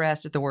 want to be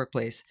harassed at the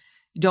workplace,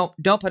 don't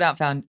put out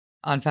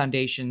on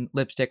foundation,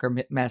 lipstick, or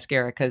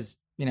mascara, because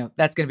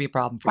that's going to be a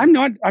problem for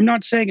you. I'm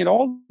not saying at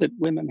all that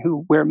women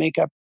who wear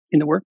makeup in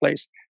the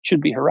workplace should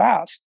be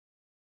harassed.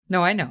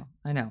 No, I know.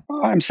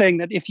 I'm saying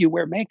that if you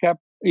wear makeup,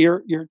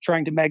 you're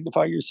trying to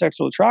magnify your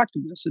sexual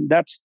attractiveness, and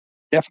that's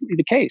definitely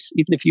the case.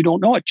 Even if you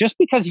don't know it, just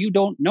because you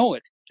don't know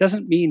it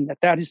doesn't mean that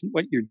that isn't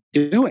what you're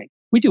doing.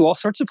 We do all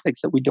sorts of things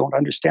that we don't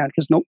understand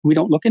because we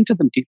don't look into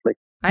them deeply.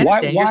 I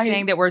understand. You're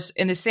saying that we're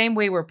in the same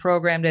way we're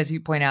programmed, as you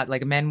point out,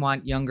 like men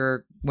want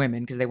younger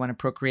women because they want to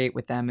procreate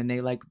with them, and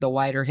they like the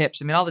wider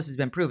hips. I mean, all this has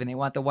been proven. They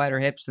want the wider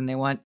hips and they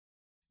want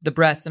the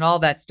breasts and all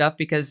that stuff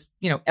because,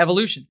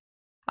 evolution.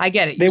 I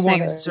get it. You're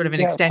saying it's sort of an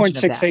extension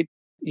of that.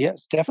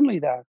 Yes, definitely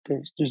that.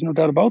 There's no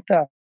doubt about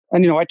that.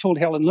 And I told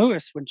Helen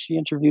Lewis when she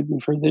interviewed me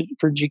for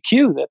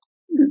GQ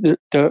that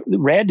the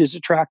red is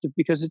attractive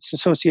because it's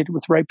associated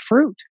with ripe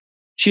fruit.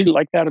 She didn't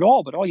like that at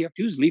all. But all you have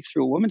to do is leaf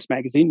through a woman's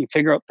magazine. You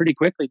figure out pretty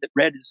quickly that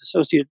red is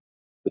associated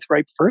with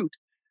ripe fruit.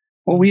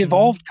 Well, we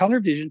evolved color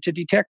vision to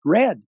detect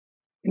red.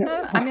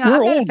 I'm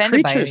not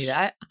offended by any of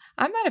that.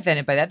 I'm not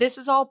offended by that. This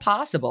is all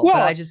possible.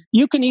 Well, but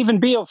you can even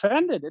be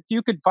offended if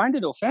you could find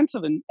it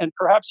offensive, and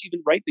perhaps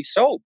even rightly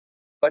so.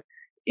 But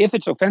if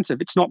it's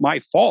offensive, it's not my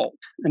fault,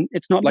 and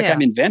it's not like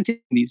I'm inventing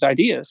these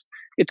ideas.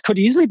 It could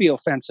easily be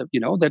offensive,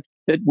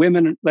 that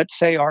women, let's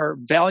say, are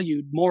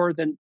valued more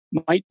than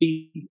might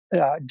be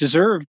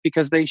deserved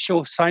because they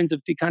show signs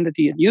of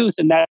fecundity in youth,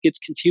 and that gets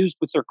confused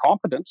with their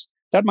competence.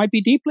 That might be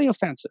deeply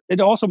offensive. It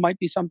also might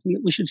be something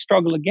that we should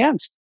struggle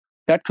against.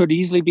 That could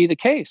easily be the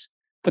case,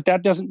 but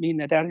that doesn't mean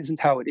that isn't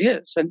how it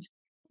is. And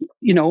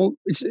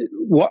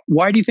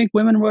why do you think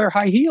women wear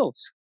high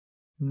heels?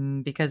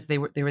 Because they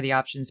were the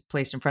options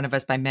placed in front of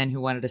us by men who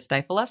wanted to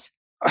stifle us.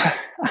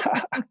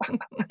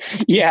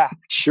 Yeah,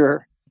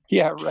 sure.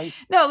 Yeah, right.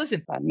 No,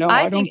 listen. No,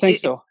 I don't think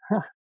so.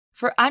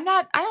 I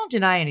don't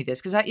deny any of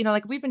this because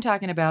like we've been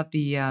talking about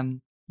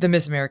the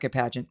Miss America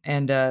pageant,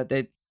 and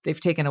they've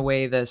taken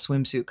away the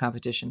swimsuit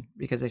competition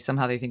because they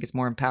think it's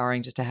more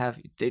empowering just to have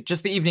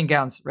just the evening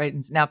gowns, right?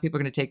 And now people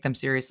are going to take them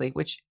seriously,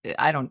 which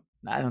I don't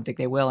think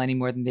they will any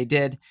more than they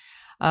did.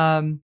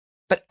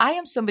 But I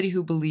am somebody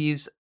who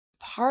believes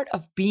part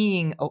of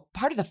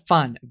the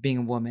fun of being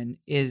a woman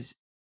is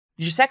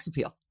your sex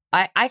appeal.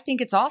 I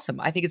think it's awesome.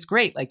 I think it's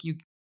great. I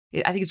think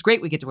it's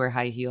great we get to wear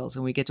high heels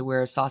and we get to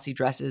wear saucy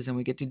dresses and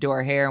we get to do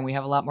our hair and we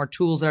have a lot more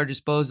tools at our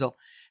disposal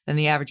than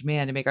the average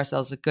man to make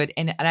ourselves look good.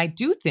 And I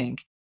do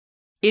think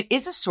it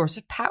is a source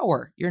of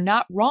power. You're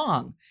not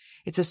wrong.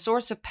 It's a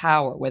source of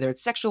power, whether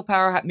it's sexual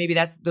power, maybe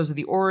those are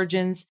the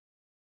origins.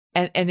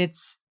 And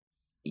it's,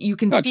 you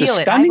can feel it. It's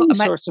a stunning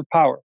source of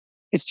power.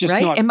 It's just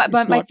right?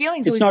 not. My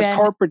feelings always been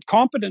corporate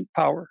competent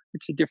power.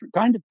 It's a different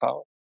kind of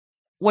power.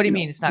 What do you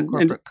mean it's not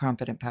corporate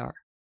competent power?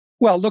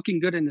 Well, looking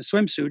good in a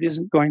swimsuit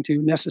isn't going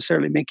to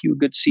necessarily make you a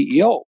good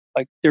CEO.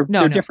 Like they're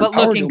different.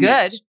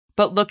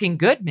 But looking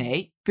good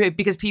may,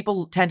 because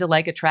people tend to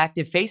like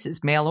attractive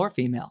faces, male or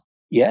female.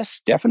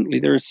 Yes, definitely.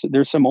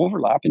 There's some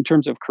overlap in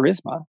terms of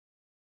charisma.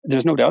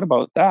 There's no doubt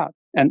about that.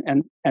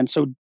 And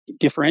so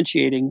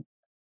differentiating,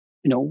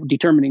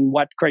 determining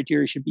what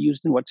criteria should be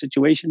used in what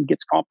situation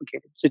gets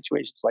complicated in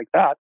situations like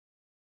that.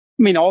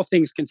 I mean, all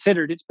things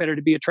considered, it's better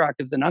to be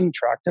attractive than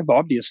unattractive,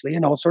 obviously,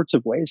 in all sorts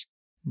of ways.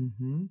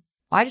 Mm-hmm.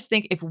 I just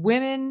think if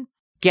women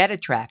get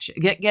attraction,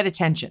 get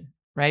attention,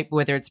 right?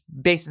 Whether it's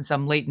based on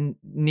some latent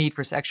need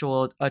for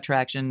sexual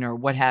attraction or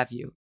what have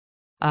you,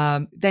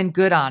 then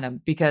good on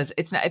them, because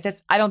it's not.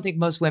 I don't think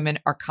most women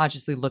are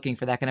consciously looking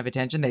for that kind of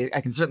attention.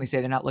 I can certainly say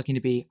they're not looking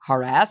to be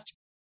harassed.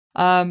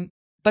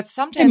 But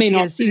sometimes to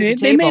get a seat at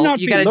the table,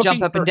 you got to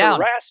jump up and down.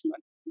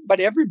 Harassment, but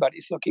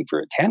everybody's looking for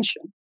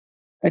attention.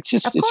 It's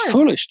just, Of it's course.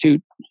 foolish to,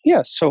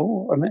 yeah.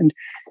 So,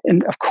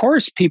 and of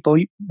course people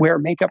wear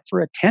makeup for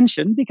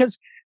attention because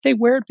they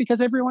wear it because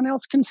everyone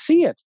else can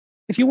see it.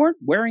 If you weren't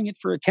wearing it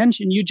for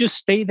attention, you just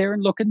stay there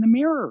and look in the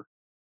mirror.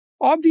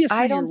 Obviously,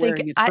 I don't you're think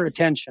wearing it for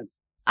attention.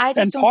 I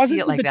just And don't see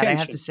it positive like that, I have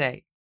attention. to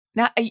say.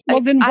 Now,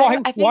 Well, then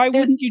I think why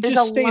wouldn't you there's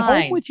just a stay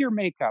line. home with your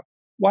makeup?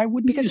 Why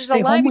wouldn't Because you there's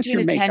stay a line home with between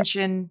your makeup?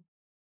 attention.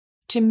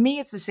 To me,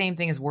 it's the same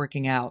thing as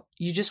working out.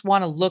 You just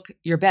want to look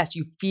your best.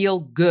 You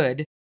feel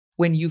good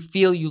when you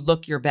feel you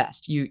look your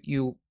best.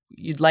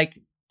 You'd like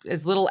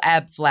as little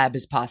ab flab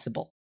as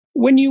possible.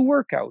 When you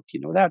work out,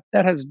 that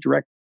has a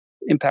direct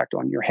impact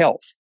on your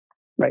health,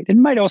 right? It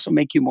might also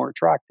make you more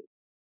attractive.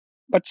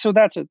 But so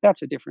that's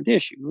a different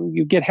issue.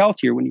 You get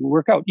healthier when you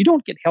work out. You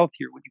don't get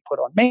healthier when you put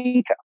on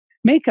makeup.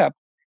 Makeup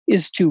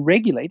is to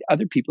regulate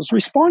other people's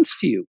response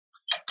to you.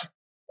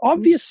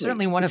 Obviously,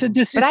 Certainly one of them.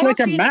 It's But I like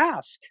don't a see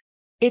mask.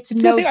 It's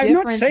It's no nothing, I'm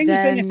different not saying than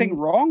there's anything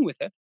wrong with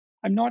it.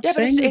 I'm not Yeah, but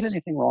saying there's it's-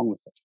 anything wrong with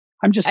it.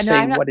 I'm just I know,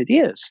 saying I'm not- what it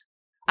is.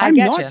 I I'm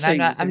get not you, and saying I'm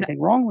there's not- anything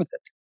wrong with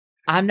it.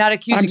 I'm not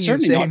accusing I'm you of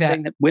certainly saying not that.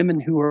 saying that women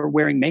who are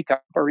wearing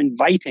makeup are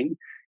inviting,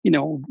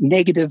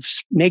 negative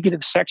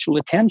sexual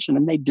attention,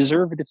 and they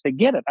deserve it if they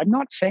get it. I'm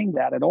not saying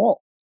that at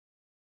all.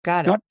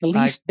 Got it. Not the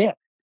least bit.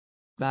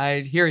 I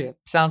hear you.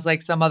 Sounds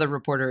like some other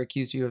reporter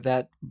accused you of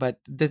that,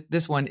 but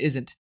this one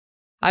isn't.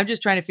 I'm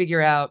just trying to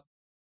figure out,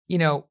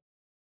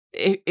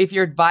 if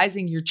you're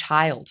advising your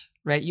child,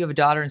 right? You have a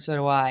daughter and so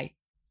do I,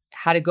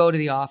 how to go to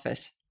the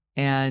office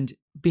and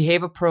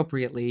behave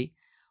appropriately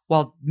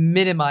while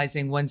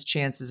minimizing one's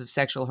chances of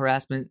sexual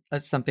harassment.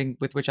 That's something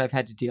with which I've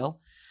had to deal.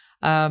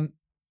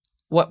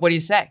 What do you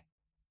say?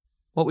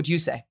 What would you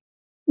say?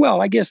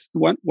 Well, I guess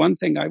one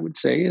thing I would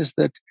say is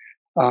that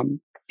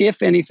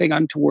if anything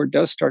untoward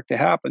does start to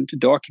happen, to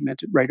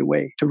document it right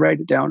away, to write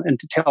it down and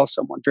to tell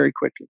someone very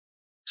quickly,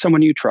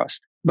 someone you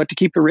trust, but to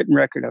keep a written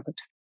record of it.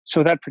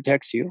 So that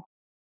protects you.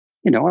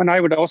 And I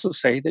would also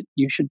say that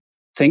you should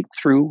think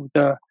through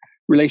the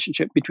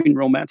relationship between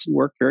romance and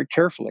work very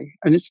carefully.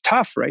 And it's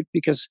tough, right?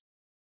 Because,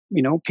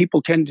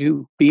 people tend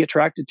to be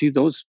attracted to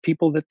those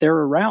people that they're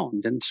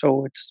around. And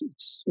so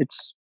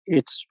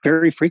it's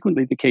very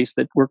frequently the case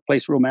that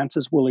workplace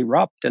romances will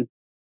erupt, and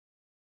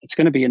it's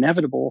going to be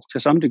inevitable to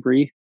some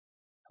degree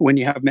when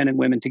you have men and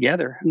women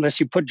together, unless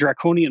you put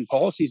draconian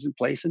policies in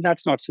place, and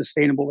that's not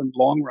sustainable in the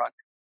long run.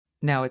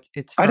 No, it's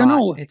fraught. I don't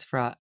know. It's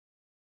fraught.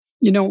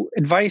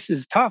 Advice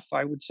is tough.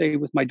 I would say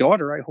with my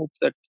daughter, I hope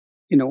that,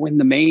 in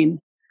the main,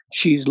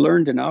 she's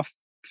learned enough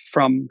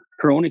from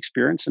her own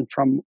experience and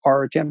from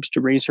our attempts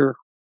to raise her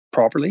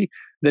properly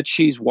that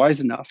she's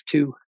wise enough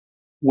to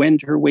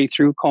wend her way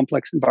through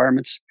complex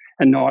environments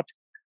and not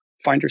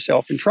find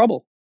herself in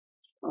trouble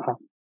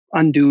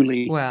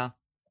unduly. Well,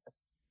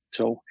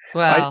 So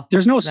well,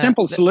 there's no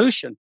simple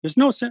solution. There's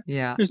no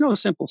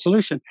simple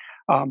solution.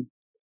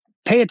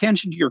 Pay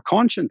attention to your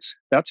conscience.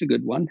 That's a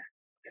good one.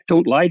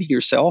 Don't lie to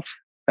yourself.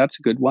 That's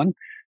a good one.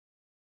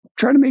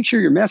 Try to make sure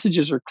your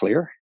messages are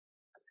clear,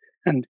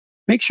 and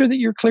make sure that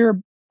you're clear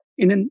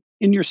in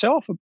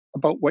yourself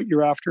about what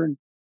you're after and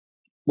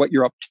what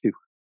you're up to.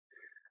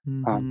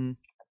 Mm-hmm.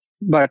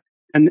 But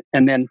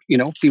then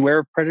beware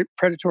of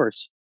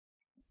predators.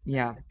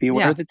 Yeah,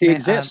 beware that they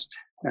exist,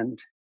 and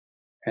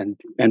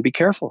be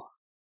careful.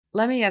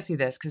 Let me ask you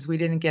this, because we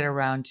didn't get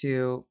around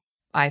to,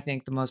 I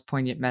think, the most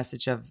poignant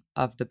message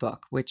of the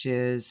book, which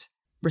is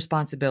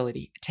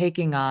responsibility,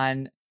 taking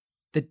on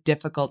the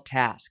difficult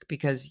task,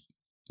 because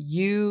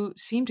you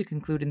seem to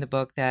conclude in the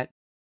book that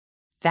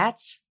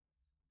that's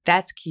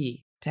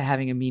key to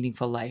having a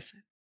meaningful life.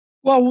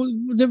 Well,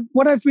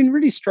 what I've been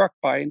really struck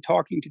by in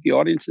talking to the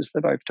audiences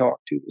that I've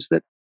talked to is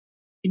that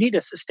you need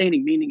a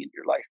sustaining meaning in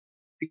your life,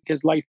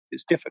 because life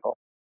is difficult.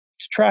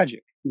 It's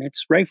tragic, and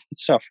it's rife with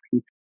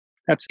suffering.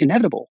 That's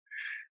inevitable.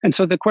 And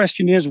so the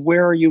question is,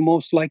 where are you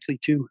most likely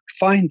to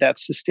find that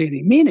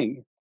sustaining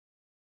meaning?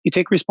 You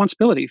take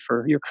responsibility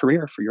for your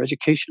career, for your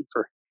education,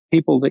 for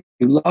people that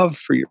you love,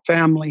 for your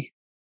family,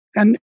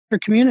 and your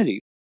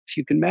community, if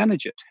you can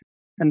manage it.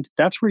 And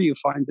that's where you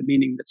find the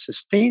meaning that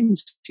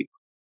sustains you.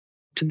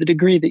 To the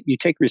degree that you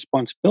take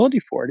responsibility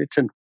for it, it's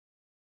a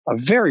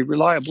very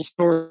reliable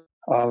source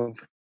of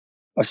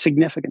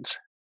significance.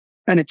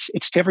 And it's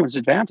to everyone's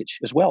advantage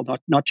as well,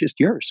 not just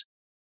yours.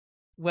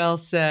 Well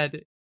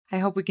said. I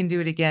hope we can do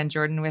it again,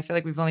 Jordan. I feel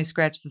like we've only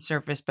scratched the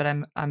surface, but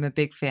I'm a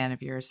big fan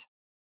of yours.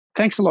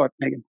 Thanks a lot,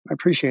 Megan. I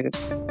appreciate it.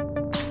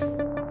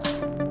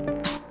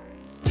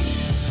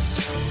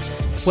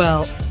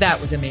 Well, that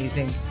was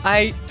amazing.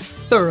 I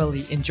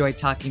thoroughly enjoyed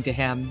talking to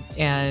him,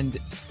 and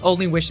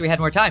only wish we had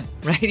more time,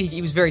 right?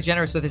 He was very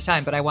generous with his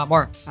time, but I want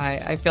more.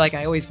 I feel like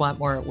I always want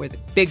more with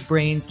big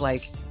brains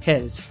like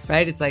his,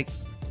 right? It's like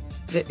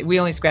we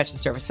only scratched the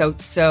surface.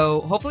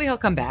 So hopefully he'll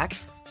come back.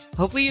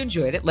 Hopefully you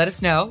enjoyed it. Let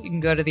us know. You can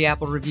go to the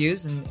Apple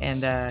reviews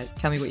and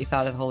tell me what you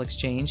thought of the whole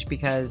exchange,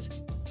 because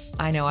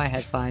I know I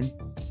had fun.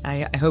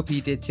 I hope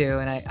he did too,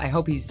 and I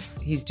hope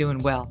he's doing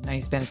well. Now,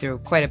 he's been through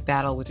quite a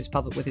battle with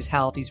his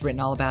health. He's written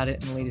all about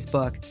it in the latest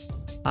book.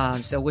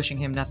 So wishing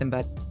him nothing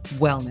but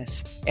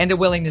wellness and a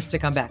willingness to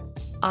come back.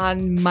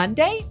 On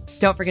Monday,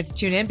 don't forget to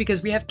tune in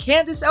because we have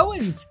Candace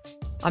Owens.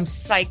 I'm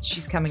psyched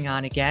she's coming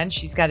on again.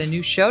 She's got a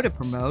new show to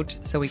promote,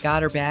 so we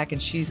got her back,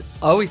 and she's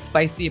always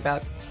spicy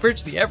about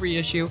virtually every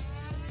issue.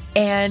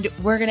 And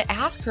we're going to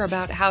ask her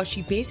about how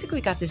she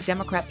basically got this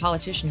Democrat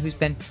politician who's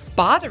been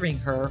bothering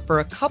her for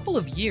a couple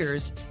of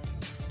years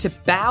to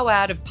bow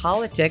out of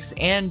politics,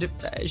 and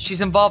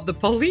she's involved the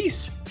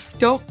police.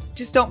 Don't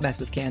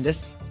mess with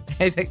Candace.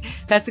 I think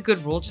that's a good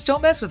rule. Just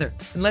don't mess with her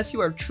unless you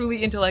are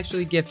truly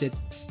intellectually gifted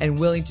and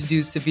willing to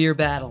do severe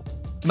battle.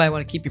 You might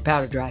want to keep your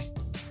powder dry.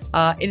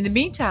 In the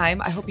meantime,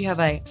 I hope you have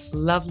a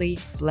lovely,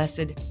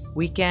 blessed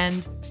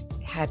weekend.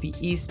 Happy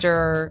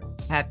Easter.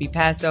 Happy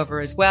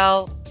Passover as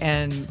well.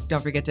 And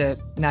don't forget to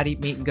not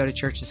eat meat and go to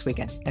church this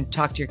weekend and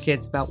talk to your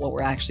kids about what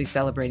we're actually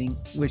celebrating,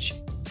 which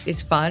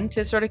is fun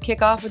to sort of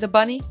kick off with a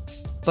bunny,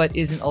 but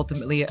isn't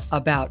ultimately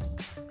about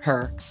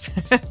her.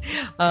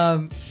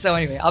 So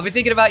anyway, I'll be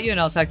thinking about you, and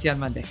I'll talk to you on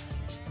Monday.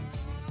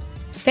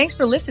 Thanks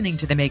for listening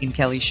to The Megyn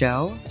Kelly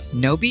Show.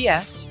 No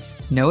BS,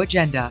 no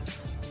agenda,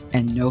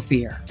 and no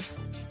fear.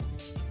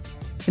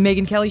 The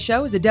Megyn Kelly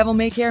Show is a Devil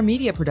May Care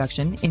media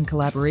production in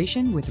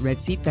collaboration with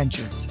Red Seat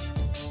Ventures.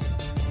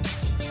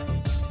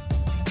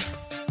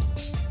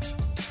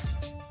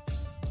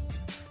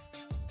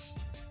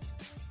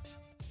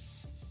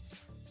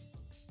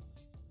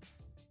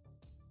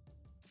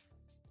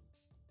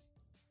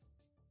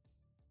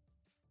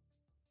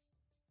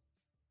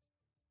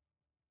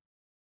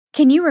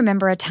 Can you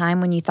remember a time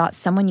when you thought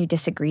someone you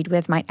disagreed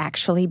with might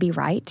actually be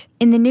right?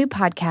 In the new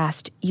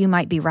podcast, You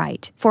Might Be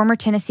Right, former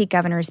Tennessee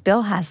Governors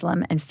Bill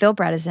Haslam and Phil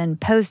Bredesen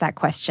pose that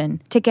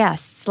question to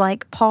guests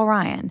like Paul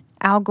Ryan,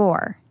 Al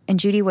Gore, and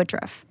Judy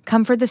Woodruff.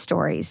 Come for the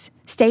stories,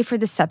 stay for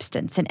the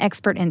substance and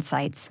expert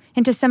insights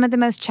into some of the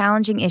most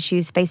challenging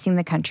issues facing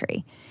the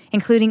country,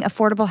 including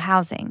affordable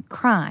housing,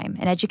 crime,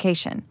 and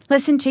education.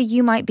 Listen to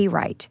You Might Be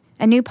Right,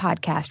 a new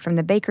podcast from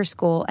the Baker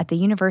School at the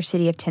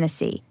University of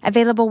Tennessee,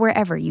 available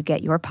wherever you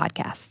get your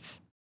podcasts.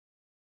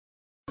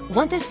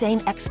 Want the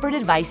same expert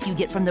advice you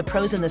get from the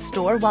pros in the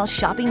store while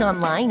shopping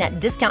online at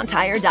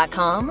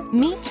DiscountTire.com?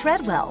 Meet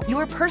Treadwell,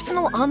 your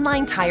personal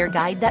online tire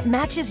guide that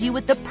matches you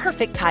with the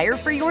perfect tire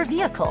for your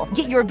vehicle.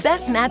 Get your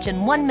best match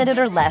in 1 minute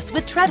or less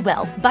with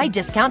Treadwell by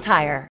Discount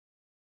Tire.